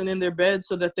pockets and in their beds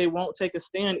so that they won't take a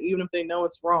stand, even if they know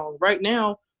it's wrong. Right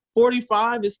now,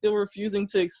 45 is still refusing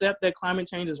to accept that climate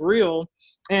change is real.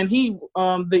 And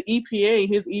the EPA,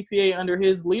 his EPA under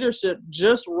his leadership,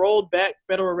 just rolled back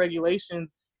federal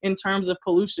regulations in terms of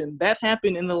pollution. That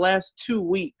happened in the last 2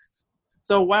 weeks.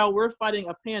 So while we're fighting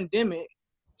a pandemic,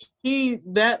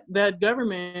 that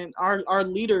government, our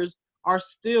leaders are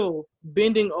still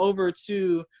bending over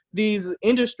to these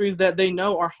industries that they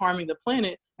know are harming the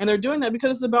planet, and they're doing that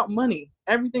because it's about money.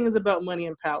 Everything is about money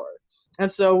and power. And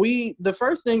so the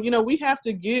first thing, we have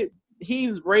to get,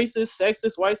 he's racist,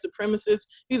 sexist, white supremacist,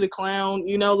 he's a clown,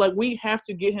 like we have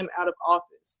to get him out of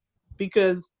office,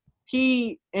 because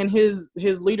he and his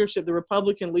leadership, the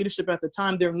Republican leadership at the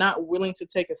time, they're not willing to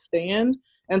take a stand.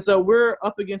 And so we're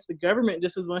up against the government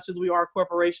just as much as we are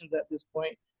corporations at this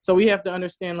point. So we have to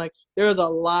understand, like, there is a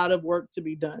lot of work to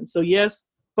be done. So yes,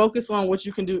 focus on what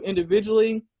you can do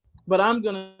individually, but I'm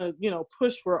gonna,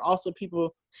 push for also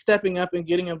people stepping up and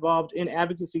getting involved in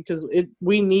advocacy, because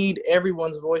we need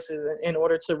everyone's voices in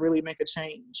order to really make a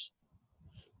change.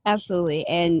 Absolutely.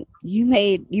 And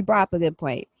you brought up a good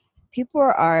point. People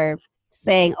are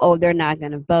saying, oh, they're not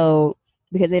going to vote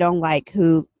because they don't like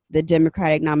who the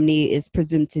Democratic nominee is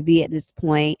presumed to be at this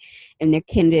point, and their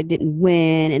candidate didn't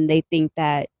win, and they think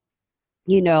that,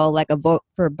 like a vote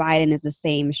for Biden is the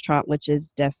same as Trump, which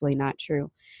is definitely not true.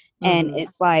 And Mhm.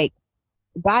 it's like,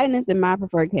 Biden isn't my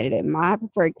preferred candidate. My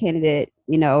preferred candidate,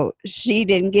 she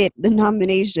didn't get the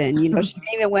nomination. She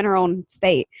didn't even win her own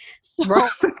state. So,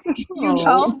 Right. you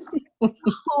know,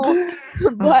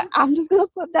 but I'm just going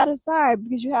to put that aside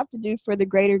because you have to do for the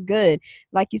greater good.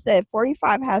 Like you said,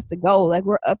 45 has to go. Like,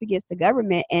 we're up against the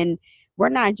government, and we're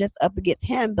not just up against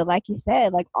him, but like you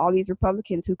said, like all these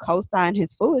Republicans who co-sign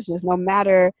his foolishness, no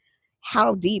matter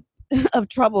how deep of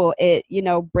trouble it,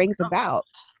 brings about.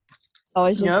 So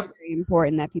it's just Yep. very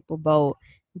important that people vote,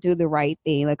 do the right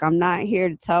thing. Like, I'm not here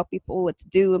to tell people what to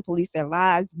do and police their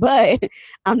lives, but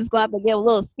I'm just going to have to give a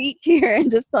little speech here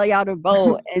and just tell y'all to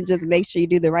vote and just make sure you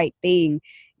do the right thing.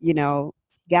 Got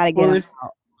to get Well, them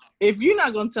out. if you're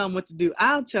not gonna tell him what to do,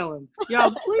 I'll tell him.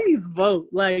 Y'all, please vote.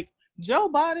 Like Joe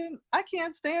Biden, I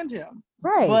can't stand him,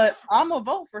 Right. but I'm gonna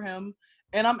vote for him.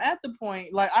 And I'm at the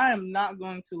point, like, I am not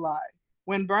going to lie.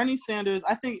 When Bernie Sanders,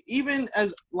 I think even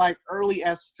as like early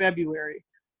as February,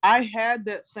 I had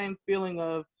that same feeling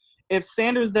of, if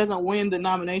Sanders doesn't win the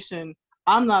nomination,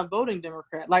 I'm not voting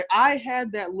Democrat. Like, I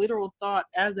had that literal thought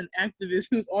as an activist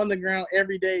who's on the ground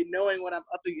every day, knowing what I'm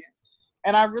up against.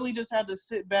 And I really just had to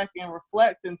sit back and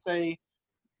reflect and say,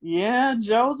 yeah,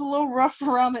 Joe's a little rough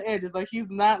around the edges. Like, he's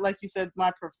not, like you said,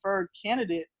 my preferred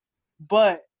candidate,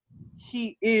 but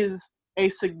he is a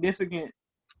significantly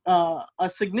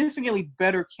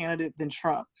better candidate than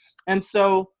Trump. And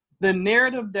so the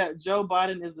narrative that Joe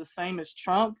Biden is the same as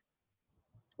Trump,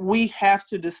 we have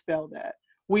to dispel that.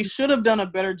 We should have done a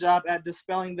better job at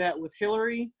dispelling that with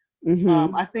Hillary.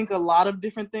 Mm-hmm. I think a lot of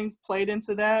different things played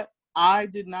into that. I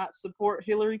did not support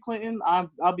Hillary Clinton.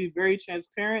 I'll be very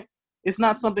transparent. It's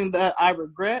not something that I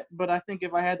regret, but I think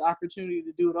if I had the opportunity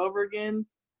to do it over again,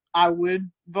 I would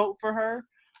vote for her.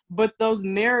 But those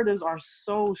narratives are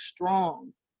so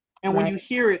strong. And when you Right.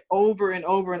 hear it over and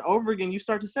over and over again, you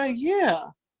start to say, yeah,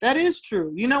 that is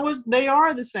true. You know what? They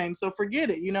are the same. So forget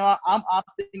it. I'm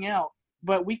opting out.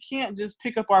 But we can't just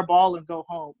pick up our ball and go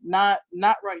home. Not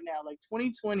right now. Like,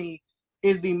 2020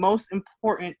 is the most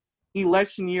important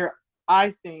election year,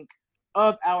 I think,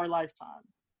 of our lifetime,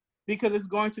 because it's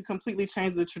going to completely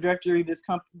change the trajectory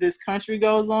this country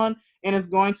goes on, and it's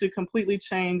going to completely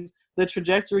change the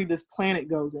trajectory this planet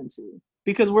goes into.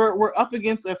 Because we're up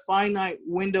against a finite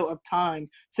window of time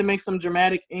to make some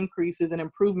dramatic increases and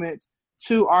improvements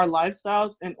to our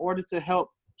lifestyles in order to help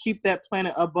keep that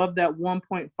planet above that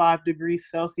 1.5 degrees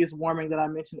Celsius warming that I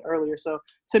mentioned earlier. So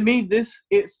to me,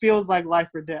 it feels like life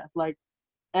or death. Like,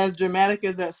 as dramatic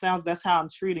as that sounds, that's how I'm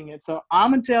treating it. So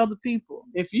I'm gonna tell the people,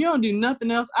 if you don't do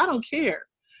nothing else, I don't care.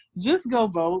 Just go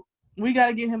vote. We got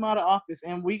to get him out of office,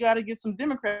 and we got to get some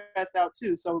Democrats out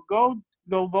too. So go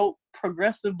vote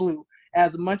progressive blue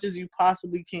as much as you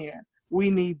possibly can. We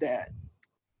need that.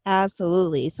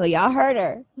 Absolutely. So y'all heard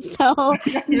her. So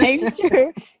make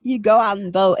sure you go out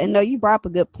and vote. And no, you brought up a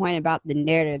good point about the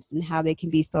narratives and how they can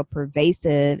be so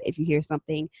pervasive if you hear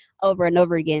something over and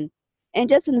over again. And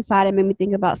just an aside, it made me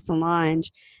think about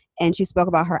Solange, and she spoke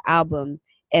about her album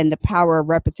and the power of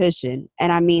repetition.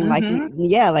 And I mean, like, Mm-hmm.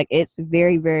 yeah, like it's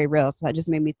very, very real. So that just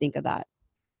made me think of that.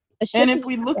 And if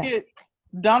we look at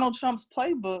Donald Trump's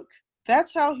playbook,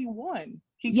 that's how he won.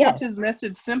 He kept his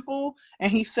message simple,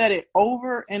 and he said it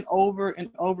over and over and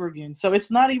over again. So it's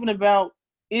not even about,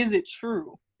 is it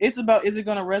true? It's about, is it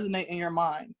going to resonate in your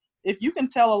mind? If you can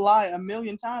tell a lie a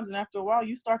million times, and after a while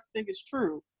you start to think it's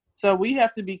true. So we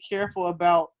have to be careful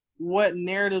about what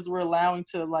narratives we're allowed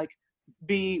to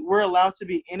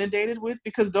be inundated with,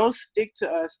 because those stick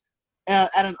to us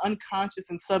at an unconscious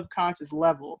and subconscious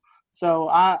level. So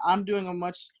I'm doing a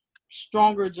much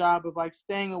stronger job of like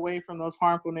staying away from those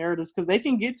harmful narratives, because they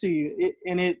can get to you,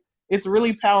 it's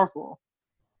really powerful.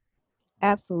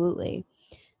 Absolutely.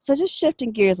 So just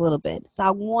shifting gears a little bit. So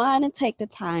I want to take the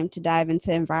time to dive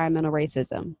into environmental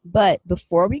racism. But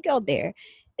before we go there,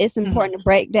 it's important to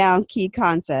break down key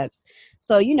concepts.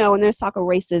 So, when there's talk of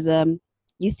racism,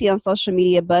 you see on social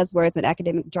media buzzwords and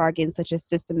academic jargon such as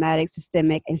systematic,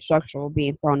 systemic, and structural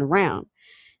being thrown around.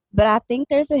 But I think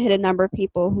there's a hidden number of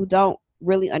people who don't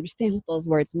really understand what those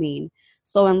words mean.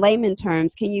 So in layman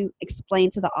terms, can you explain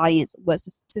to the audience what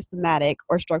systematic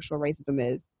or structural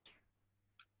racism is?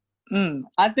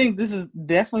 I think this is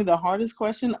definitely the hardest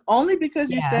question, only because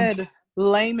you said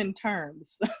layman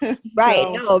terms. Right.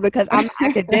 No, because I'm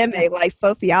academic, like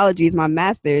sociology is my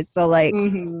master's. So like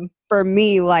for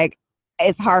me, like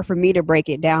it's hard for me to break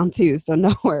it down too. So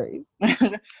no worries.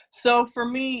 So for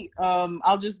me,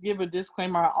 I'll just give a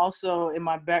disclaimer. I also, in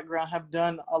my background, have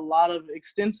done a lot of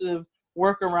extensive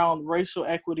work around racial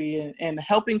equity and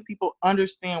helping people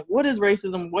understand what is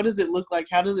racism, what does it look like,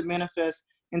 how does it manifest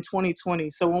in 2020.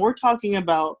 So when we're talking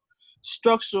about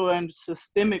structural and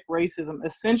systemic racism,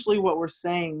 essentially what we're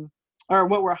saying or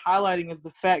what we're highlighting is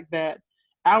the fact that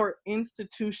our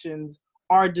institutions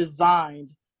are designed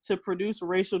to produce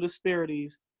racial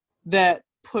disparities that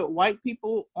put white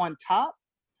people on top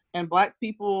and Black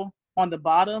people on the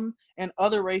bottom, and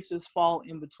other races fall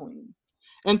in between.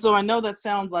 And so I know that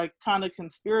sounds like kind of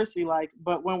conspiracy like,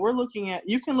 but when we're looking at,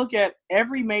 you can look at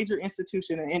every major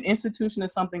institution. An institution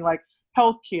is something like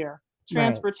healthcare,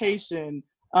 transportation,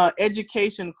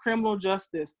 education, criminal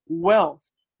justice, wealth.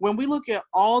 When we look at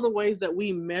all the ways that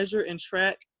we measure and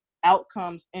track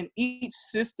outcomes in each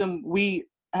system we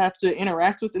have to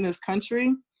interact with in this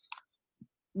country,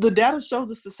 the data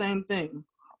shows us the same thing.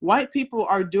 White people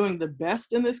are doing the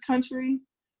best in this country.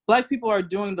 Black people are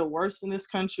doing the worst in this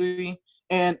country,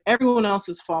 and everyone else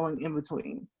is falling in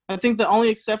between. I think the only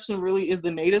exception really is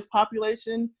the Native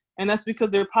population, and that's because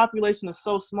their population is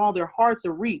so small, they're hard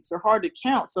to reach, they're hard to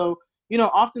count. So, you know,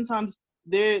 oftentimes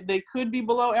they could be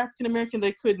below African American,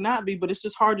 they could not be, but it's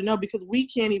just hard to know because we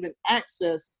can't even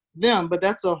access them. But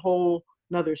that's a whole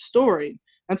nother story.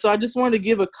 And so I just wanted to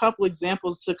give a couple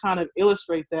examples to kind of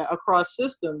illustrate that across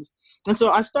systems. And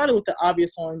so I started with the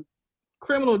obvious one,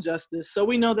 criminal justice. So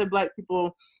we know that Black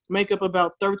people make up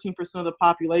about 13% of the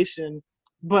population,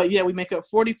 but yet we make up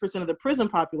 40% of the prison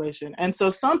population. And so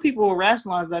some people will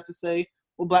rationalize that to say,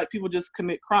 well, Black people just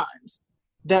commit crimes.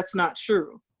 That's not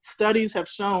true. Studies have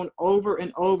shown over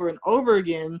and over and over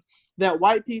again that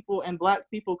white people and Black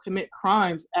people commit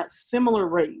crimes at similar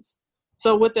rates.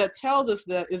 So what that tells us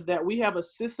is that we have a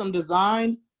system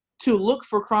designed to look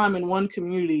for crime in one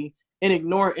community and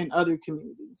ignore it in other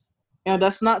communities. And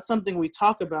that's not something we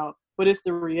talk about, but it's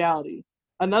the reality.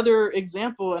 Another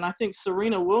example, and I think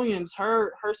Serena Williams,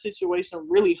 her situation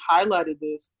really highlighted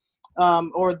this,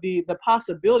 or the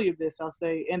possibility of this, I'll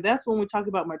say, and that's when we talk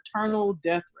about maternal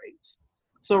death rates.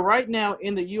 So right now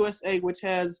in the USA, which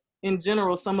has in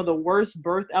general some of the worst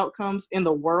birth outcomes in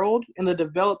the world, in the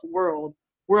developed world,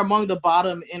 we're among the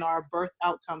bottom in our birth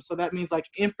outcomes. So that means like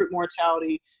infant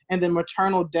mortality and then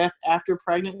maternal death after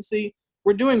pregnancy.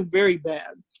 We're doing very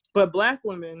bad. But Black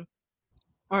women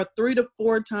are 3 to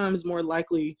 4 times more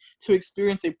likely to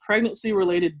experience a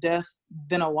pregnancy-related death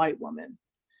than a white woman.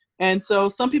 And so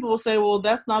some people will say, well,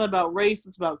 that's not about race,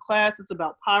 it's about class, it's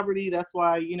about poverty. That's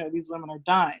why, you know, these women are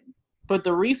dying. But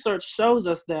the research shows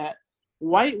us that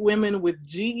white women with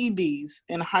GEDs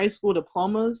and high school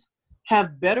diplomas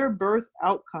have better birth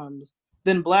outcomes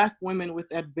than Black women with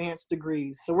advanced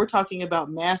degrees. So we're talking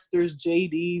about masters,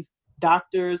 JDs,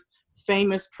 doctors,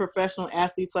 famous professional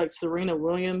athletes like Serena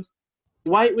Williams.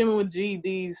 White women with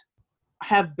GEDs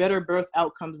have better birth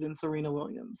outcomes than Serena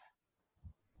Williams.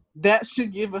 That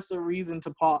should give us a reason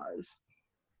to pause.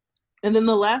 And then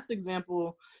the last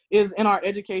example is in our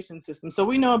education system. So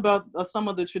we know about some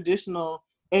of the traditional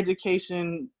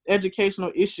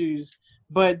educational issues,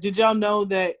 but did y'all know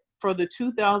that for the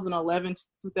 2011 to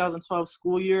 2012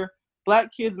 school year,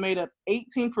 Black kids made up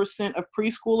 18% of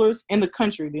preschoolers in the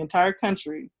country, the entire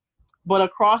country. But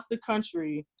across the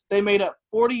country, they made up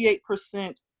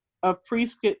 48% of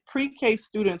pre-K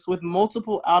students with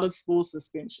multiple out-of-school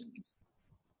suspensions.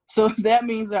 So that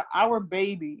means that our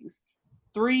babies,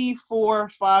 3, 4,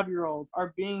 5-year-olds,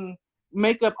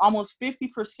 make up almost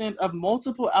 50% of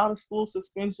multiple out-of-school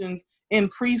suspensions in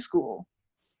preschool.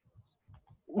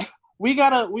 We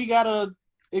gotta,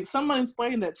 someone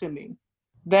explain that to me.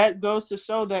 That goes to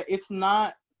show that it's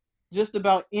not just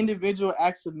about individual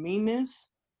acts of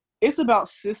meanness, it's about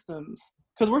systems.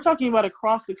 Because we're talking about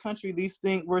across the country, these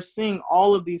things, we're seeing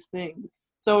all of these things.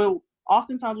 So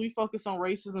oftentimes we focus on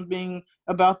racism being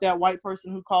about that white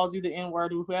person who calls you the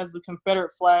N-word, who has the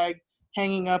Confederate flag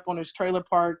hanging up on his trailer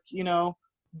park. You know,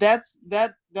 that's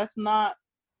not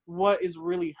what is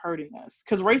really hurting us.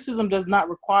 Because racism does not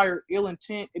require ill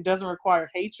intent. It doesn't require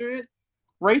hatred.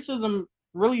 Racism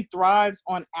really thrives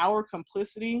on our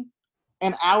complicity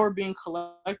and our being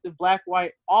collective, Black,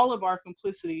 white, all of our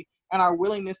complicity and our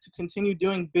willingness to continue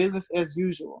doing business as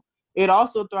usual. It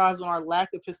also thrives on our lack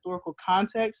of historical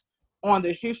context on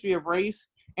the history of race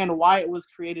and why it was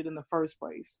created in the first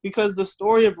place. Because the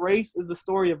story of race is the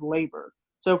story of labor.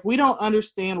 So if we don't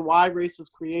understand why race was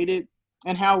created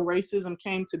and how racism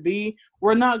came to be,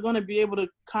 we're not going to be able to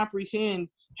comprehend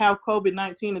how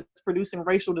COVID-19 is producing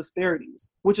racial disparities,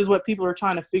 which is what people are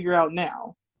trying to figure out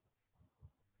now.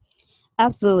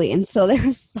 Absolutely. And so there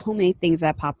were so many things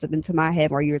that popped up into my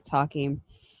head while you were talking,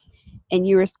 and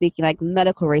you were speaking, like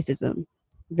medical racism,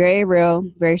 very real,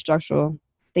 very structural,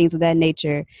 things of that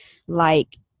nature.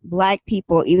 Like Black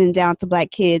people, even down to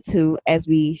Black kids who, as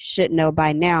we should know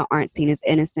by now, aren't seen as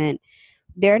innocent.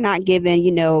 They're not given,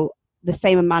 the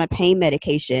same amount of pain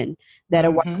medication that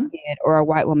a white Mm-hmm. kid or a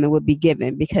white woman would be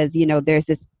given, because, there's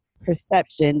this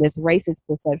perception, this racist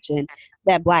perception,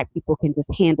 that Black people can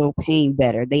just handle pain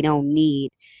better. They don't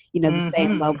need, the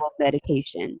same Mm-hmm. level of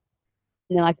medication.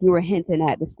 And then, like you were hinting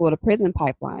at, the school to prison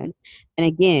pipeline. And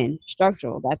again,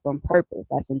 structural, that's on purpose,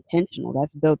 that's intentional,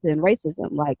 that's built in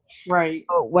racism. Like, Right.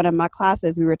 one of my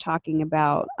classes, we were talking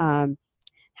about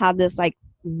how this, like,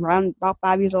 around about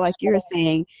 5 years old, like you were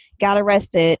saying, got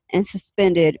arrested and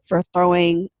suspended for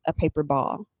throwing a paper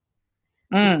ball.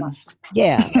 Mm.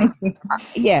 Yeah,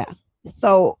 yeah.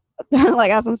 So,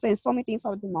 like, as I'm saying, so many things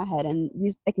popped in my head. And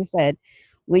like you said,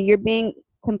 when you're being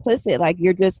complicit, like,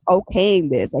 you're just okaying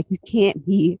this. Like, you can't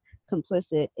be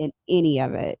complicit in any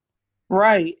of it.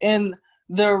 Right. And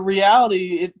the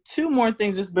reality, two more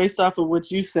things just based off of what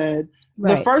you said.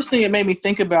 Right. The first thing it made me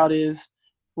think about is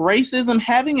racism.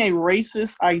 Having a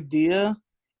racist idea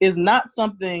is not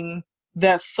something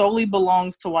that solely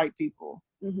belongs to white people.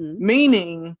 Mm-hmm.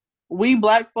 Meaning, we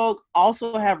Black folk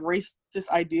also have racist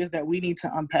ideas that we need to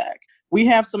unpack. We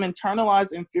have some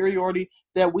internalized inferiority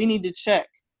that we need to check.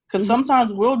 Because Mm-hmm.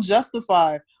 sometimes we'll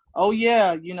justify, oh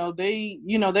yeah, they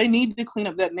need to clean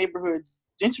up that neighborhood.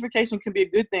 Gentrification can be a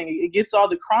good thing. It gets all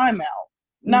the crime out.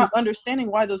 Not understanding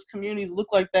why those communities look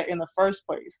like that in the first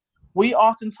place. We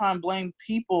oftentimes blame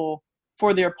people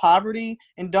for their poverty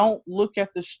and don't look at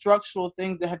the structural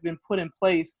things that have been put in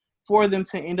place for them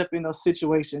to end up in those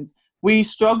situations. We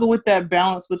struggle with that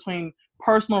balance between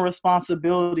personal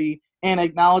responsibility and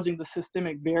acknowledging the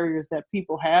systemic barriers that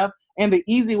people have. And the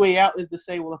easy way out is to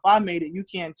say, well, if I made it, you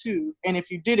can too. And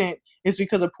if you didn't, it's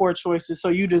because of poor choices. So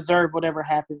you deserve whatever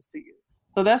happens to you.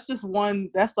 So that's just one,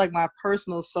 that's like my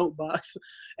personal soapbox.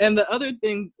 And the other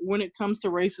thing when it comes to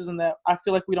racism that I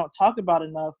feel like we don't talk about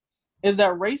enough is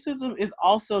that racism is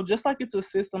also, just like it's a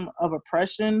system of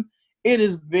oppression, it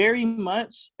is very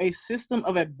much a system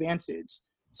of advantage.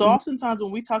 So oftentimes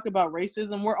when we talk about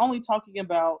racism, we're only talking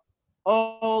about,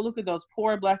 oh, look at those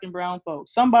poor Black and brown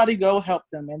folks. Somebody go help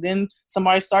them. And then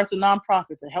somebody starts a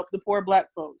nonprofit to help the poor Black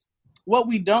folks. What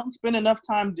we don't spend enough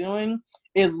time doing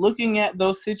is looking at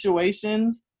those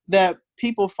situations that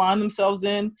people find themselves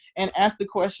in and ask the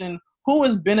question, who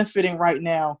is benefiting right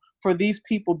now for these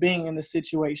people being in the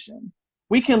situation?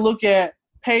 We can look at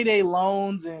payday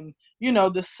loans and,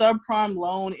 the subprime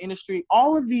loan industry.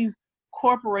 All of these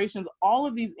corporations, all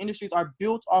of these industries are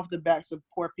built off the backs of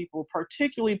poor people,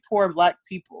 particularly poor Black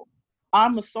people.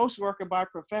 I'm a social worker by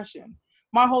profession.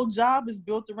 My whole job is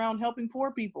built around helping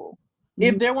poor people.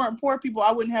 If there weren't poor people,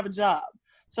 I wouldn't have a job.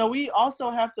 So we also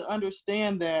have to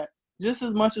understand that just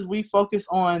as much as we focus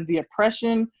on the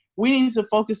oppression, we need to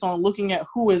focus on looking at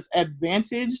who is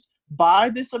advantaged by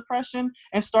this oppression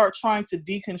and start trying to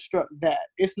deconstruct that.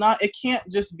 It can't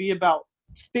just be about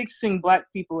fixing Black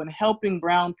people and helping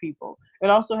brown people. It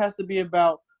also has to be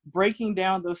about breaking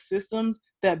down those systems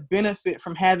that benefit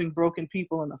from having broken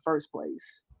people in the first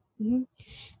place. Mm-hmm.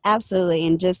 Absolutely.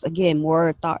 And just, again,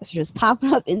 more thoughts just pop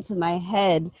up into my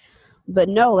head. But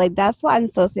no, like, that's why in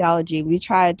sociology we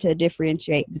try to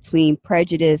differentiate between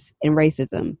prejudice and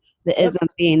racism. The ism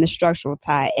being the structural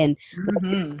tie. And like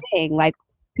you're saying, like,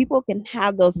 people can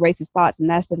have those racist thoughts, and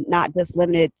that's not just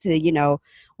limited to,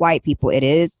 white people. It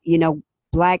is,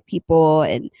 Black people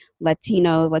and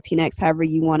Latinos, Latinx, however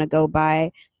you want to go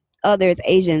by, others,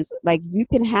 Asians. Like, you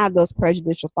can have those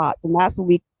prejudicial thoughts, and that's what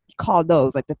we call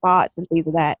those, like the thoughts and things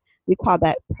of that. We call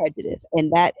that prejudice,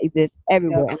 and that exists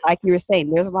everywhere. And like you were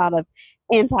saying, there's a lot of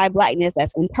anti-Blackness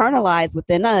that's internalized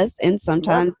within us, and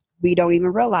sometimes we don't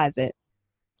even realize it.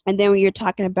 And then when you're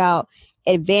talking about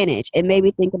advantage, it made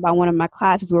me think about one of my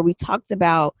classes where we talked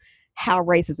about how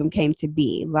racism came to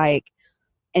be. Like,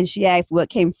 and she asked what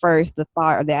came first, the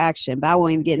thought or the action. But I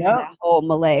won't even get into that whole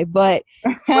melee. But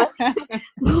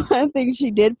one thing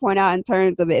she did point out in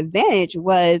terms of advantage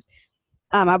was,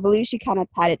 I believe she kind of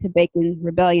tied it to Bacon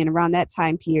Rebellion around that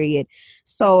time period.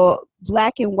 So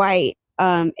Black and white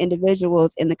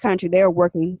individuals in the country, they were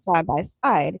working side by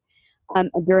side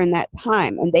during that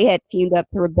time. And they had teamed up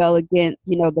to rebel against,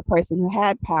 the person who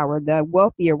had power, the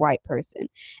wealthier white person.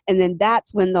 And then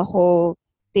that's when the whole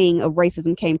thing of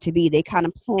racism came to be. They kind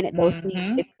of planted those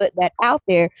seeds, they put that out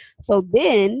there. So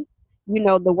then,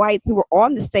 the whites who were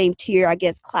on the same tier, I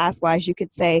guess class-wise, you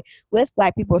could say, with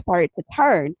Black people started to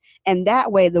turn. And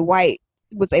that way the white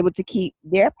was able to keep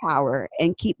their power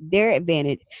and keep their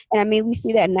advantage. And I mean, we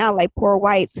see that now, like poor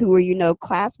whites who are,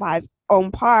 class-wise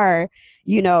on par,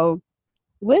 you know,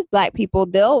 with Black people,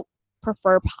 they'll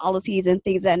prefer policies and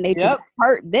things that nature that Yep.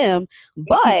 hurt them,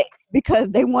 but because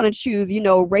they want to choose,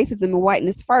 racism and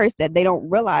whiteness first, that they don't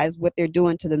realize what they're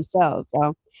doing to themselves.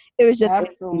 So it was just, yeah,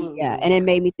 Absolutely. and it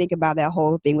made me think about that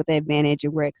whole thing with the advantage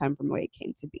and where it come from, where it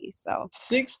came to be. So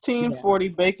 1640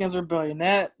 Bacon's Rebellion.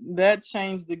 That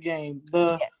changed the game.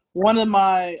 yes. One of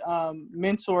my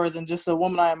mentors and just a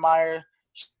woman I admire,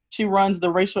 she runs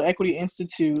the Racial Equity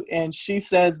Institute, and she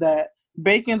says that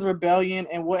Bacon's Rebellion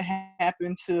and what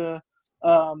happened to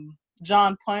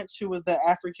John Punch, who was the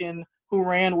African who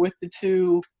ran with the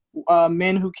two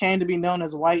men who came to be known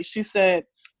as white. She said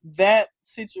that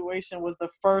situation was the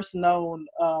first known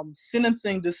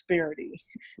sentencing disparity,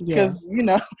 because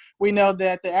we know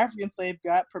that the African slave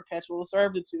got perpetual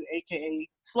servitude, aka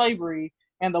slavery,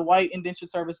 and the white indentured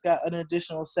service got an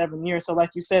additional 7 years. So,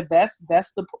 like you said, that's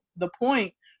the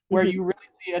point where you really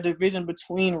see a division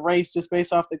between race just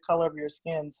based off the color of your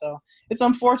skin. So it's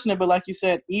unfortunate, but like you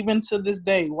said, even to this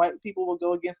day, white people will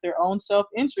go against their own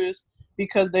self-interest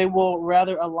because they will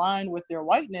rather align with their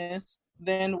whiteness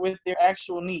than with their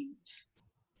actual needs.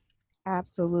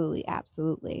 Absolutely.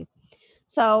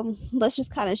 So let's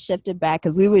just kind of shift it back,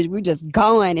 because we're just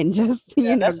going and just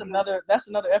that's another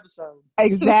episode.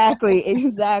 Exactly.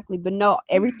 But no,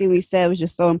 everything we said was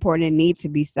just so important and need to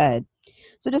be said.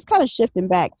 So just kind of shifting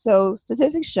back. So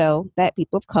statistics show that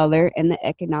people of color and the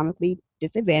economically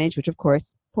disadvantaged, which of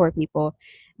course poor people,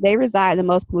 they reside in the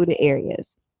most polluted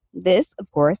areas. This, of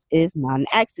course, is not an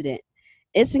accident.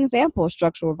 It's an example of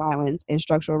structural violence and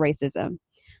structural racism.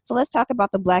 So let's talk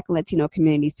about the Black and Latino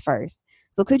communities first.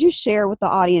 So could you share with the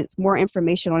audience more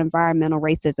information on environmental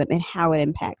racism and how it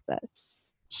impacts us?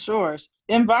 Sure.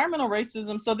 Environmental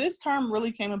racism. So this term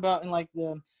really came about in like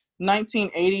the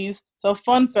 1980s. So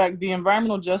fun fact, the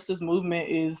environmental justice movement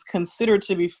is considered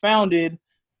to be founded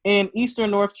in Eastern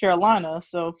North Carolina.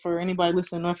 So for anybody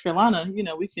listening in North Carolina,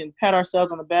 we can pat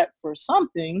ourselves on the back for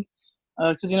something,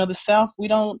 because the South, we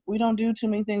don't do too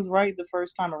many things right the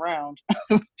first time around.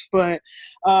 But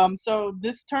so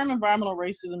this term environmental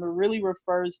racism really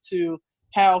refers to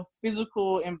how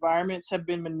physical environments have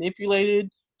been manipulated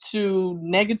to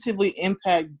negatively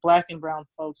impact Black and brown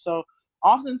folks. So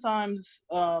oftentimes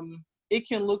it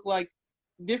can look like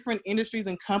different industries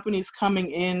and companies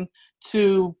coming in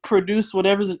to produce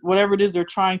whatever it is they're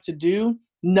trying to do,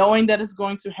 knowing that it's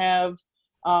going to have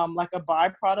like a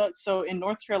byproduct. So in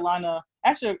North Carolina,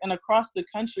 actually, and across the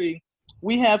country,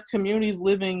 we have communities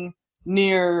living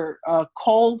near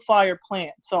coal-fired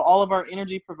plants. So all of our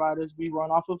energy providers, we run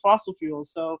off of fossil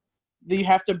fuels. So you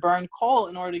have to burn coal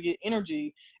in order to get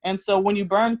energy. And so when you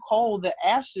burn coal, the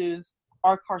ashes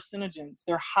are carcinogens.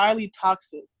 They're highly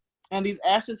toxic. And these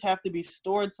ashes have to be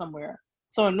stored somewhere.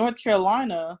 So in North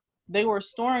Carolina, they were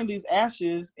storing these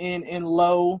ashes in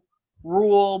low,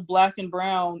 rural, Black and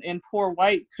brown, and poor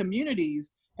white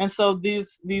communities. And so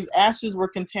these ashes were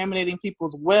contaminating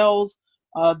people's wells.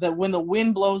 That when the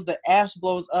wind blows, the ash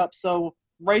blows up. So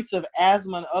rates of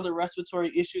asthma and other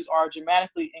respiratory issues are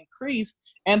dramatically increased.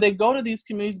 And they go to these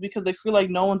communities because they feel like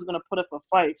no one's going to put up a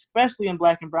fight, especially in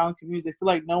Black and brown communities. They feel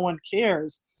like no one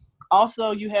cares.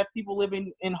 Also, you have people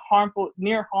living in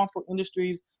near harmful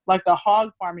industries like the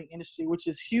hog farming industry, which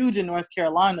is huge in North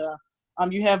Carolina.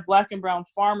 You have Black and brown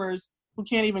farmers who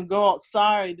can't even go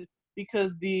outside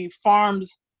because the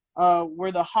farms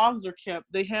where the hogs are kept,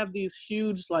 they have these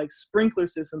huge like sprinkler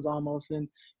systems almost. And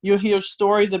you'll hear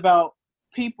stories about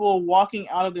people walking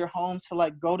out of their homes to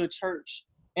like go to church,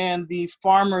 and the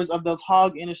farmers of those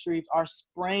hog industries are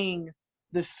spraying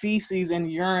the feces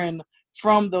and urine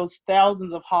from those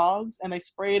thousands of hogs, and they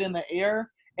spray it in the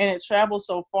air, and it travels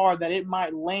so far that it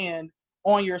might land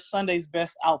on your Sunday's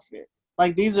best outfit.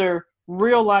 Like, these are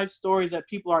real life stories that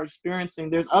people are experiencing.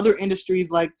 There's other industries,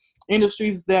 like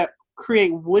industries that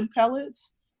create wood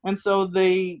pellets, and so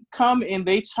they come and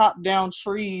they chop down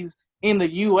trees in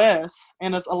the US,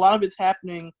 and a lot of it's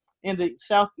happening in the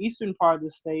southeastern part of the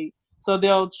state. So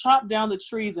they'll chop down the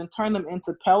trees and turn them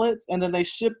into pellets, and then they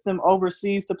ship them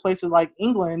overseas to places like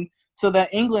England so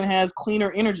that England has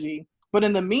cleaner energy. But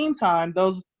in the meantime,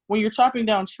 when you're chopping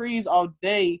down trees all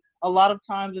day, a lot of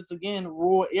times it's, again,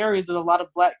 rural areas of a lot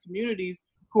of Black communities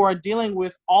who are dealing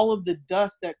with all of the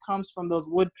dust that comes from those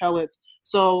wood pellets.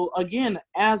 So again,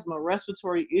 asthma,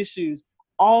 respiratory issues,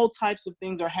 all types of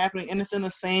things are happening, and it's in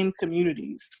the same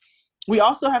communities. We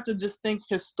also have to just think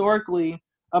historically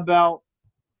about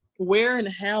where and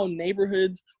how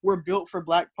neighborhoods were built for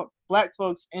Black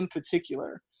folks in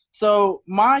particular. So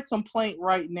my complaint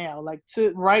right now,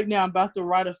 I'm about to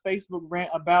write a Facebook rant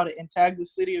about it and tag the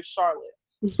city of Charlotte.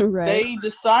 Right.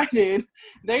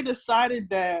 They decided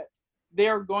that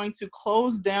they're going to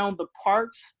close down the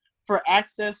parks for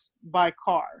access by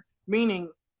car, meaning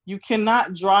you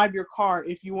cannot drive your car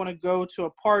if you want to go to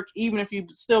a park, even if you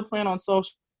still plan on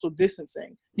social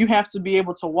distancing. You have to be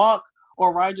able to walk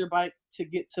or ride your bike to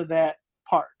get to that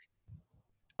park.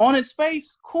 On its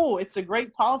face, cool. It's a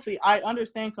great policy. I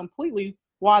understand completely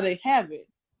why they have it.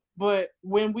 But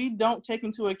when we don't take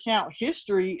into account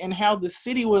history and how the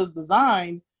city was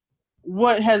designed,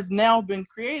 what has now been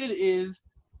created is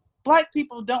Black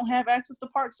people don't have access to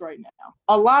parks right now.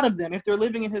 A lot of them, if they're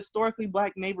living in historically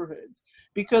Black neighborhoods,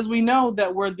 because we know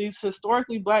that where these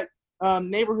historically Black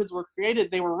neighborhoods were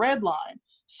created, they were redlined.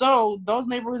 So those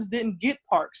neighborhoods didn't get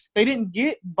parks. They didn't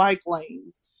get bike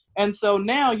lanes. And so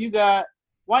now you got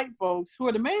white folks who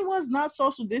are the main ones not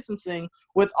social distancing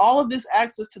with all of this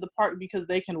access to the park because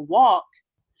they can walk.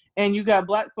 And you got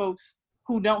Black folks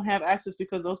who don't have access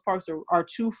because those parks are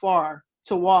too far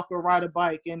to walk or ride a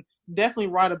bike, and definitely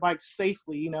ride a bike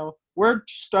safely. You know, we're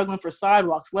struggling for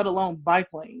sidewalks, let alone bike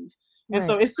lanes. And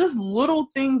so it's just little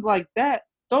things like that.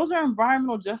 Those are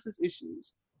environmental justice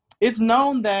issues. It's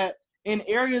known that in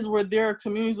areas where there are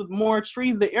communities with more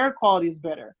trees, the air quality is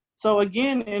better. So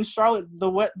again, in Charlotte,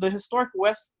 the historic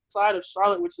west side of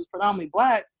Charlotte, which is predominantly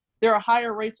Black, there are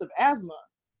higher rates of asthma.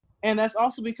 And that's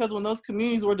also because when those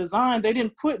communities were designed, they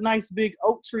didn't put nice big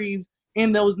oak trees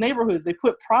in those neighborhoods. They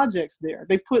put projects there.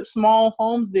 They put small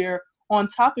homes there on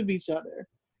top of each other.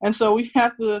 And so we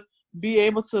have to be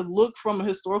able to look from a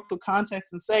historical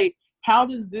context and say, how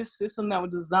does this system that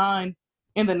was designed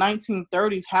in the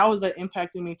 1930s, how is that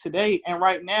impacting me today? And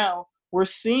right now, we're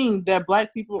seeing that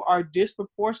Black people are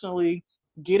disproportionately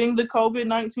getting the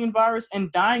COVID-19 virus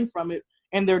and dying from it.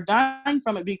 And they're dying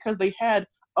from it because they had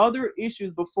other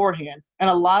issues beforehand. And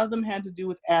a lot of them had to do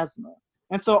with asthma.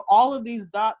 And so all of these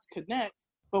dots connect,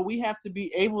 but we have to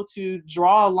be able to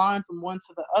draw a line from one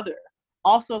to the other.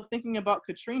 Also thinking about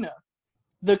Katrina,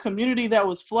 the community that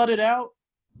was flooded out,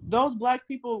 those Black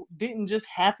people didn't just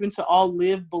happen to all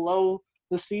live below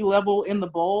the sea level in the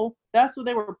bowl. That's where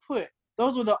they were put.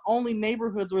 Those were the only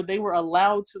neighborhoods where they were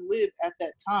allowed to live at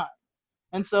that time.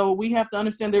 And so we have to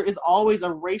understand there is always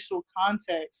a racial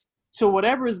context to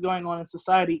whatever is going on in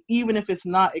society, even if it's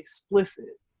not explicit.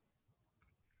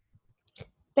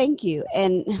 Thank you.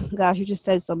 And gosh, you just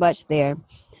said so much there.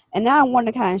 And now I want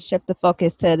to kind of shift the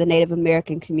focus to the Native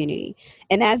American community.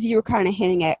 And as you were kind of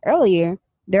hinting at earlier,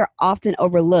 they're often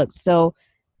overlooked. So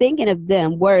thinking of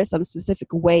them, what are some specific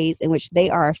ways in which they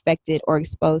are affected or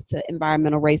exposed to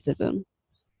environmental racism?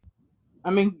 I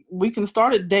mean, we can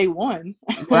start at day one.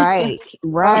 Right.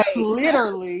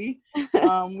 Literally,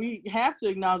 we have to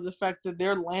acknowledge the fact that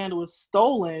their land was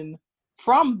stolen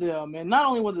from them. And not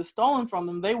only was it stolen from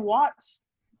them, they watched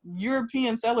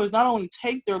European settlers not only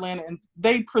take their land, and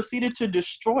they proceeded to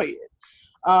destroy it.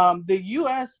 The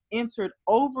U.S. entered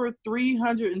over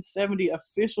 370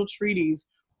 official treaties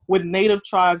with Native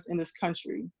tribes in this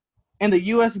country. And the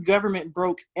U.S. government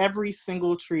broke every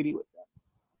single treaty with them.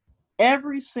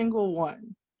 Every single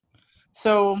one.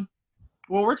 So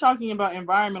when we're talking about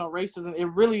environmental racism, it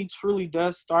really truly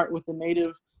does start with the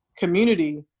Native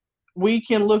community. We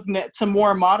can look to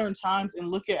more modern times and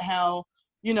look at how,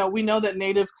 we know that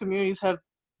Native communities have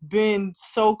been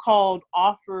so-called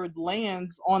offered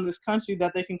lands on this country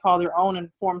that they can call their own and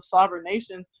form sovereign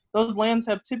nations. Those lands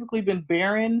have typically been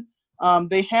barren.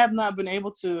 They have not been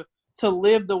able to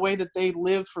live the way that they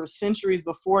lived for centuries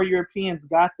before Europeans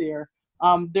got there.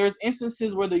 There's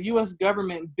instances where the U.S.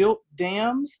 government built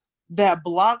dams that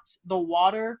blocked the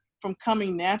water from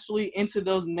coming naturally into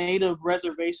those Native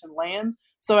reservation lands.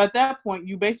 So at that point,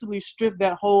 you basically strip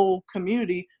that whole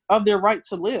community of their right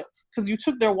to live because you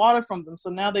took their water from them.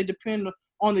 So now they depend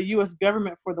on the U.S.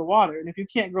 government for the water. And if you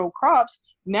can't grow crops,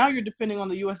 now you're depending on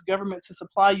the U.S. government to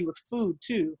supply you with food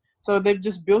too. So they've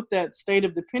just built that state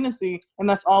of dependency, and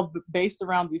that's all based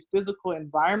around the physical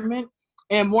environment.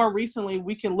 And more recently,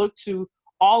 we can look to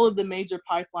all of the major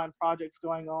pipeline projects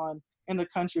going on in the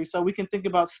country. So we can think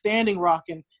about Standing Rock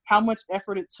and how much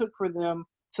effort it took for them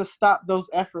to stop those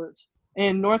efforts.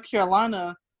 In North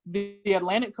Carolina, the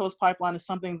Atlantic Coast Pipeline is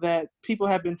something that people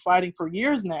have been fighting for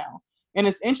years now. And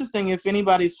it's interesting, if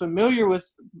anybody's familiar with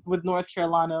North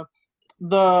Carolina,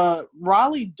 the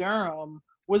Raleigh-Durham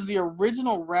was the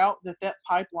original route that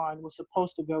pipeline was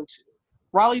supposed to go to.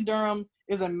 Raleigh-Durham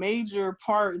is a major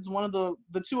part. It's one of the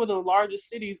two of the largest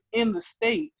cities in the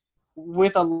state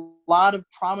with a lot of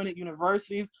prominent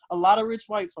universities, a lot of rich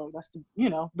white folk. That's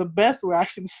the best way I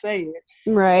can say it.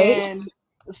 Right. And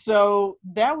So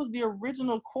that was the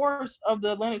original course of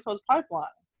the Atlantic Coast Pipeline.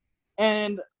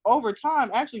 And over time,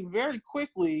 actually very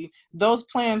quickly, those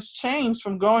plans changed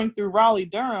from going through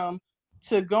Raleigh-Durham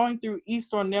to going through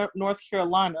Eastern North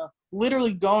Carolina,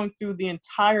 literally going through the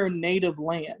entire native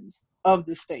lands of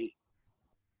the state.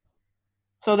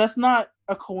 So that's not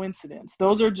a coincidence.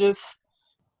 Those are just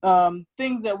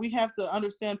things that we have to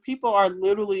understand. People are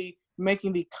literally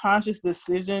making the conscious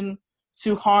decision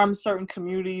to harm certain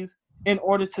communities in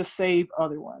order to save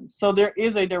other ones. So there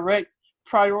is a direct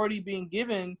priority being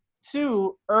given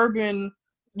to urban,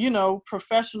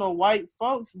 professional white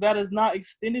folks that is not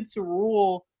extended to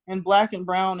rural and Black and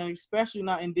brown, and especially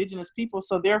not indigenous people.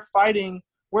 So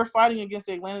we're fighting against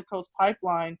the Atlantic Coast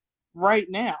Pipeline right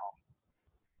now.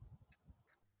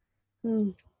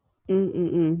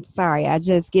 Sorry, I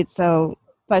just get so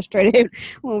frustrated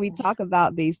when we talk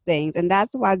about these things. And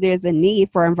that's why there's a need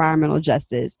for environmental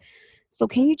justice. So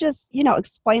can you just,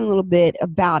 explain a little bit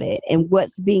about it and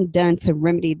what's being done to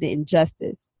remedy the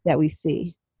injustice that we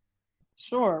see?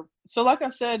 Sure. So like I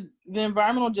said, the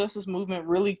environmental justice movement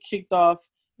really kicked off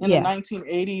in the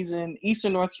 1980s in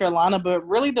Eastern North Carolina, but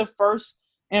really the first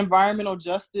environmental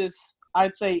justice,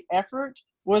 I'd say, effort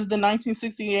was the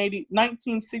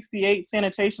 1968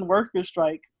 sanitation workers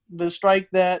strike, the strike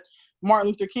that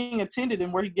Martin Luther King attended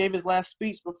and where he gave his last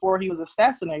speech before he was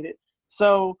assassinated.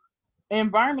 So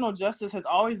environmental justice has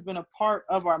always been a part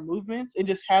of our movements. It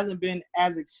just hasn't been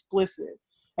as explicit.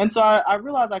 And so I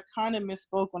realized I kind of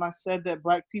misspoke when I said that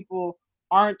Black people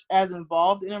aren't as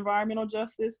involved in environmental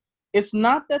justice. It's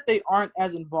not that they aren't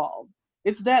as involved.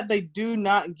 It's that they do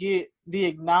not get the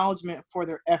acknowledgement for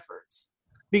their efforts.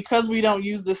 Because we don't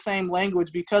use the same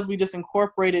language, because we just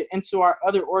incorporate it into our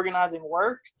other organizing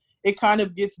work, it kind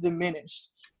of gets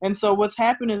diminished. And so what's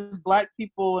happened is Black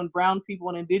people and brown people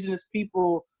and indigenous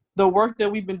people, the work that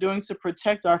we've been doing to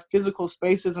protect our physical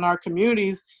spaces and our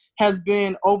communities has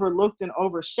been overlooked and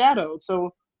overshadowed.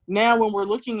 So now when we're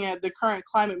looking at the current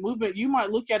climate movement, you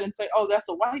might look at it and say, oh, that's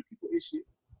a white people issue.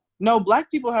 No, Black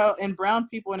people and brown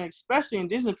people, and especially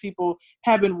indigenous people,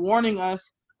 have been warning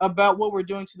us about what we're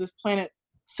doing to this planet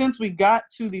since we got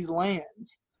to these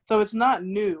lands. So it's not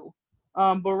new.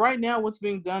 But right now what's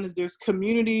being done is there's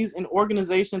communities and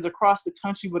organizations across the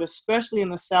country, but especially in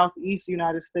the Southeast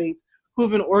United States, who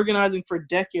have been organizing for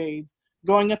decades,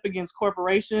 going up against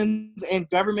corporations and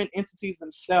government entities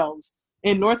themselves.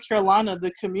 In North Carolina,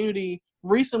 the community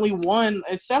recently won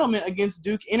a settlement against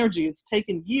Duke Energy. It's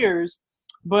taken years,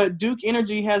 but Duke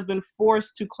Energy has been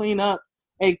forced to clean up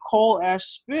a coal ash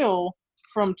spill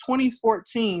from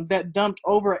 2014 that dumped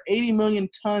over 80 million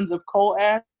tons of coal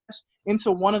ash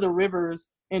into one of the rivers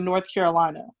in North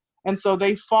Carolina. And so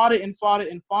they fought it,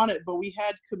 but we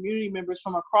had community members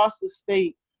from across the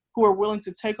state who are willing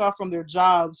to take off from their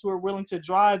jobs, who are willing to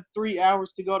drive 3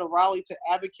 hours to go to Raleigh to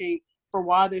advocate for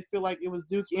why they feel like it was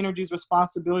Duke Energy's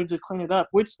responsibility to clean it up,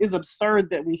 which is absurd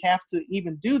that we have to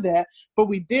even do that, but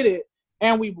we did it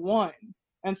and we've won.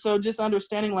 And so just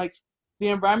understanding like the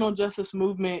environmental justice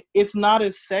movement, it's not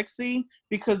as sexy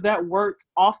because that work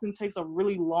often takes a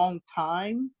really long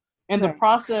time. And the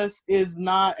process is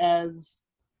not as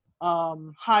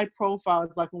high profile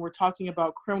as like when we're talking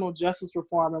about criminal justice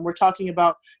reform and we're talking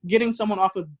about getting someone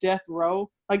off of death row.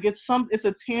 Like it's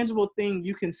a tangible thing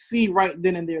you can see right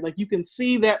then and there. Like you can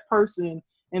see that person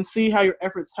and see how your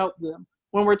efforts help them.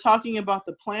 When we're talking about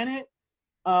the planet,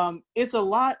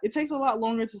 it takes a lot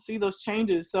longer to see those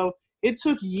changes. So it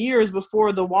took years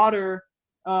before the water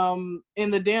in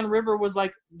the Dan River was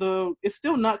like it's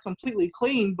still not completely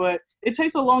clean, but it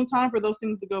takes a long time for those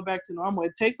things to go back to normal.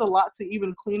 It takes a lot to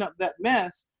even clean up that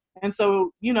mess. And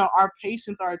so, our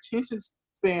patience, our attention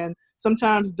span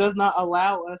sometimes does not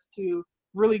allow us to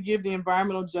really give the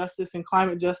environmental justice and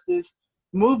climate justice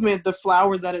movement the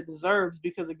flowers that it deserves,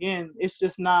 because again, it's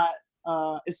just not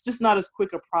as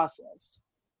quick a process.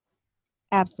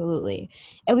 Absolutely.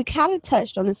 And we kind of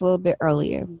touched on this a little bit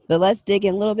earlier, but let's dig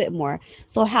in a little bit more.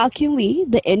 So how can we,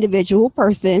 the individual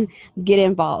person, get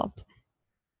involved?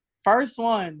 First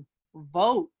one,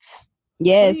 vote.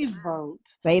 Yes. Please vote.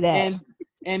 Say that.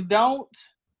 And don't,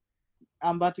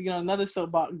 I'm about to get on another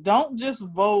soapbox. Don't just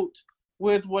vote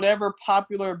with whatever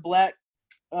popular Black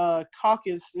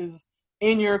caucus is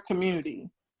in your community.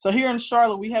 So here in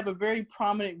Charlotte, we have a very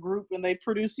prominent group and they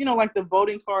produce, like the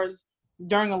voting cards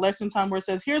during election time where it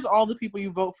says, here's all the people you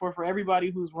vote for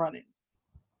everybody who's running.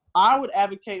 I would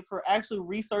advocate for actually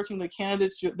researching the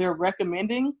candidates they're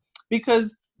recommending,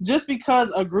 because just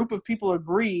because a group of people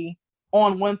agree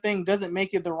on one thing doesn't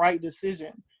make it the right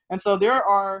decision. And so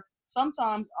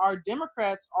sometimes our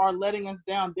Democrats are letting us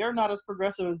down. They're not as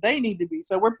progressive as they need to be.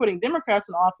 So we're putting Democrats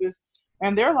in office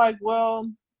And they're like, well,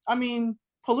 I mean,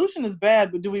 pollution is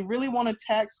bad, but do we really want to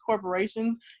tax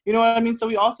corporations? You know what I mean? So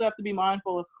we also have to be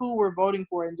mindful of who we're voting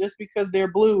for. And just because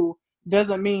they're blue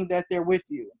doesn't mean that they're with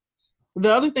you.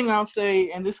 The other thing I'll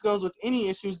say, and this goes with any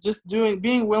issues, just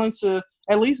being willing to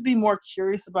at least be more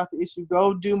curious about the issue.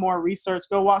 Go do more research.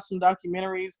 Go watch some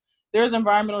documentaries. There's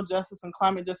environmental justice and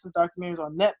climate justice documentaries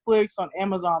on Netflix, on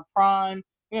Amazon Prime,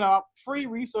 free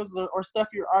resources or stuff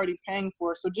you're already paying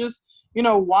for. So just,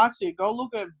 watch it. Go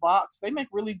look at Vox. They make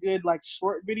really good, like,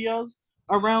 short videos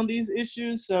around these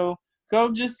issues. So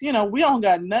go just, we don't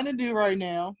got nothing to do right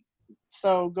now.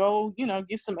 So go,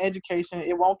 get some education.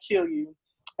 It won't kill you.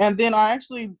 And then I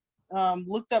actually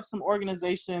looked up some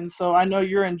organizations. So I know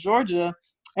you're in Georgia,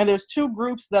 and there's 2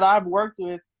 groups that I've worked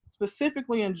with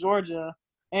specifically in Georgia.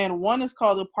 And one is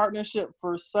called the Partnership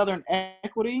for Southern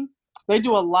Equity. They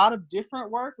do a lot of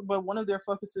different work, but one of their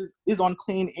focuses is on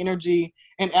clean energy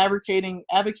and advocating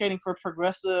for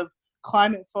progressive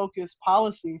climate-focused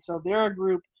policy. So they're a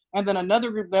group. And then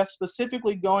another group that's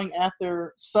specifically going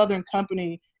after Southern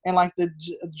Company and like the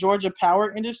Georgia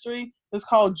power industry is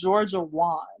called Georgia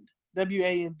WAND,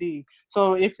 WAND.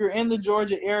 So if you're in the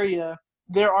Georgia area,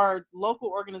 there are local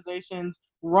organizations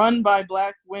run by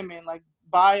Black women, like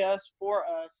by us, for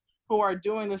us, who are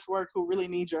doing this work, who really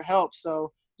need your help.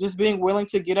 So just being willing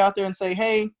to get out there and say,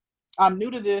 hey, I'm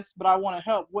new to this, but I want to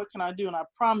help. What can I do? And I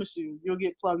promise you'll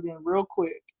get plugged in real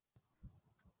quick.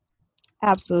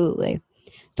 Absolutely.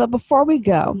 So before we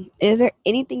go, is there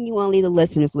anything you want to leave the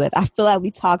listeners with? I feel like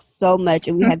we talked so much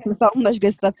and we had so much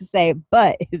good stuff to say,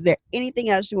 but is there anything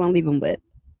else you want to leave them with?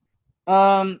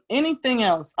 Anything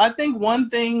else? I think one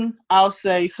thing I'll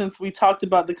say, since we talked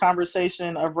about the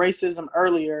conversation of racism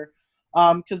earlier,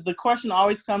 because the question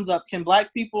always comes up, can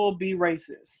Black people be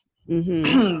racist?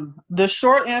 Mm-hmm. The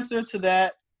short answer to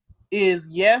that is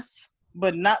yes,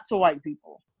 but not to white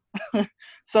people.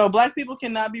 So Black people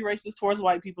cannot be racist towards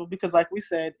white people because, like we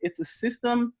said, it's a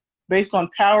system based on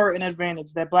power and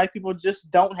advantage that Black people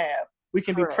just don't have. We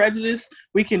can be prejudiced,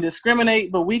 we can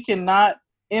discriminate, but we cannot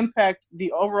impact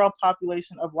the overall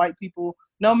population of white people,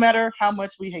 no matter how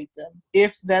much we hate them.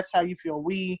 If that's how you feel,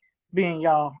 we being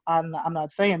y'all, I'm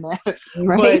not saying that,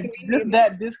 right. But just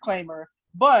that disclaimer.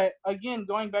 But again,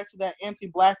 going back to that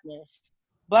anti-Blackness,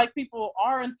 Black people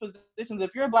are in positions.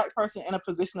 If you're a Black person in a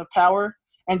position of power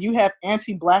and you have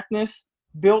anti-Blackness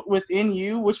built within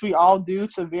you, which we all do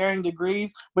to varying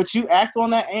degrees, but you act on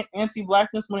that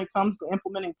anti-Blackness when it comes to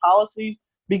implementing policies,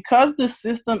 because the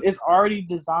system is already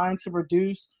designed to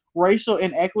reduce racial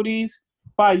inequities,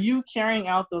 by you carrying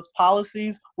out those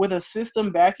policies with a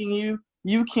system backing you,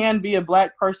 you can be a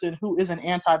Black person who is an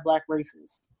anti-Black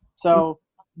racist. So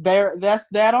that's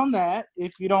that on that.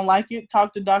 If you don't like it,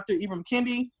 talk to Dr. Ibram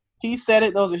Kendi. He said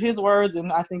it. Those are his words,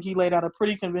 and I think he laid out a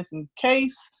pretty convincing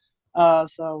case.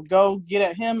 So go get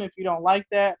at him if you don't like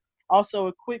that. Also,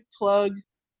 a quick plug.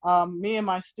 Me and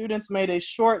my students made a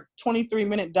short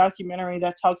 23-minute documentary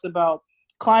that talks about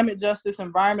climate justice,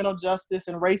 environmental justice,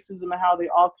 and racism and how they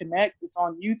all connect. It's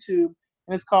on YouTube,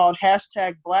 and it's called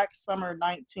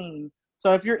 #BlackSummer19.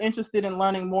 So if you're interested in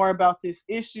learning more about this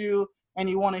issue and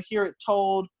you want to hear it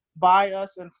told by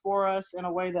us and for us in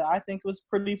a way that I think was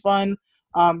pretty fun,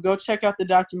 go check out the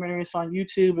documentary. It's on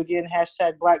YouTube. Again,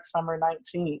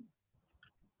 #BlackSummer19.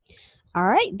 All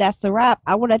right, that's a wrap.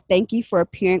 I want to thank you for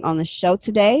appearing on the show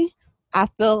today. I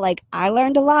feel like I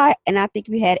learned a lot, and I think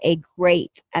we had a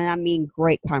great, and I mean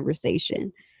great,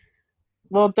 conversation.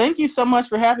 Well, thank you so much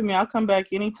for having me. I'll come back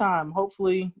anytime.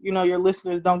 Hopefully, your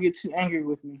listeners don't get too angry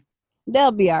with me.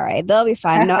 They'll be all right. They'll be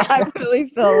fine. No, I really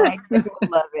feel like they will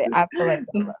love it. I feel like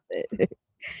they'll love it.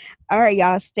 All right,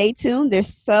 y'all, stay tuned.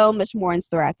 There's so much more in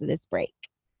store after this break.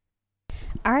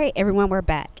 All right, everyone, we're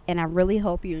back, and I really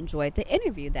hope you enjoyed the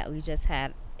interview that we just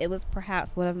had. It was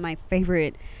perhaps one of my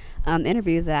favorite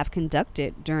interviews that I've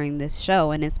conducted during this show,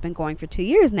 and it's been going for 2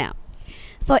 years now.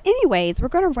 So anyways, we're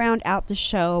going to round out the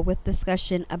show with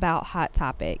discussion about hot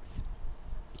topics.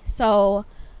 So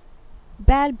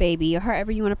Bhad Bhabie, or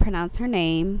however you want to pronounce her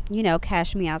name,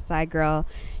 Cash Me Outside girl,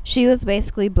 she was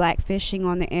basically blackfishing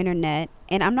on the internet,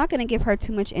 and I'm not going to give her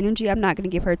too much energy. I'm not going to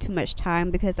give her too much time,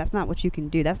 because that's not what you can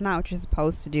do. That's not what you're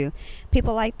supposed to do.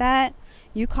 People like that,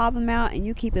 you call them out and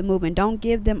you keep it moving. Don't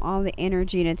give them all the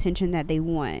energy and attention that they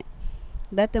want.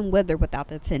 Let them wither without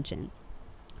the attention.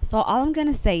 So all I'm going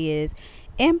to say is,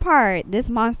 in part, this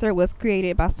monster was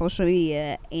created by social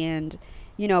media, and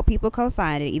people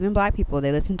co-signed it. Even Black people,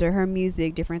 they listened to her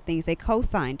music, different things, they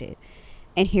co-signed it,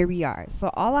 and here we are. So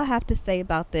all I have to say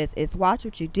about this is, watch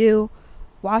what you do,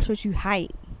 watch what you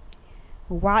hype,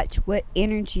 watch what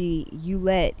energy you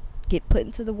let get put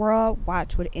into the world,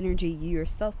 watch what energy you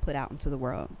yourself put out into the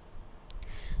world.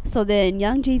 So then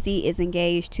Young Jeezy is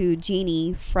engaged to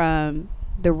Jeannie from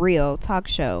The Real talk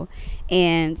show.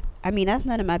 And I mean, that's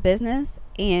none of my business.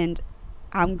 And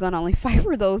I'm going to only fight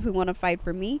for those who want to fight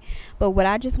for me. But what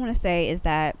I just want to say is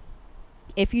that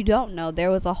if you don't know, there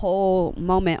was a whole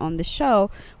moment on the show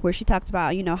where she talked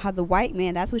about, you know, how the white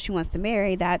man, that's who she wants to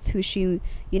marry. That's who she,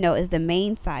 you know, is the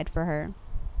main side for her.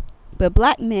 But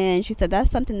black men, she said, that's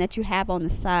something that you have on the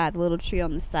side, the little tree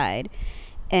on the side.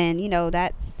 And, you know,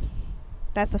 that's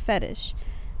a fetish.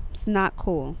 It's not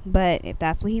cool. But if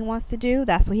that's what he wants to do,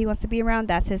 that's what he wants to be around,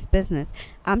 that's his business.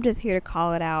 I'm just here to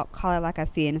call it out, call it like I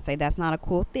see it, and say that's not a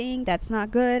cool thing. That's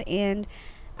not good. And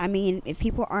I mean, if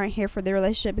people aren't here for their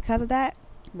relationship because of that,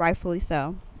 rightfully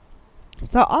so.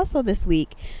 So also this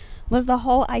week was the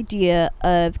whole idea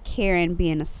of Karen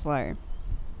being a slur.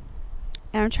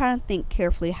 And I'm trying to think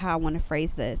carefully how I want to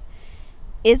phrase this.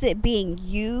 Is it being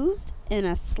used in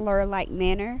a slur-like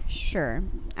manner? Sure.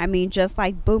 I mean, just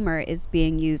like boomer is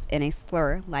being used in a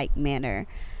slur-like manner.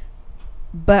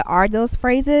 But are those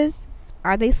phrases,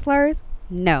 are they slurs?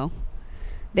 No.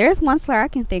 There's one slur I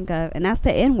can think of, and that's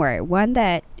the N-word. One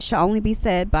that should only be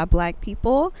said by black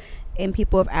people and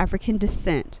people of African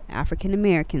descent, African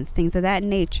Americans, things of that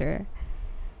nature.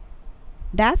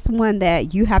 That's one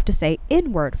that you have to say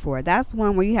N-word for. That's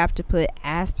one where you have to put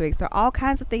asterisks or all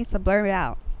kinds of things to blur it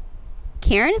out.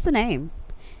 Karen is a name.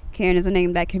 Karen is a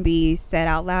name that can be said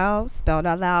out loud, spelled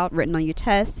out loud, written on your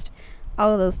test,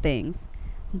 all of those things.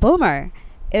 Boomer,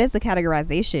 it is a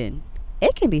categorization.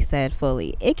 It can be said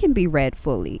fully. It can be read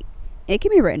fully. It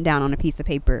can be written down on a piece of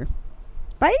paper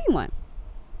by anyone.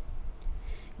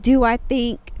 Do I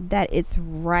think that it's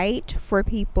right for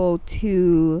people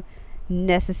to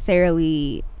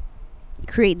necessarily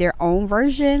create their own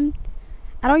version?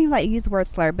 I don't even like to use the word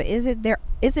slur, but is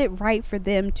it right for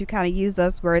them to kind of use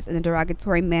those words in a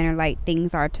derogatory manner like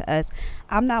things are to us?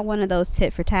 I'm not one of those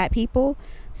tit for tat people.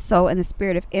 So in the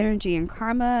spirit of energy and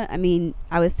karma, I mean,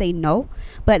 I would say no.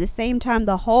 But at the same time,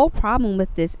 the whole problem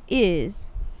with this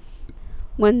is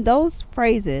when those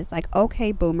phrases like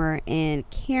okay boomer and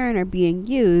Karen are being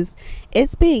used,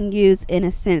 it's being used in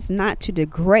a sense not to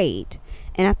degrade.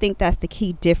 And I think that's the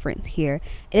key difference here.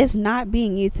 It is not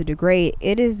being used to degrade.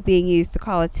 It is being used to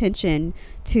call attention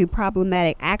to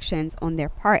problematic actions on their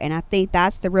part. And I think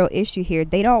that's the real issue here.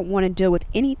 They don't want to deal with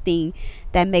anything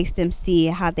that makes them see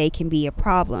how they can be a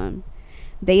problem.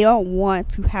 They don't want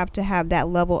to have that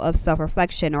level of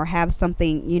self-reflection or have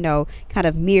something, you know, kind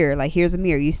of mirror. Like, here's a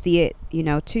mirror. You see it, you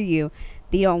know, to you.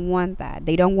 They don't want that.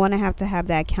 They don't want to have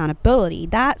that accountability.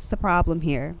 That's the problem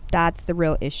here. That's the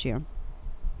real issue.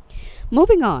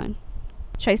 Moving on,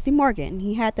 Tracy Morgan,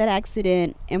 he had that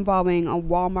accident involving a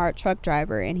Walmart truck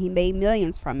driver and he made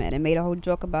millions from it and made a whole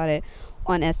joke about it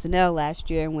on SNL last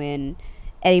year when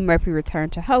Eddie Murphy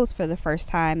returned to host for the first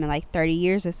time in like 30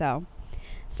 years or so.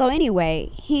 So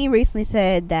anyway, he recently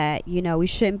said that, you know, we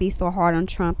shouldn't be so hard on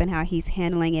Trump and how he's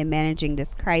handling and managing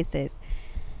this crisis.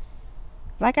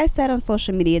 Like I said on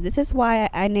social media, this is why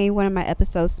I named one of my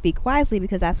episodes Speak Wisely,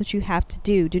 because that's what you have to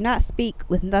do. Do not speak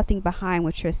with nothing behind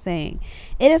what you're saying.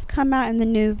 It has come out in the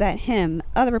news that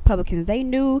other Republicans, they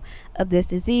knew of this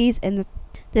disease and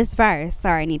this virus.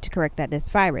 Sorry, I need to correct that, this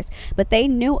virus. But they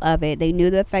knew of it. They knew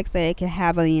the effects that it could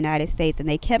have on the United States, and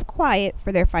they kept quiet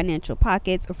for their financial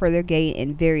pockets or for their gain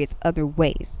in various other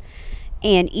ways.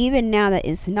 And even now that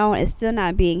it's known, it's still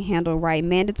not being handled right.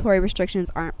 Mandatory restrictions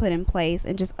aren't put in place,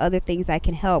 and just other things that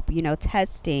can help, you know,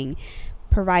 testing,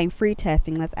 providing free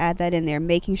testing. Let's add that in there.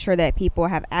 Making sure that people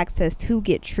have access to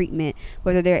get treatment,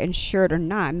 whether they're insured or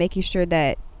not. Making sure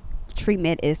that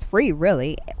treatment is free,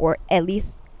 really, or at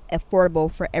least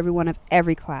affordable for everyone of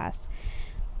every class.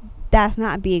 That's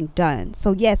not being done.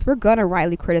 So yes, we're gonna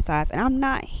rightly criticize, and I'm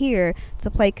not here to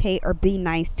placate or be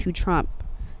nice to Trump.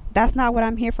 That's not what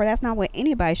I'm here for. That's not what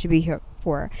anybody should be here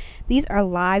for. These are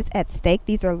lives at stake.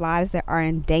 These are lives that are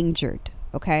endangered.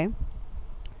 Okay?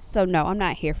 So no, I'm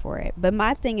not here for it. But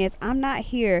my thing is, I'm not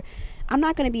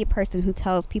going to be a person who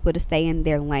tells people to stay in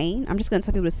their lane. I'm just going to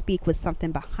tell people to speak with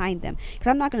something behind them.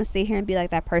 Because I'm not going to sit here and be like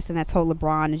that person that told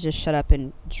LeBron to just shut up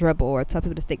and dribble, or tell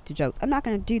people to stick to jokes. I'm not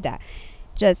going to do that.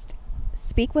 Just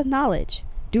speak with knowledge.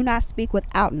 Do not speak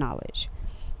without knowledge.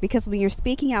 Because when you're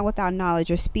speaking out without knowledge,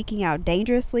 you're speaking out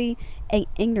dangerously and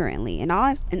ignorantly. And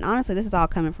honestly, this is all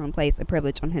coming from a place of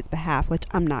privilege on his behalf, which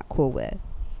I'm not cool with.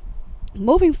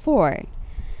 Moving forward.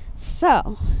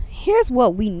 So, here's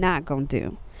what we not going to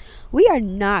do. We are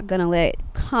not going to let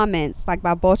comments like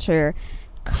Bob Butcher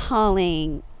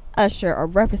calling Usher or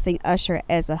referencing Usher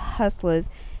as a hustler's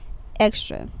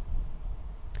extra.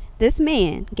 This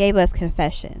man gave us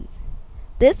Confessions.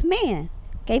 This man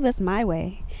gave us My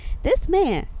Way. This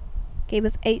man gave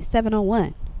us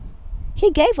 8701.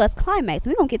 He gave us Climax.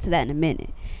 We're going to get to that in a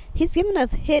minute. He's giving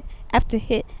us hit after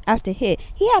hit after hit.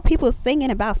 He had people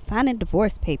singing about signing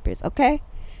divorce papers, okay?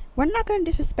 We're not going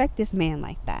to disrespect this man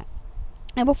like that.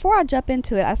 And before I jump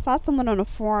into it, I saw someone on the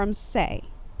forum say,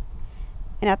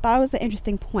 and I thought it was an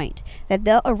interesting point, that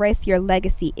they'll erase your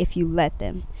legacy if you let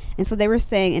them. And so they were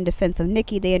saying in defense of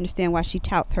Nicki, they understand why she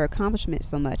touts her accomplishments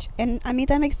so much. And I mean,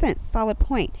 that makes sense. Solid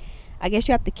point. I guess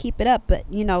you have to keep it up,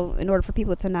 but, you know, in order for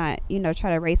people to not, you know, try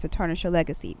to erase or tarnish your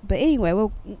legacy. But anyway,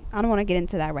 well, I don't want to get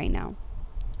into that right now.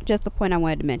 Just the point I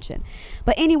wanted to mention.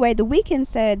 But anyway, The Weeknd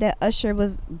said that Usher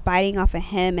was biting off of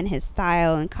him and his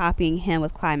style and copying him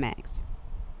with Climax.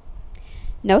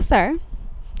 No, sir.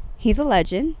 He's a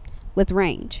legend with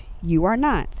range. You are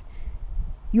not.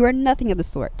 You are nothing of the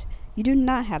sort. You do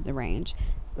not have the range.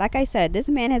 Like I said, this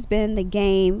man has been in the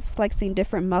game flexing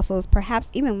different muscles, perhaps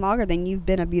even longer than you've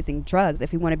been abusing drugs,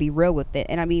 if you want to be real with it.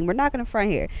 And I mean, we're not going to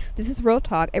front here. This is real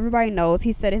talk. Everybody knows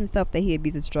he said himself that he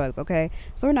abuses drugs, okay?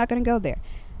 So we're not going to go there.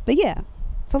 But yeah,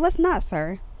 so let's not,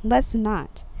 sir. Let's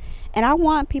not. And I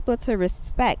want people to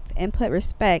respect and put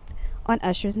respect on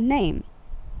Usher's name.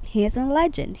 He is a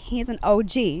legend. He is an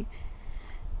OG.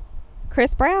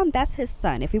 Chris Brown, that's his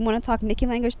son. If we want to talk Nicki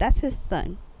language, that's his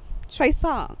son. Trey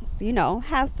Songz, you know,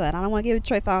 have son. I don't want to give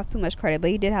Trey Songz too much credit, but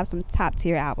he did have some top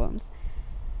tier albums.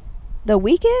 The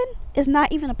Weeknd is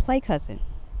not even a play cousin,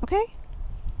 okay?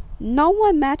 No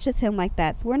one matches him like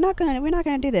that. So we're not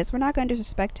gonna do this. We're not gonna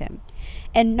disrespect him.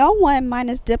 And no one,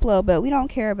 minus Diplo, but we don't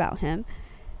care about him,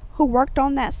 who worked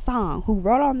on that song, who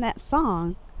wrote on that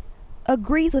song,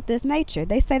 agrees with this nature.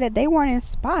 They say that they weren't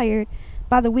inspired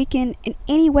by The Weeknd in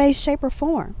any way, shape, or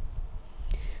form.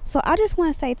 So I just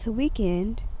want to say to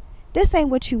Weeknd, this ain't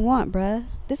what you want, bruh.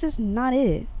 This is not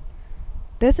it.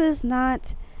 This is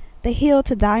not the hill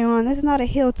to die on. This is not a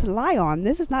hill to lie on.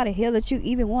 This is not a hill that you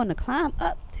even want to climb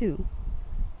up to.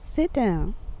 Sit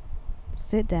down.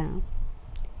 Sit down.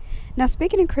 Now,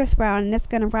 speaking of Chris Brown, and that's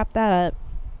going to wrap that up,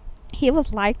 he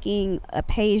was liking a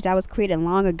page that was created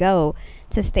long ago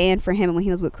to stand for him when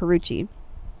he was with Karrueche.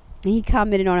 And he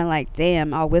commented on it like,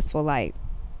 damn, all wistful like.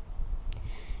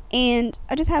 And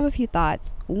I just have a few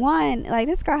thoughts. One, like,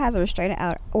 this girl has a restraining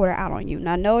order out on you.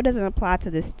 Now, I know it doesn't apply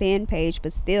to the stand page,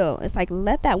 but still, it's like,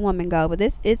 let that woman go. But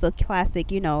this is a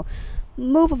classic, you know,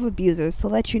 move of abusers to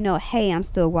let you know, hey, I'm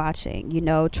still watching, you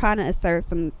know, trying to assert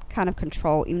some kind of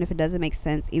control, even if it doesn't make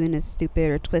sense, even if it's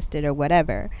stupid or twisted or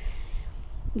whatever.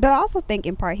 But I also think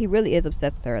in part he really is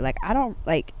obsessed with her. Like, I don't,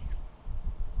 like,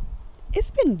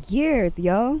 it's been years,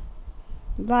 yo.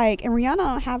 Like, and Rihanna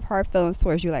don't have hard feelings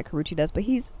towards you like Karrueche does, but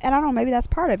he's, and I don't know, maybe that's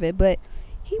part of it, but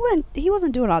he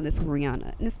wasn't doing all this with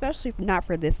Rihanna, and especially not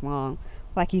for this long,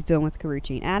 like he's doing with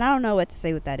Karrueche. And I don't know what to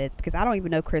say what that is, because I don't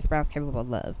even know Chris Brown's capable of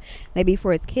love. Maybe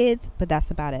for his kids, but that's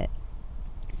about it.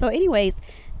 So anyways,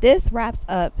 this wraps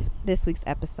up this week's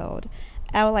episode.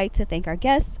 I would like to thank our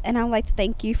guests, and I would like to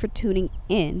thank you for tuning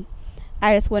in.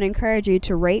 I just want to encourage you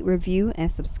to rate, review,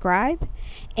 and subscribe.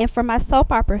 And for my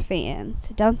soap opera fans,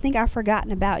 don't think I've forgotten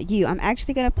about you. I'm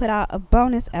actually going to put out a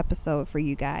bonus episode for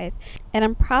you guys. And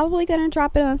I'm probably going to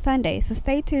drop it on Sunday. So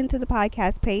stay tuned to the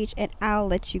podcast page and I'll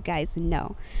let you guys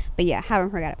know. But yeah, haven't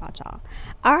forgot about y'all.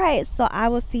 All right, so I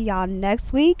will see y'all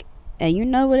next week. And you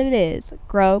know what it is.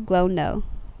 Grow, glow, know.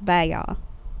 Bye, y'all.